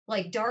who's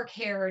like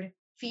dark-haired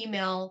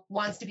female,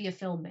 wants to be a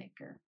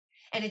filmmaker.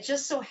 And it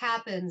just so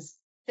happens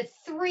that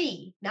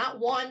 3, not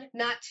 1,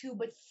 not 2,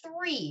 but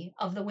 3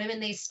 of the women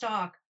they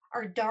stalk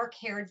are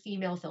dark-haired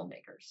female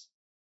filmmakers.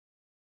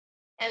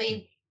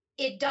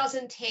 It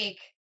doesn't take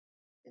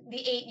the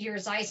 8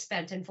 years I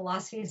spent in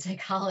philosophy and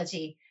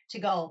psychology to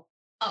go,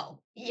 oh,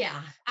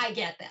 yeah, I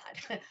get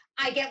that.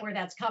 I get where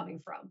that's coming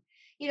from.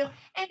 And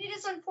it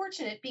is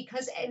unfortunate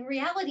because in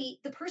reality,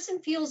 the person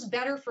feels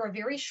better for a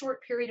very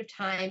short period of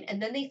time,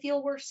 and then they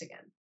feel worse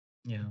again.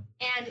 Yeah.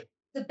 And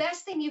the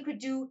best thing you could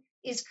do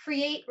is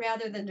create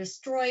rather than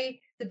destroy.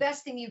 The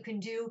best thing you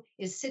can do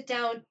is sit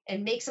down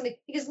and make something,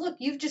 because look,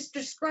 you've just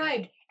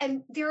described,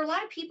 and there are a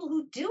lot of people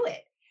who do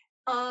it.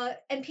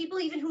 And people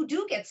even who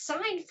do get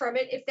signed from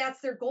it, if that's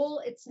their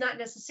goal, it's not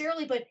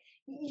necessarily, but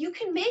you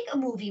can make a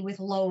movie with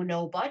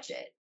no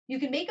budget. You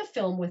can make a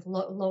film with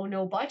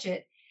no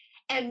budget.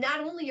 And not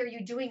only are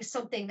you doing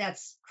something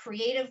that's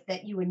creative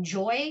that you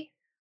enjoy,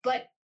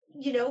 but,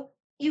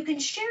 you can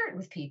share it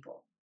with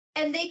people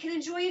and they can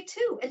enjoy it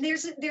too. And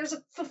there's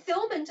a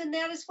fulfillment in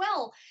that as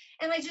well.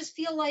 And I just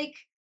feel like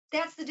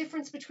that's the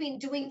difference between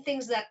doing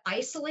things that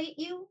isolate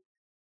you.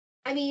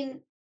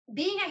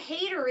 Being a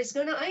hater is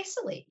going to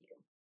isolate you.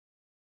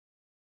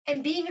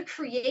 And being a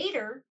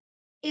creator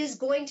is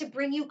going to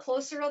bring you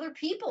closer to other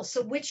people.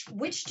 So which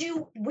do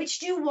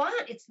you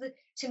want?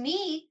 To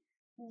me,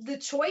 the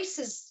choice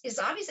is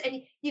obvious.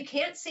 And you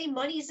can't say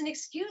money is an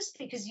excuse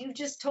because you've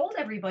just told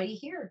everybody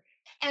here.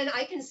 And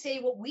I can say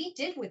what we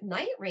did with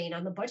Night Rain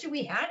on the budget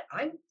we had,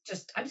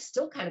 I'm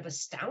still kind of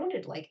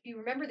astounded. Like, if you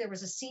remember, there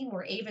was a scene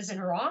where Ava's in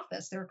her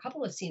office. There are a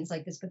couple of scenes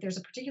like this, but there's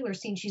a particular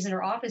scene she's in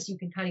her office. You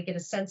can kind of get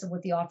a sense of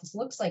what the office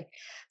looks like.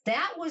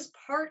 That was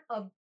part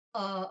of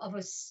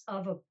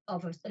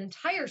an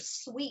entire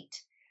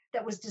suite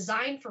that was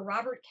designed for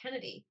Robert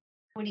Kennedy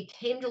when he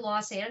came to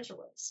Los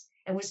Angeles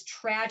and was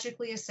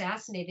tragically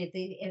assassinated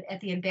at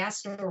the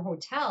Ambassador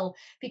Hotel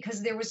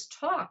because there was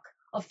talk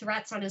of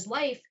threats on his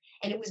life.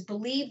 And it was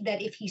believed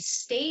that if he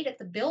stayed at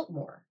the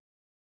Biltmore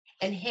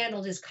and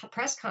handled his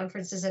press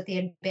conferences at the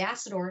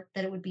Ambassador,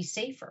 that it would be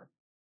safer.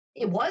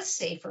 It was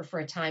safer for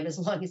a time as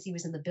long as he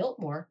was in the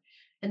Biltmore.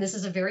 And this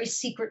is a very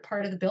secret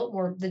part of the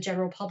Biltmore, the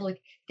general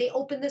public. They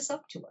opened this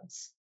up to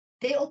us.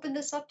 They opened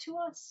this up to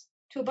us,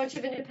 to a bunch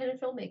of independent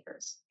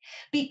filmmakers,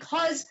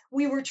 because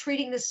we were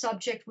treating the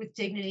subject with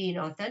dignity and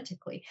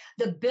authentically.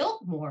 The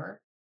Biltmore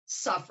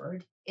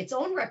suffered, its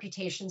own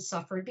reputation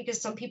suffered, because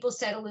some people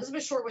said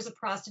Elizabeth Short was a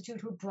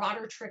prostitute who brought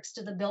her tricks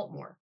to the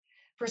Biltmore.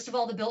 First of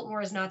all, the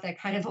Biltmore is not that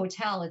kind of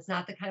hotel. It's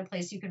not the kind of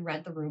place you can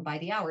rent the room by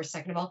the hour.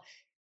 Second of all,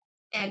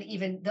 and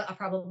even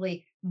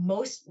probably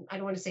most, I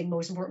don't want to say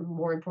most important,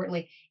 more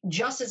importantly,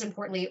 just as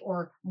importantly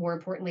or more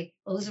importantly,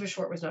 Elizabeth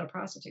Short was not a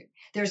prostitute.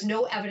 There's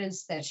no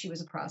evidence that she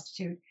was a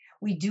prostitute.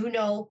 We do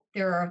know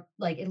there are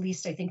like at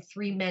least, I think,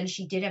 3 men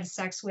she did have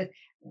sex with.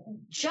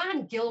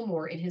 John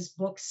Gilmore, in his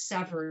book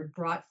Severed,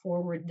 brought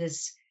forward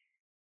this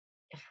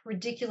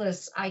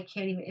ridiculous,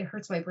 it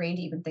hurts my brain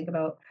to even think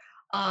about.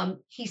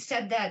 He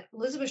said that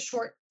Elizabeth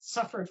Short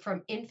suffered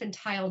from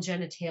infantile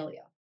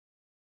genitalia.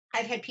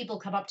 I've had people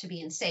come up to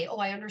me and say, "Oh,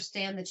 I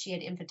understand that she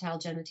had infantile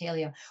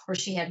genitalia, or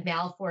she had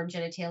malformed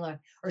genitalia,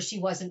 or she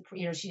wasn't,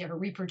 her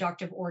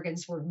reproductive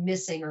organs were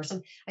missing, or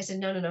something." I said,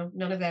 no,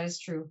 none of that is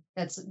true.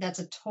 That's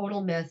a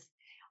total myth.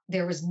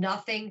 There was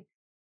nothing.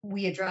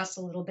 We address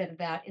a little bit of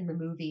that in the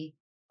movie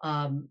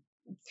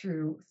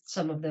through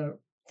some of the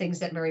things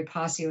that Mary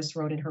Pacios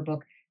wrote in her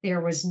book.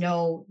 There was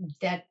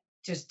that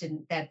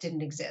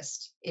didn't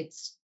exist.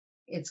 It's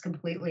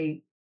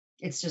completely.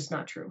 It's just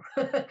not true.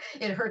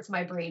 It hurts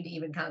my brain to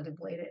even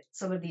contemplate it.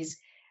 Some of these,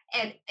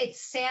 and it's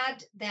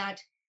sad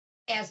that,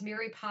 as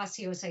Mary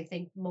Pacios, I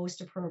think, most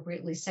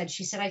appropriately said,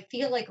 she said, "I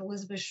feel like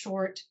Elizabeth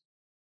Short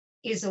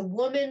is a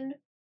woman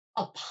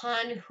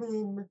upon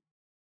whom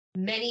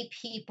many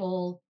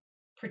people,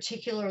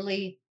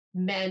 particularly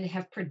men,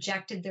 have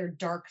projected their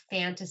dark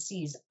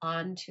fantasies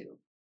onto."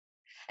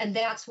 And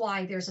that's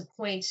why there's a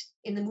point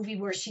in the movie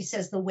where she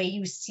says, "The way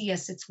you see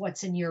us, it's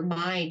what's in your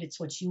mind. It's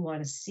what you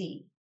want to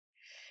see."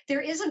 There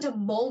isn't a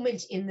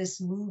moment in this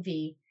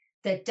movie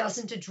that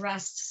doesn't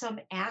address some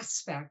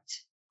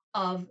aspect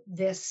of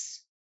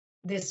this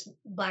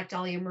Black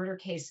Dahlia murder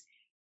case.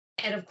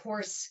 And of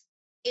course,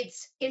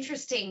 it's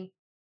interesting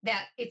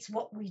that it's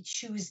what we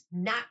choose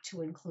not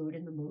to include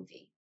in the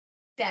movie.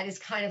 That is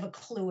kind of a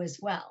clue as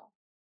well,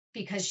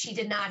 because she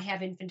did not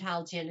have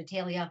infantile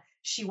genitalia.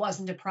 She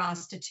wasn't a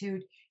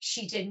prostitute.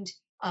 She didn't,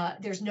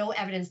 there's no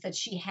evidence that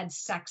she had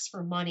sex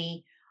for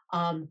money.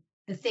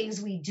 The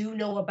things we do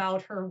know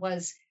about her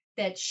was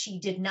that she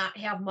did not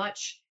have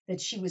much, that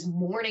she was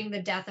mourning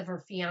the death of her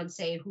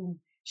fiance, whom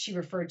she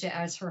referred to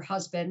as her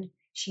husband.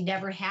 She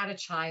never had a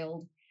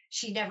child.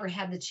 She never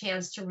had the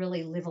chance to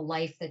really live a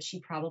life that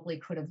she probably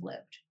could have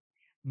lived.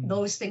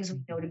 Those things we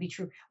know to be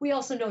true. We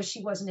also know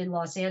she wasn't in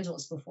Los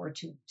Angeles before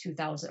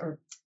 2000, or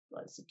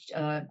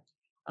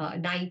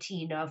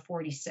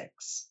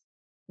 1946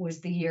 was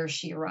the year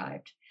she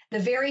arrived. The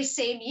very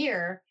same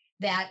year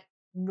that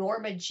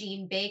Norma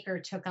Jean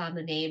Baker took on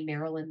the name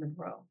Marilyn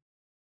Monroe.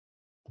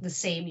 The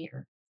same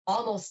year,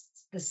 almost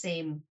the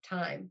same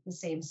time, the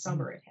same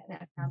summer it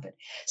had happened.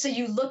 So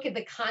you look at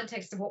the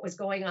context of what was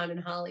going on in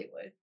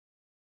Hollywood,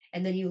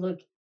 and then you look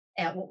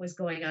at what was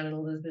going on in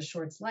Elizabeth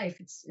Short's life.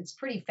 It's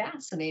pretty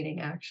fascinating,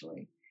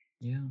 actually.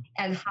 Yeah.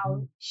 And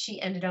how she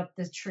ended up,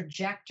 the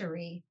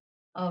trajectory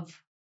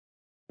of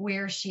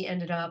where she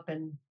ended up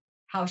and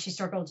how she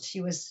struggled. She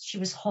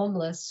was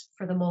homeless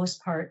for the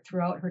most part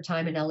throughout her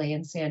time in LA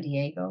and San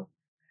Diego.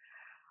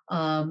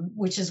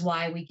 Which is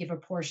why we give a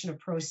portion of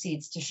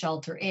proceeds to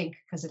Shelter Inc.,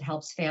 because it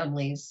helps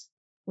families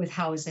with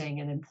housing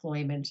and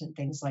employment and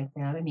things like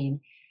that. I mean,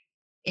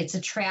 it's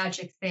a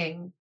tragic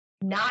thing.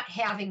 Not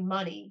having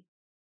money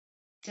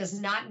does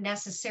not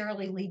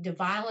necessarily lead to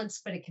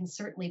violence, but it can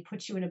certainly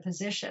put you in a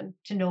position,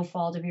 to no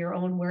fault of your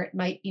own, where it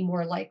might be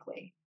more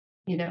likely,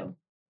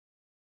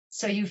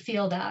 So you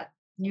feel that.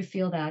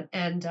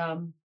 And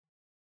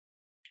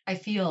I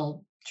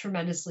feel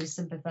tremendously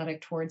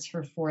sympathetic towards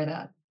her for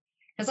that.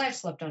 Because I've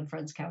slept on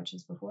friends'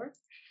 couches before.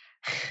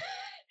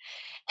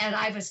 And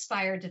I've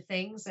aspired to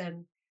things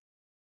and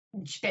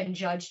been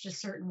judged a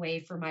certain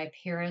way for my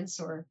appearance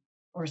or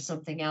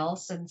something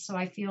else. And so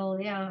I feel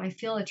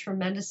a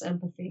tremendous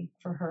empathy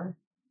for her.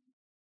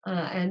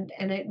 And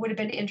it would have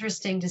been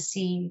interesting to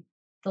see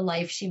the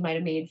life she might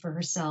have made for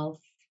herself.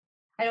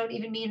 I don't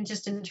even mean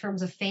just in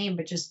terms of fame,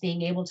 but just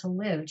being able to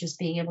live, just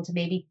being able to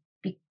maybe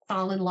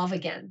fall in love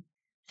again,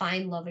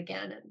 find love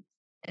again,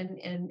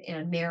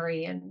 and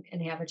marry and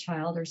have a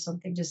child or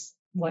something. Just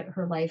what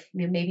her life,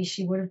 maybe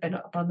she would have been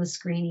up on the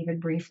screen even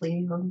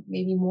briefly, or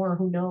maybe more,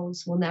 who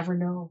knows? We'll never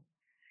know.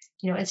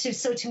 It's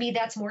just, so to me,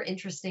 that's more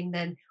interesting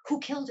than who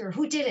killed her,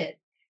 who did it,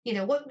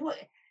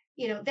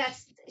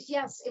 that's,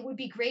 yes, it would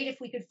be great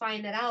if we could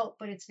find that out,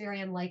 but it's very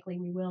unlikely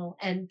we will.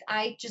 And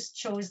I just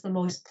chose the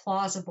most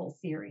plausible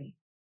theory.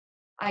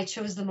 I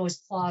chose the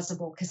most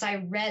plausible because I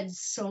read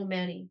so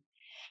many.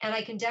 And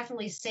I can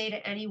definitely say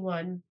to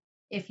anyone,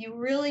 if you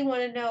really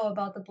want to know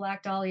about the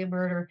Black Dahlia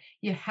murder,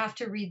 you have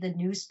to read the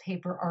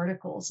newspaper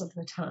articles of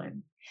the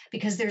time,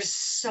 because there's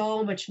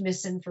so much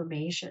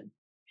misinformation.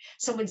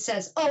 Someone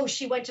says, "Oh,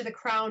 she went to the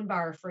Crown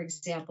Bar," for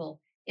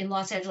example, in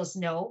Los Angeles.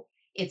 No,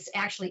 it's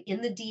actually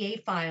in the DA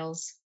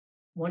files.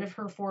 One of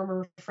her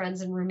former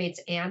friends and roommates,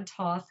 Ann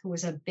Toth, who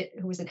was an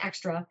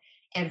extra,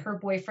 and her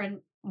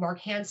boyfriend, Mark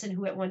Hansen,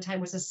 who at one time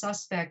was a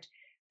suspect,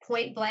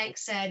 point blank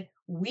said,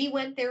 "We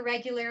went there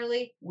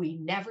regularly. We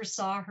never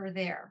saw her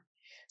there."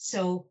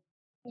 So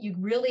you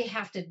really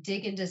have to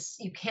dig into,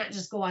 you can't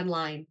just go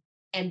online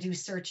and do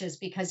searches,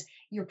 because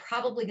you're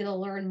probably going to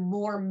learn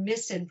more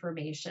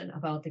misinformation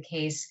about the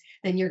case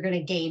than you're going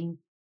to gain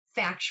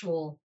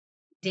factual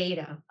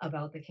data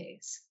about the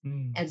case.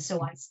 And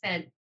so I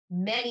spent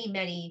many,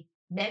 many,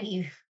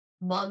 many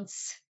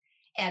months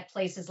at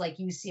places like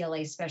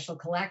UCLA Special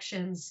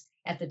Collections,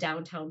 at the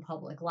Downtown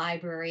Public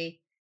Library,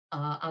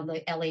 on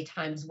the LA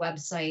Times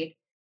website,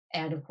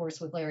 and of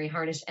course with Larry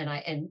Harnish.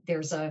 And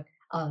there's a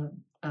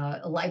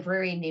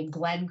librarian named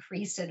Glenn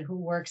Creason who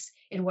works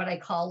in what I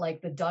call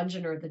like the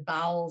dungeon or the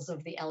bowels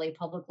of the LA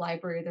Public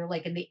Library. They're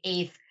like in the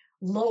 8th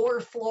lower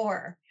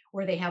floor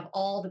where they have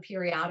all the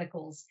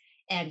periodicals.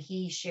 And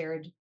he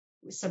shared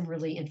some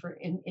really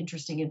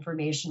interesting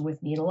information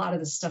with me. And a lot of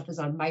this stuff is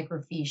on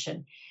microfiche.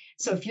 And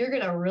so if you're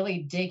going to really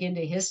dig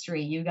into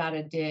history, you got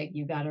to dig.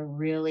 You got to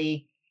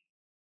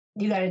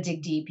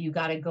dig deep. You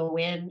got to go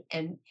in.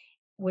 And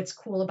what's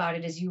cool about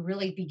it is you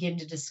really begin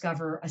to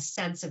discover a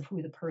sense of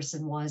who the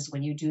person was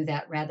when you do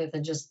that, rather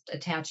than just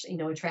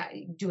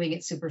doing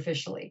it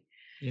superficially.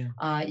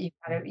 Yeah. You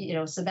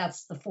gotta, so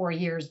that's the 4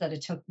 years that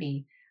it took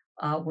me.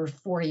 Were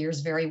 4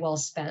 years very well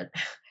spent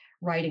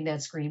writing that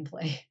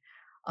screenplay.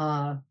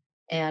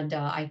 And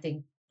I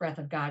think Breath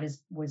of God has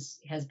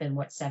been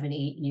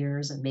 7-8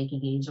 years, and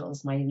Making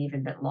Angels might have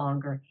even been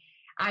longer.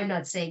 I'm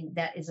not saying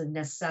that is a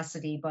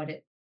necessity,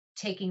 but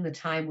taking the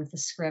time with the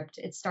script,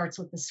 it starts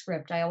with the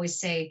script. I always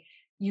say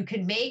you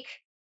can make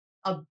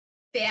a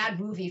bad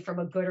movie from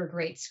a good or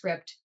great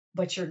script,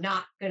 but you're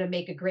not going to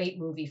make a great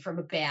movie from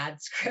a bad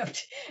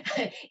script.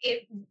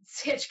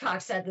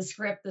 Hitchcock said the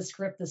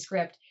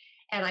script.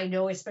 And I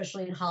know,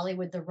 especially in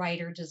Hollywood, the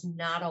writer does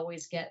not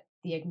always get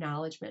the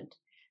acknowledgement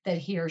that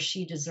he or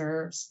she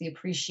deserves, the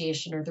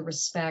appreciation or the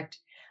respect.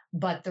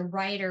 But the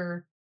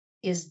writer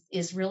is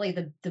really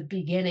the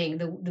beginning,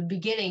 the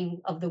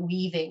beginning of the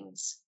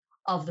weavings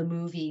of the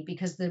movie,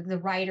 because the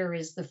writer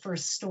is the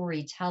first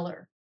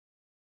storyteller.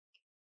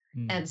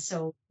 And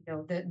so,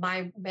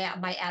 my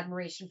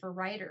admiration for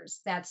writers.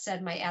 That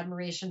said, my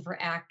admiration for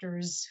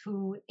actors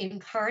who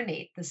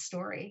incarnate the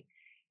story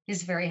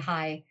is very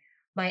high.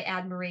 My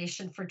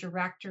admiration for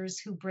directors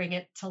who bring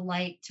it to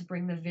light, to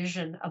bring the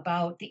vision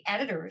about, the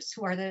editors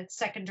who are the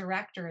second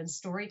director and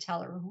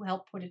storyteller who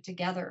help put it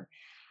together,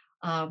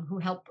 who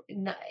help,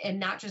 and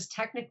not just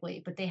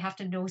technically, but they have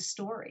to know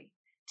story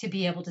to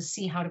be able to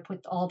see how to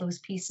put all those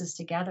pieces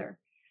together.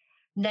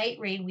 Night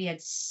Rain, we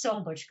had so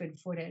much good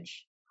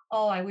footage.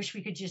 Oh, I wish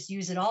we could just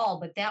use it all,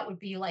 but that would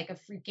be like a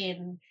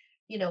freaking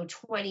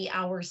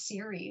 20-hour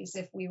series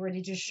if we were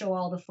to just show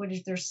all the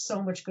footage. There's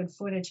so much good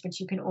footage, but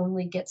you can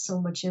only get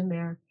so much in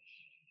there.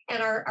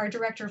 And our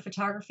director of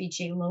photography,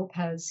 Jay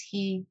Lopez,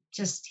 his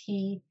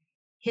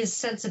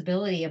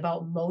sensibility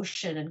about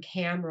motion and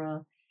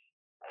camera.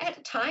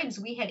 At times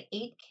we had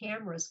 8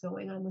 cameras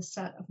going on the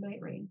set of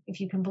Night Rain, if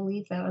you can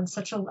believe that.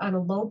 On a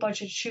low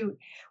budget shoot,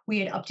 we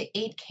had up to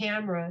 8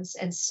 cameras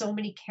and so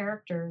many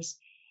characters.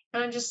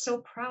 And I'm just so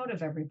proud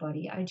of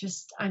everybody.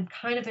 I'm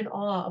kind of in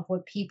awe of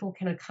what people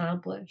can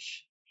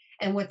accomplish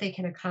and what they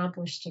can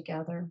accomplish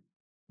together.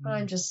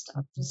 I'm just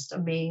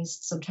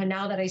amazed sometimes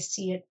now that I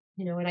see it,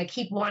 and I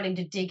keep wanting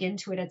to dig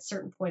into it. At a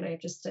certain point, I have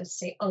just to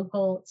say,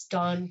 Uncle, it's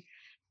done.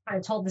 I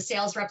told the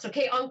sales reps,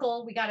 okay,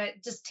 Uncle, we got to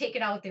just take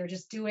it out there.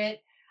 Just do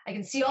it. I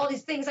can see all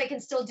these things I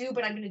can still do,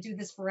 but I'm going to do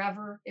this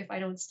forever if I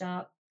don't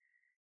stop.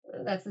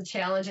 That's the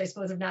challenge, I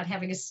suppose, of not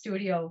having a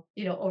studio,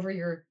 over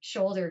your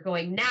shoulder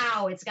going,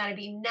 now, it's got to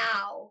be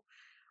now.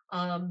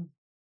 But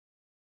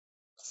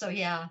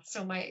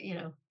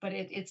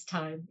it's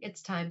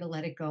time to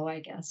let it go, I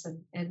guess,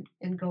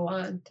 and go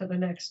on to the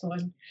next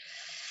one.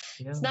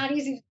 Yeah. It's not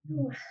easy to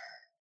do.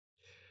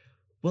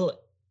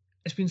 Well,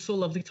 it's been so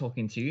lovely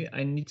talking to you.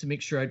 I need to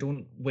make sure I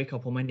don't wake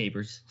up all my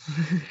neighbors,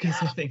 because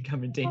I think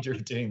I'm in danger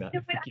of doing that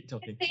if I keep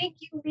talking. Thank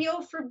you,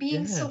 Leo, for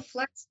being so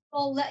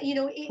flexible. How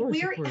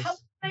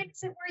time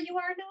is it where you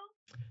are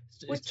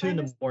now? It's 2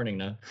 a.m.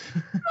 now.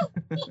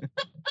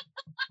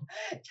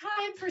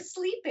 Time for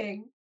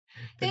sleeping.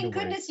 Thank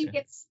goodness you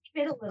get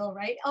sleep in a little,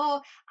 right?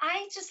 Oh,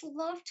 I just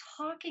love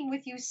talking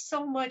with you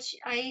so much.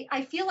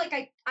 I feel like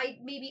I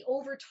maybe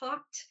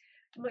over-talked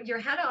your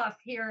head off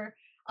here.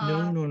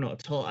 No, not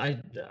at all.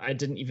 I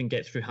didn't even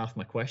get through half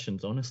my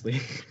questions, honestly.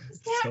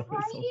 Is that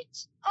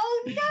right?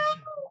 Oh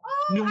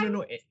no!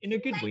 No. In a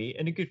good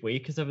way,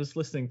 because I was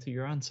listening to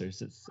your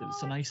answers. It's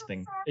a nice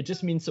thing. It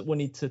just means that we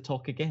need to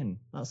talk again.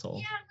 That's all.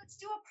 Yeah, let's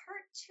do a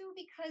part 2,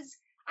 because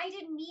I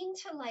didn't mean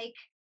to like.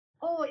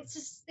 Oh, it's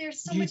just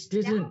there's so much.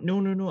 You didn't.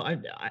 No.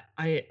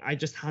 I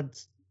just had.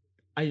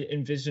 I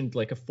envisioned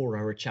like a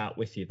 4-hour chat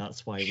with you.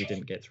 That's why we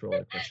didn't get through all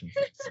the questions.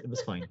 It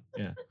was fine.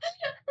 Yeah.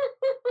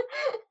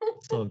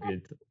 It's all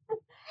good.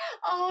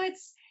 Oh,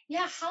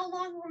 how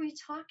long were we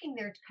talking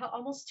there?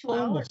 Almost 2 hours.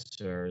 Almost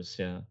 2 hours,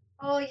 yeah.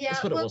 Oh yeah.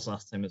 That's what it was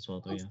last time as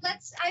well, though. Yeah.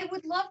 I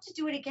would love to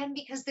do it again,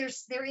 because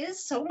there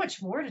is so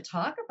much more to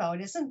talk about,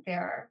 isn't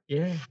there?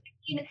 Yeah.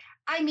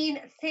 I mean,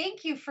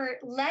 thank you for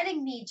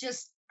letting me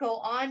just go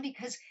on,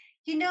 because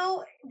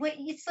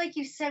it's like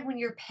you said, when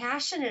you're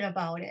passionate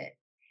about it,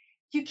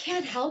 you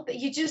can't help it.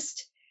 You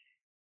just.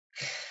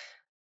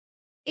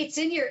 It's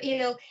in your,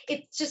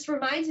 it just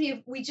reminds me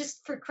of,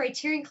 for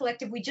Criterion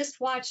Collective, we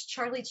just watched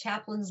Charlie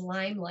Chaplin's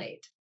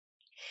Limelight.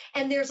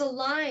 And there's a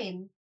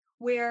line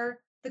where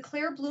the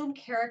Claire Bloom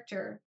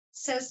character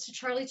says to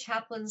Charlie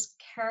Chaplin's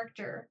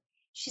character,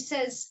 she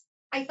says,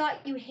 I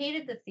thought you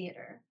hated the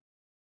theater.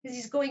 Because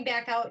he's going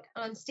back out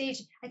on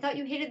stage. I thought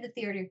you hated the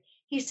theater.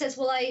 He says,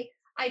 well,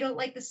 I don't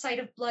like the sight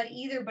of blood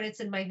either, but it's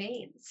in my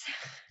veins.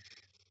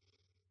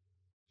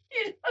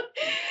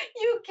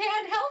 You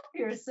can't help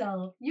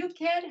yourself. You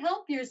can't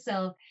help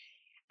yourself.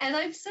 And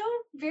I'm so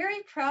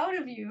very proud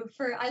of you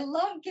for, I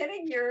love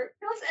getting your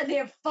films, and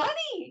they're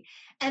funny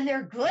and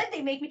they're good.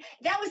 They make me,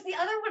 that was the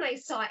other one I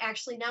saw,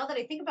 actually. Now that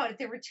I think about it,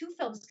 there were two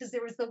films, because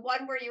there was the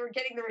one where you were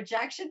getting the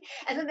rejection,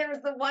 and then there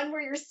was the one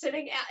where you're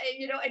sitting at,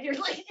 and you're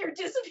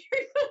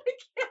disappearing from the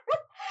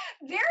camera.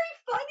 Very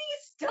funny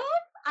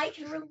stuff. I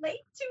can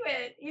relate to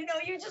it. You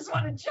just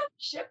want to jump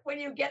ship when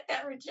you get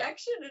that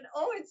rejection, and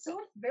it's so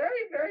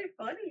very, very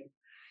funny.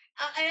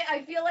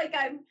 I feel like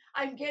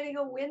I'm getting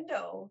a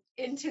window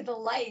into the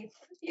life,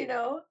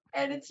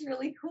 and it's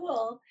really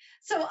cool.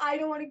 So I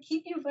don't want to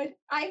keep you, but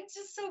I'm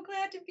just so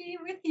glad to be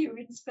with you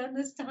and spend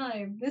this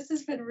time. This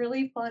has been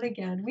really fun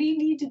again. We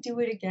need to do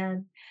it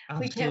again.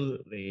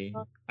 Absolutely.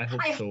 I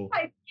hope so.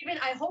 I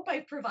hope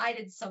I've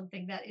provided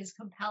something that is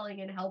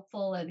compelling and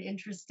helpful and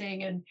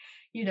interesting and,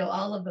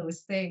 all of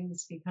those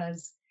things,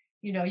 because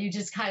you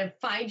just kind of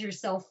find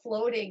yourself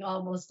floating,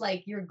 almost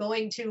like you're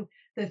going to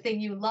the thing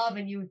you love,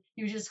 and you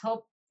just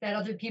hope that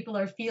other people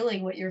are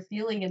feeling what you're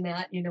feeling in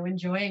that,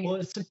 enjoying Well,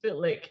 it. it's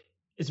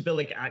a bit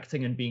like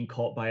acting and being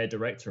caught by a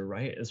director,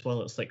 right? As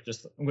well, it's like,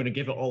 just, I'm going to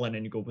give it all in,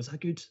 and you go, was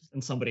that good?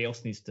 And somebody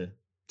else needs to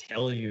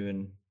tell you,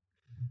 and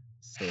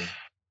so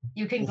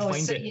You can we'll go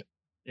find see. it.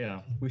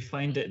 Yeah, we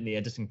find it in the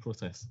editing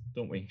process,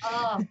 don't we?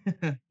 Oh,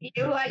 you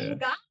Yeah.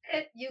 got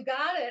it. You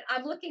got it.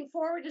 I'm looking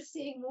forward to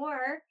seeing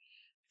more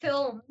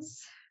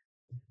films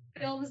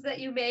that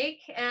you make,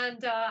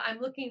 and I'm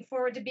looking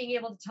forward to being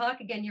able to talk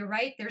again. You're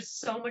right, there's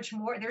so much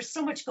more, there's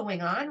so much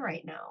going on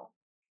right now,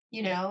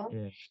 Yeah.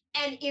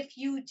 and if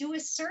you do a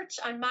search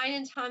on mine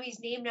and Tommy's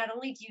name, not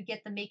only do you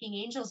get the Making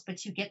Angels,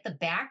 but you get the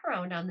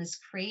background on this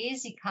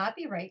crazy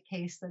copyright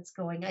case that's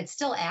going. It's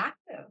still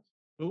active.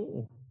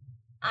 Oh.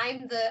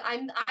 I'm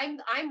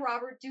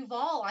Robert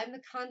Duvall. I'm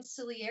the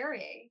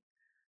consigliere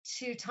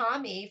to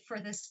Tommy for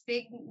this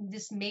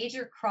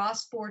major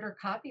cross-border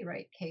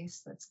copyright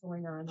case that's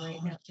going on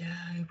right now.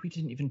 Yeah, we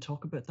didn't even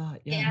talk about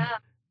that. Yeah.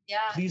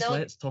 Please,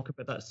 let's talk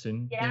about that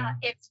soon. Yeah,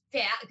 it's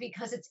that,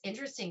 because it's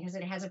interesting, because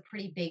it has a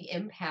pretty big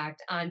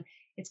impact on,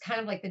 it's kind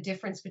of like the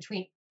difference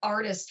between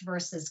artist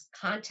versus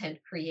content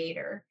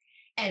creator.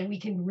 And we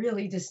can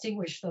really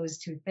distinguish those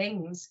two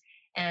things.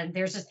 And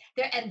there's just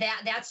there, and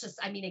that's just,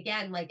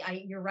 again,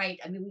 you're right.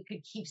 We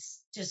could keep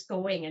just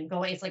going and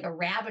going. It's like a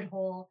rabbit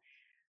hole.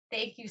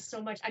 Thank you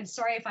so much. I'm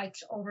sorry if I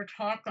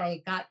overtalked.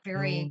 I got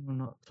very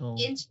not at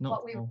all. into Not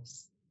what we at were. all.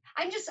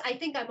 I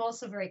think I'm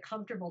also very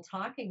comfortable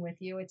talking with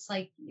you. It's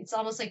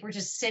almost like we're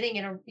just sitting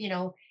in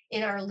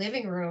our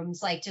living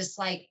rooms, just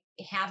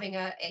having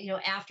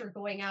after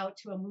going out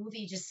to a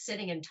movie, just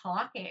sitting and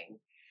talking.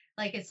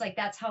 It's like,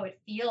 that's how it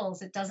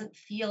feels. It doesn't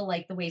feel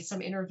like the way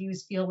some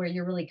interviews feel, where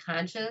you're really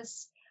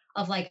conscious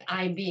of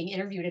I'm being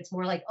interviewed. It's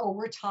more like,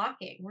 we're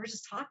talking. We're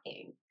just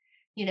talking,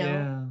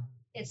 Yeah.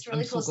 It's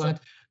really I'm cool. so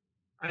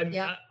glad.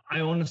 Yeah.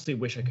 I honestly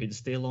wish I could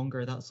stay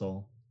longer, that's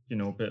all.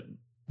 But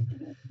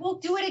we'll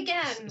do it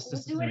again. it's We'll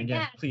just do the it thing,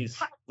 again. please,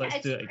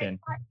 let's do it again.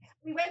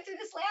 We went through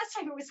this last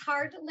time. It was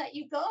hard to let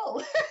you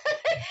go.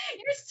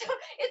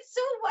 It's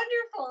so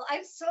wonderful.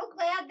 I'm so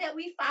glad that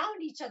we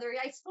found each other.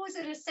 I suppose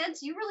in a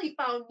sense, you really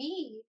found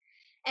me.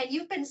 And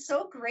you've been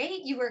so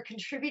great. You were a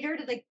contributor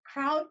to the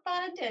crowd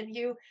fund, and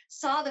you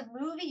saw the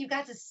movie. You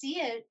got to see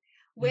it,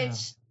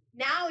 which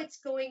now it's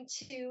gone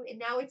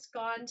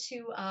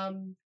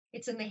to,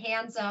 it's in the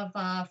hands of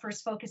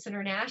First Focus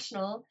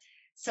International.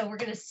 So we're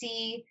going to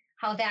see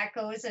how that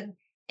goes. And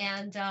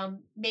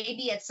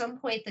maybe at some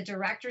point the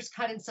director's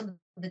cut and some of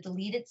the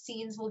deleted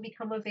scenes will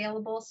become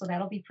available. So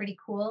that'll be pretty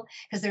cool,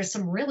 because there's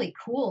some really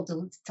cool,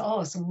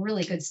 some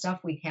really good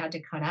stuff we had to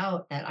cut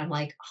out that I'm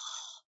like,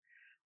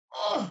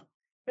 it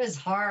was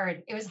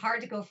hard. It was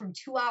hard to go from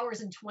 2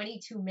 hours and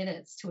 22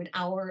 minutes to 1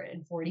 hour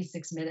and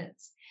 46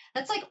 minutes.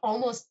 That's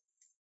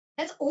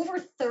that's over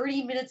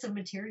 30 minutes of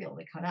material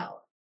to cut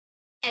out.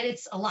 And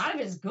a lot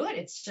of it is good.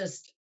 It's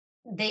just,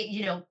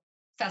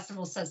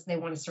 festival says they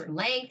want a certain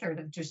length, or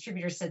the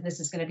distributor said this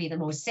is going to be the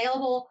most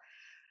saleable.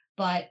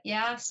 But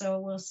yeah, so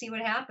we'll see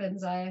what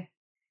happens.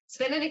 It's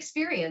been an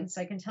experience,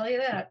 I can tell you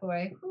that,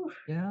 boy. Whew.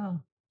 Yeah.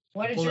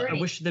 What a journey.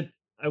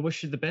 I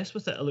wish you the best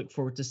with it. I look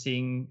forward to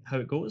seeing how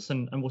it goes,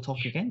 and we'll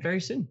talk again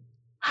very soon.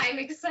 I'm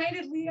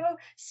excited, Leo.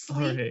 Sleep.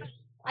 All right.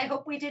 I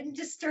hope we didn't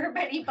disturb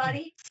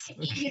anybody.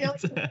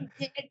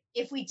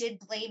 If we did,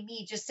 blame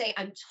me. Just say,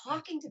 I'm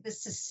talking to the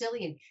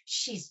Sicilian.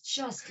 She's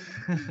just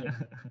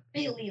really,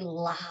 really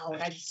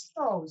loud. I'm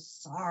so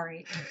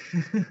sorry.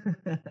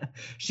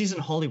 She's in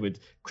Hollywood.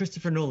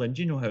 Christopher Nolan,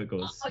 do you know how it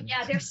goes? Oh,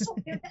 yeah.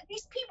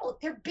 These people,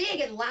 they're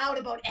big and loud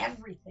about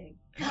everything.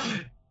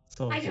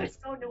 I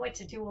just don't know what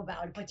to do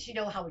about it, but you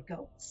know how it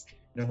goes.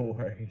 No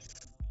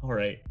worries. All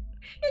right.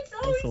 It's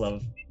always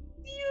love.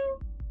 You.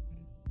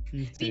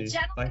 You too. Be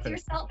gentle Bye with for now.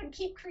 yourself and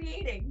keep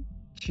creating.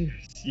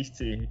 Cheers. You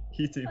too.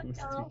 You too. We'll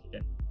No. speak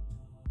again.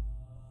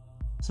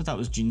 So that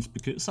was Jean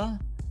Spicuzza.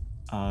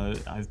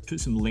 I've put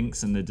some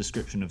links in the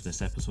description of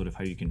this episode of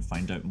how you can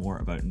find out more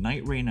about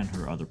Night Rain and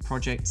her other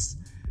projects.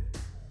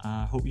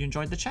 Hope you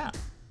enjoyed the chat.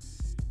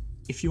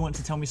 If you want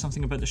to tell me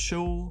something about the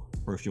show,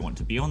 or if you want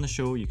to be on the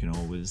show, you can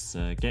always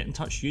get in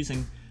touch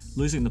using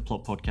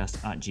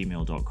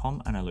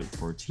losingtheplotpodcast@gmail.com, and I look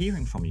forward to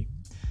hearing from you.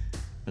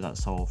 But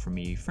that's all from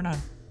me for now.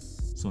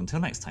 So until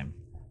next time,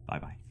 bye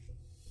bye.